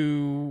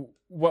to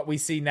what we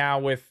see now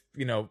with,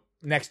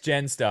 next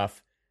gen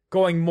stuff,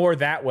 going more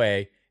that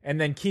way, and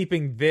then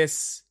keeping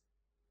this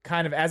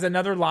kind of as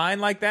another line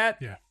like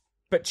that,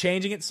 but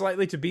changing it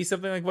slightly to be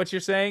something like what you're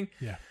saying.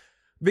 Yeah.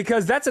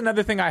 Because that's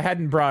another thing I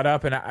hadn't brought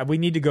up, and we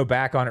need to go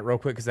back on it real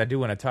quick because I do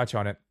want to touch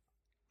on it.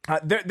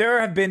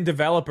 There have been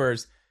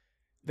developers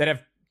that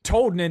have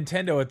told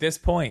Nintendo at this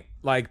point,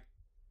 like,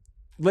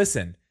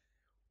 listen,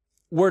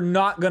 we're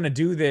not going to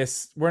do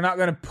this. We're not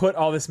going to put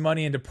all this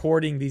money into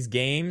porting these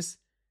games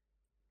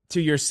to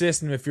your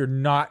system if you're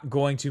not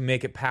going to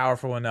make it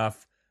powerful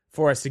enough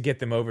for us to get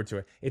them over to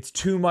it. It's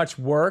too much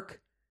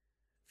work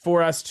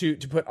for us to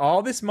put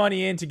all this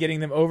money into getting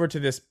them over to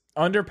this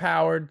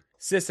underpowered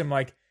system.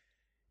 Like,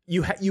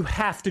 you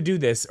have to do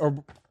this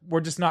or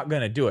we're just not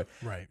going to do it.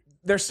 Right.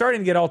 They're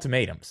starting to get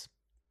ultimatums.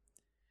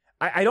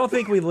 I don't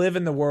think we live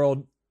in the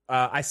world.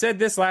 I said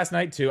this last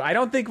night too. I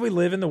don't think we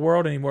live in the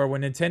world anymore where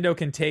Nintendo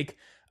can take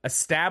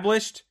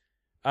established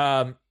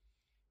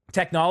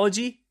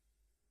technology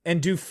and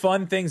do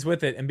fun things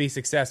with it and be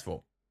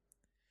successful.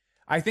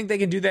 I think they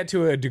can do that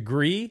to a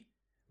degree,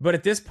 but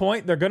at this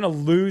point, they're going to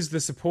lose the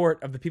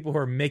support of the people who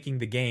are making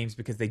the games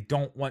because they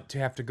don't want to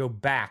have to go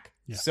back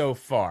so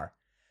far.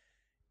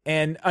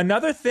 And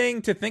another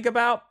thing to think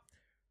about,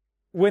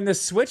 when the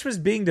Switch was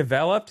being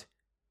developed,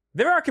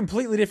 there are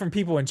completely different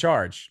people in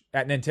charge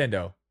at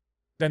Nintendo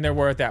than there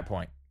were at that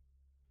point.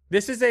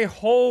 This is a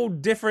whole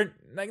different,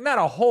 not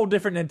a whole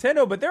different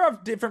Nintendo, but there are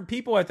different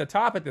people at the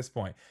top at this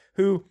point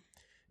who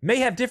may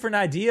have different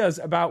ideas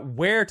about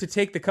where to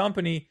take the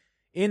company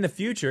in the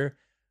future.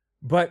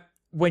 But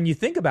when you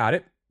think about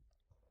it,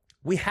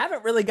 we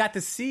haven't really got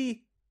to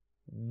see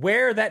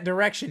where that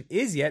direction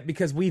is yet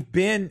because we've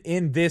been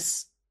in the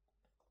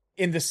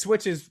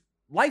Switch's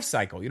life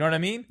cycle. You know what I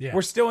mean? Yeah.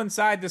 We're still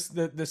inside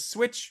the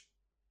Switch,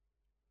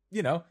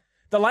 the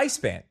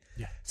lifespan.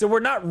 Yeah. So we're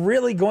not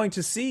really going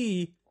to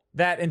see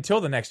that until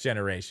the next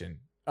generation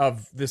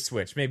of the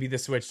Switch, maybe the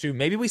Switch 2.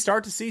 Maybe we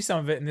start to see some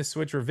of it in this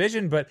Switch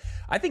revision, but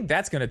I think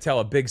that's going to tell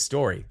a big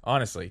story,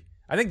 honestly.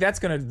 I think that's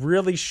going to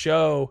really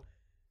show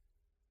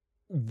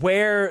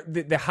where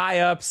the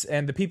high-ups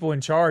and the people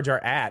in charge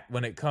are at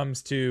when it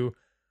comes to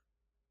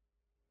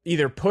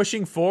either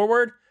pushing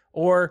forward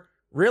or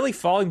really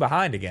falling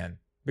behind again,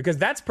 because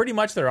that's pretty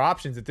much their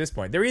options at this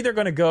point. They're either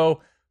going to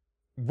go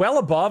well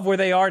above where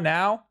they are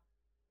now,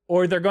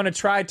 or they're going to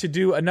try to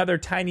do another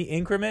tiny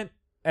increment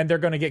and they're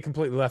going to get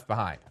completely left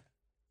behind.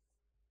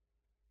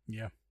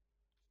 Yeah.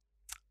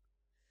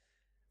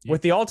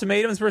 With the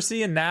ultimatums we're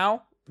seeing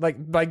now, like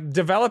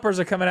developers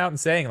are coming out and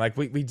saying, like,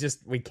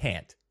 we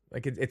can't.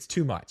 Like, it's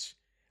too much.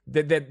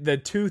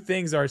 The two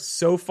things are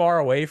so far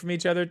away from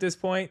each other at this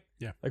point.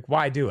 Yeah. Like,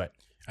 why do it?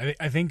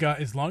 I think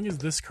as long as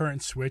this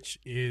current Switch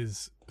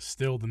is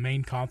still the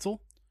main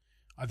console,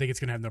 I think it's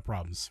gonna have no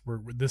problems.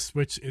 This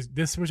Switch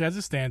as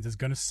it stands is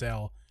gonna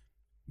sell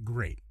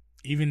great.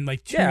 Even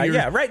like 2 years.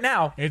 Yeah. Right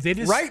now,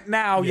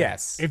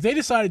 yes. If they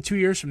decided 2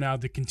 years from now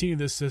to continue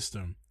this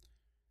system,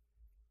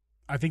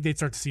 I think they'd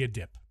start to see a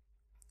dip,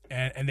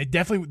 and they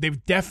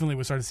definitely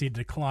would start to see a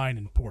decline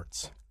in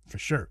ports for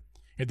sure.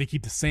 If they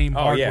keep the same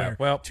hardware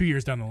 2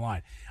 years down the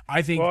line,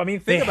 I think. Well, I mean,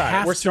 think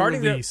about it. We're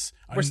starting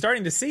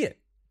to see it.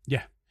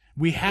 Yeah,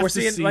 we're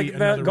seeing see like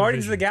the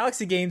Guardians revision. of the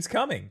Galaxy game's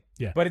coming.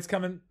 Yeah, but it's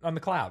coming on the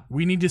cloud.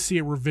 We need to see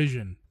a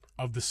revision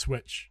of the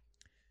Switch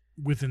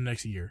within the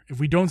next year. If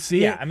we don't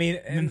see it, I mean,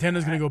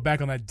 Nintendo's going to go back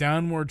on that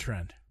downward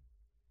trend.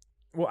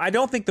 Well, I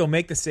don't think they'll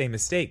make the same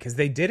mistake because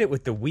they did it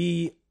with the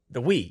Wii.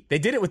 They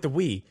did it with the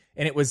Wii,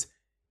 and it was.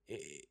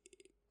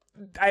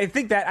 I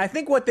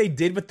think what they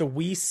did with the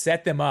Wii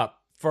set them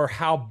up for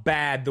how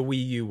bad the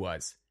Wii U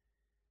was.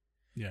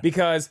 Yeah.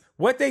 Because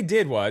what they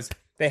did was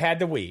they had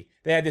the Wii.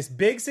 They had this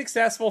big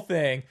successful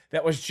thing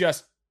that was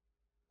just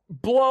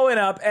blowing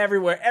up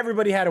everywhere.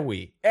 Everybody had a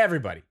Wii.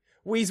 Everybody.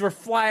 Wiis were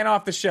flying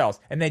off the shelves,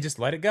 and they just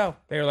let it go.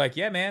 They were like,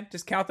 yeah, man,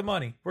 just count the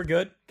money. We're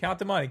good. Count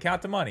the money.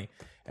 Count the money.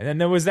 And then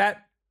there was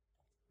that,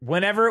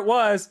 whenever it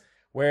was,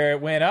 where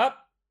it went up,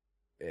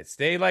 it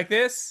stayed like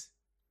this,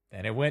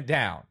 and it went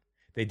down.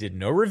 They did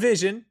no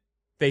revision.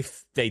 They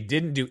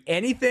didn't do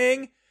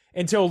anything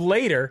until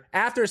later,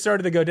 after it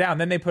started to go down.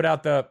 Then they put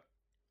out the,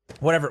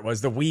 whatever it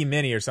was, the Wii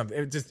Mini or something.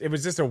 It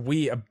was just a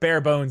Wii, a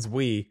bare bones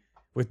Wii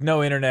with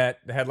no internet.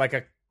 It had like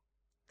a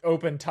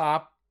open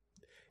top.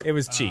 It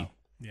was cheap.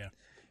 Yeah.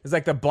 It was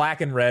like the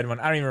black and red one.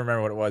 I don't even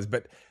remember what it was,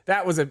 but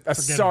that was a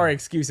sorry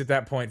excuse at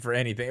that point for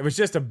anything. It was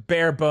just a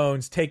bare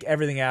bones, take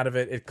everything out of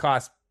it. It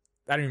cost,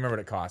 I don't even remember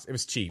what it cost. It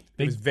was cheap.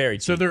 It was very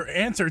cheap. So their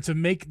answer to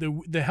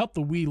help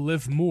the Wii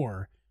live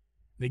more,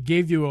 they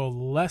gave you a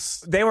less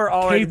they were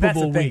already,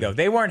 capable that's the thing Wii. though.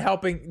 They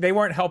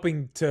weren't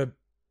helping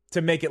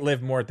to make it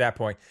live more at that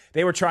point.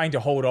 They were trying to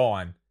hold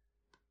on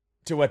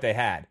to what they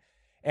had.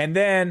 And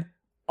then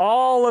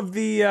all of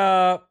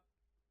the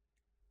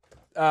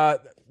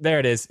there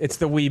it is. It's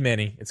the Wii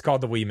Mini. It's called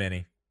the Wii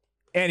Mini.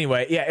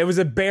 Anyway, yeah, it was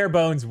a bare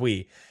bones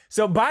Wii.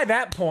 So by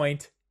that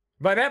point,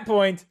 the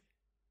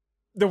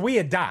Wii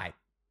had died.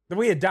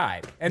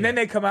 And then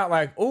they come out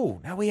like, oh,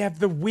 now we have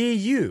the Wii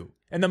U.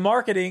 And the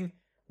marketing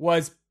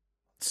was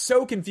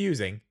so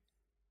confusing.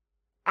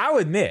 I'll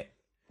admit,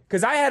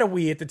 because I had a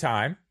Wii at the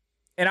time,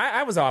 and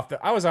I was off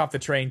the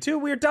train too.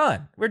 We're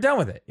done. We're done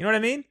with it. You know what I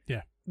mean?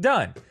 Yeah.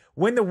 Done.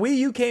 When the Wii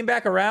U came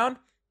back around,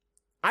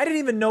 I didn't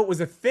even know it was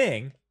a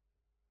thing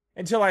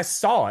until I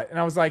saw it. And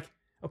I was like,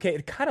 okay,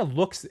 it kind of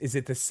looks, is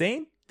it the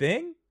same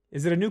thing?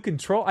 Is it a new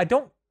control?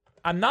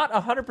 I'm not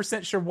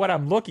 100% sure what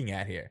I'm looking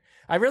at here.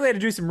 I really had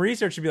to do some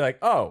research to be like,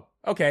 oh,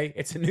 okay,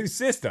 it's a new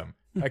system.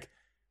 Like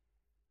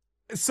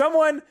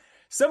someone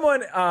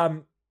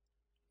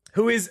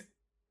who is,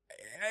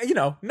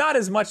 not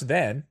as much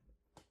then.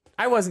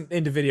 I wasn't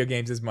into video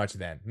games as much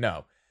then,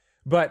 no.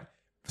 But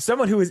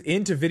someone who is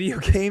into video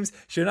games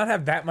should not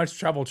have that much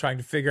trouble trying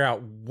to figure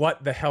out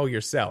what the hell you're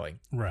selling.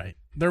 Right.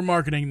 Their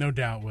marketing, no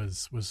doubt,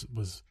 was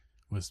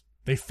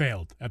they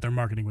failed at their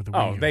marketing with the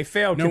Wii U. Oh, they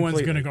failed No completely.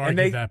 one's going to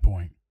argue that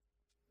point.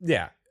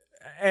 Yeah.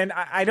 And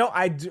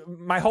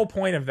my whole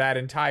point of that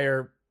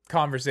entire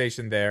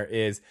conversation there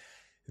is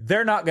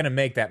they're not going to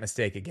make that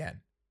mistake again.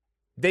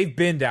 They've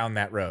been down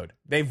that road.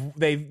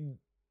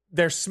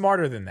 They're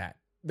smarter than that.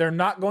 They're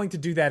not going to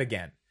do that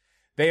again.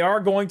 They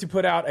are going to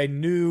put out a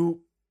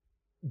new,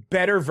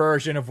 better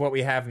version of what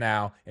we have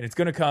now, and it's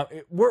going to come.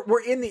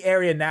 We're in the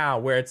area now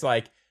where it's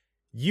like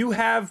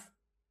you've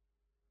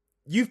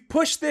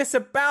pushed this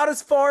about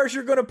as far as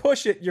you're going to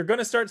push it. You're going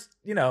to start,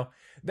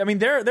 I mean,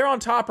 they're on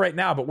top right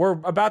now, but we're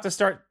about to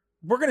start.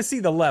 We're going to see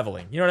the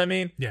leveling. You know what I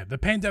mean? Yeah, the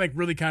pandemic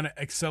really kind of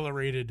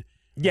accelerated.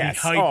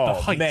 Yes. The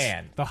height.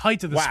 Man. The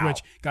height of the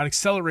Switch got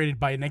accelerated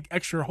by an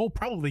extra whole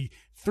probably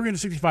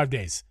 365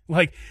 days.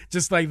 Like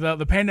just like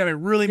the pandemic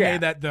really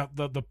made that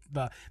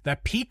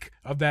that peak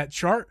of that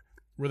chart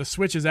where the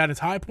Switch is at its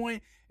high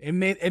point. It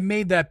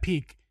made that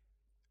peak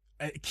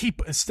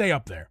stay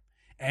up there.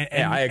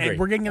 And I agree. And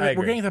we're getting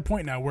to the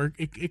point now where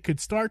it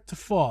could start to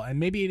fall, and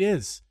maybe it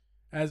is.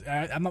 As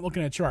I'm not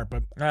looking at a chart,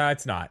 but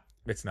it's not.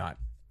 It's not.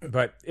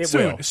 But it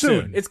soon, will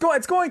soon. It's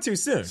going to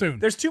soon. Soon.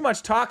 There's too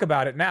much talk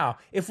about it now.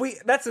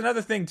 That's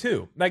another thing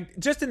too. Like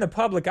just in the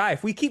public eye,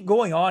 if we keep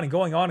going on and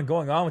going on and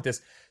going on with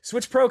this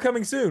Switch Pro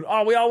coming soon.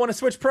 Oh, we all want to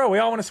Switch Pro. We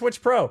all want to Switch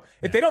Pro.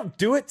 If they don't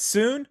do it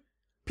soon,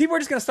 people are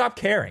just going to stop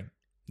caring.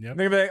 Yep.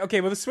 They're going to be like,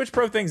 okay, well the Switch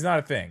Pro thing's not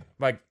a thing.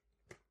 Like,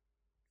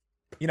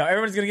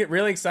 everyone's going to get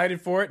really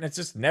excited for it, and it's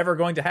just never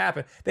going to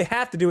happen. They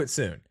have to do it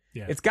soon.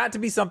 Yeah. It's got to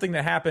be something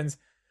that happens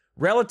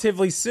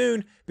relatively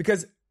soon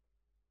because,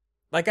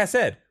 like I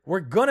said, we're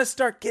going to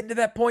start getting to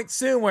that point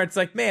soon where it's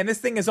like, man, this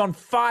thing is on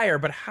fire,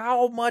 but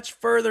how much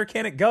further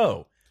can it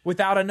go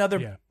without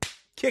another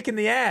kick in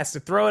the ass to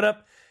throw it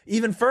up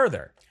even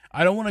further?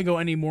 I don't want to go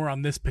any more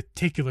on this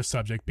particular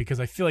subject because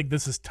I feel like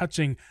this is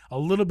touching a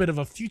little bit of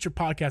a future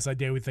podcast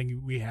idea we think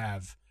we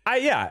have.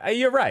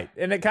 You're right.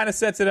 And it kind of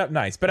sets it up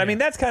nice. But I mean,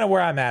 that's kind of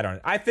where I'm at on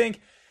it. I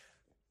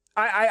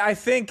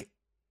think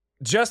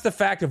just the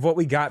fact of what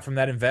we got from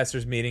that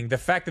investors meeting, the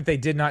fact that they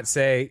did not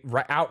say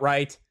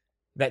outright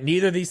that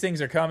neither of these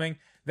things are coming,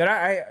 that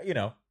I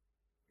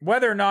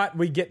whether or not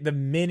we get the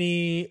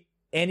mini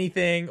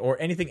anything or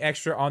anything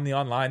extra on the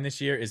online this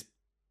year is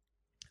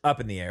up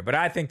in the air. But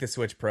I think the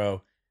Switch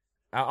Pro,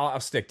 I'll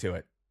stick to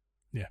it.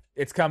 Yeah.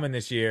 It's coming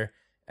this year.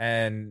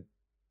 And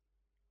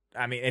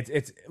I mean,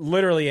 it's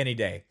literally any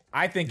day.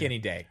 I think any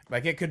day.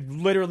 Like, it could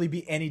literally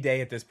be any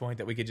day at this point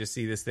that we could just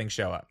see this thing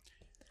show up.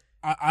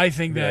 I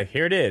think that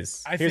here it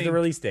is. Here's the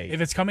release date.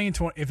 If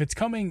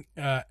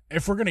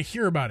we're going to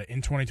hear about it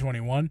in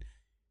 2021,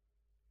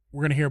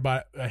 we're going to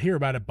hear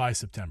about it by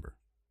September.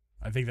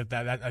 I think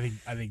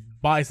I think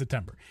by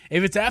September.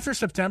 If it's after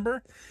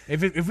September,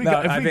 if we've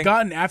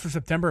gotten after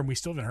September and we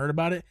still haven't heard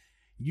about it,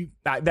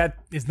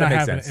 it's not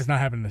happening. It's not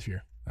happening this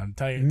year. I'm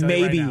telling you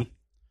maybe. Right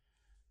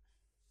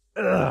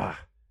now.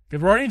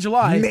 If we're already in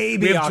July,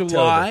 maybe we have October.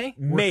 July.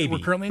 Maybe we're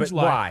currently in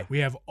July. Why? We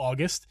have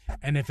August,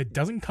 and if it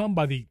doesn't come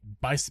by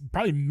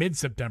probably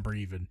mid-September,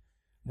 even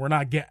we're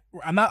not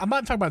I'm not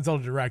talking about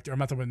Zelda Direct, or I'm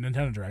not talking about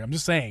Nintendo Direct. I'm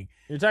just saying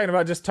you're talking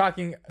about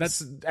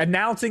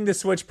announcing the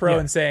Switch Pro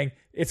and saying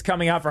it's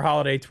coming out for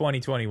holiday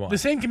 2021. The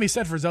same can be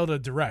said for Zelda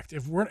Direct.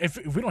 If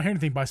we don't hear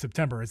anything by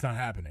September, it's not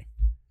happening.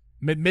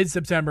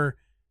 Mid-September,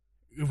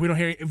 if we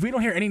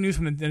don't hear any news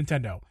from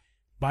Nintendo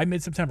by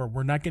mid-September,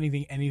 we're not getting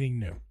anything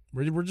new.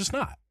 We're just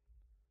not.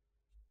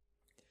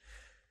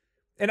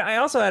 And I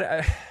also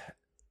had,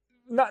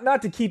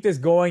 not to keep this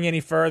going any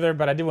further,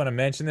 but I do want to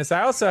mention this.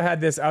 I also had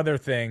this other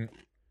thing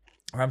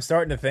where I'm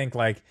starting to think,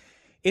 like,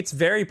 it's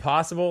very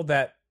possible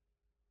that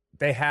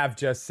they have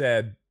just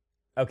said,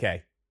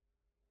 okay,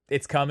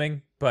 it's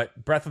coming,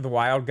 but Breath of the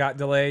Wild got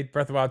delayed.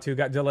 Breath of the Wild 2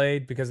 got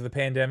delayed because of the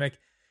pandemic.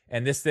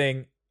 And this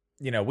thing,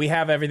 we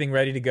have everything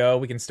ready to go.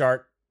 We can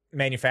start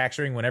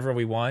manufacturing whenever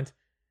we want,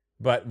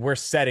 but we're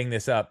setting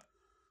this up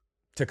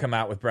to come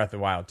out with Breath of the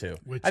Wild 2.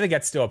 I think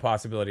that's still a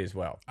possibility as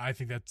well. I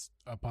think that's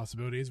a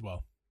possibility as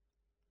well.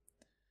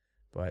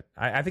 But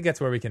I think that's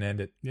where we can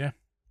end it. Yeah.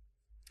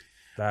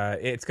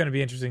 It's going to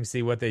be interesting to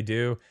see what they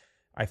do.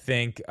 I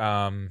think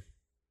all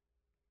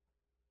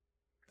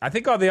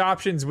the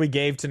options we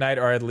gave tonight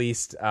are at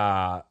least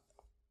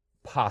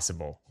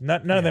possible.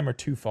 None of them are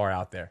too far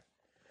out there.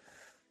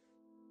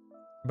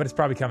 But it's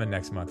probably coming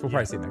next month. We'll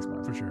probably see it next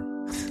month. For sure.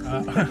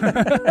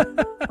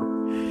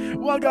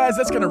 Well, guys,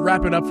 that's going to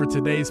wrap it up for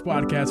today's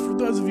podcast. For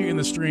those of you in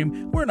the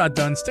stream, we're not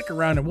done. Stick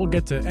around and we'll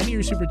get to any of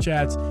your super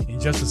chats in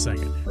just a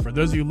second. For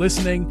those of you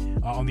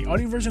listening on the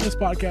audio version of this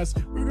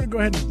podcast, we're going to go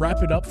ahead and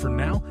wrap it up for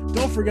now.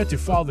 Don't forget to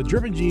follow the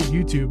Drip and Geeb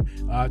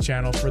YouTube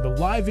channel for the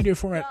live video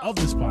format of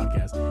this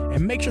podcast.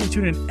 And make sure to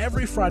tune in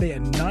every Friday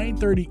at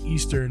 9:30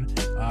 Eastern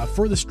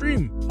for the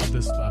stream of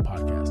this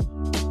podcast.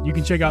 You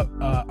can check out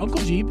Uncle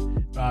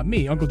Geeb,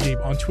 me, Uncle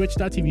Geeb, on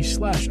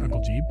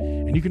twitch.tv/Uncle Geeb.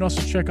 And you can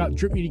also check out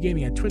Drip Media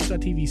Gaming at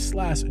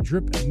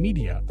twitch.tv/Drip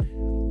Media.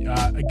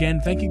 Again,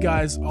 thank you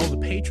guys, all the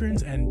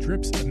patrons and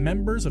Drip's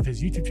members of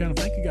his YouTube channel.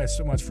 Thank you guys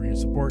so much for your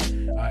support.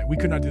 We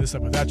could not do this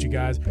up without you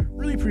guys.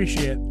 Really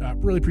appreciate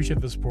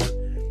the support.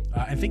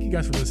 And thank you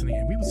guys for listening.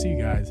 And we will see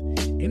you guys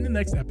in the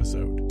next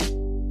episode.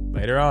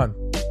 Later on.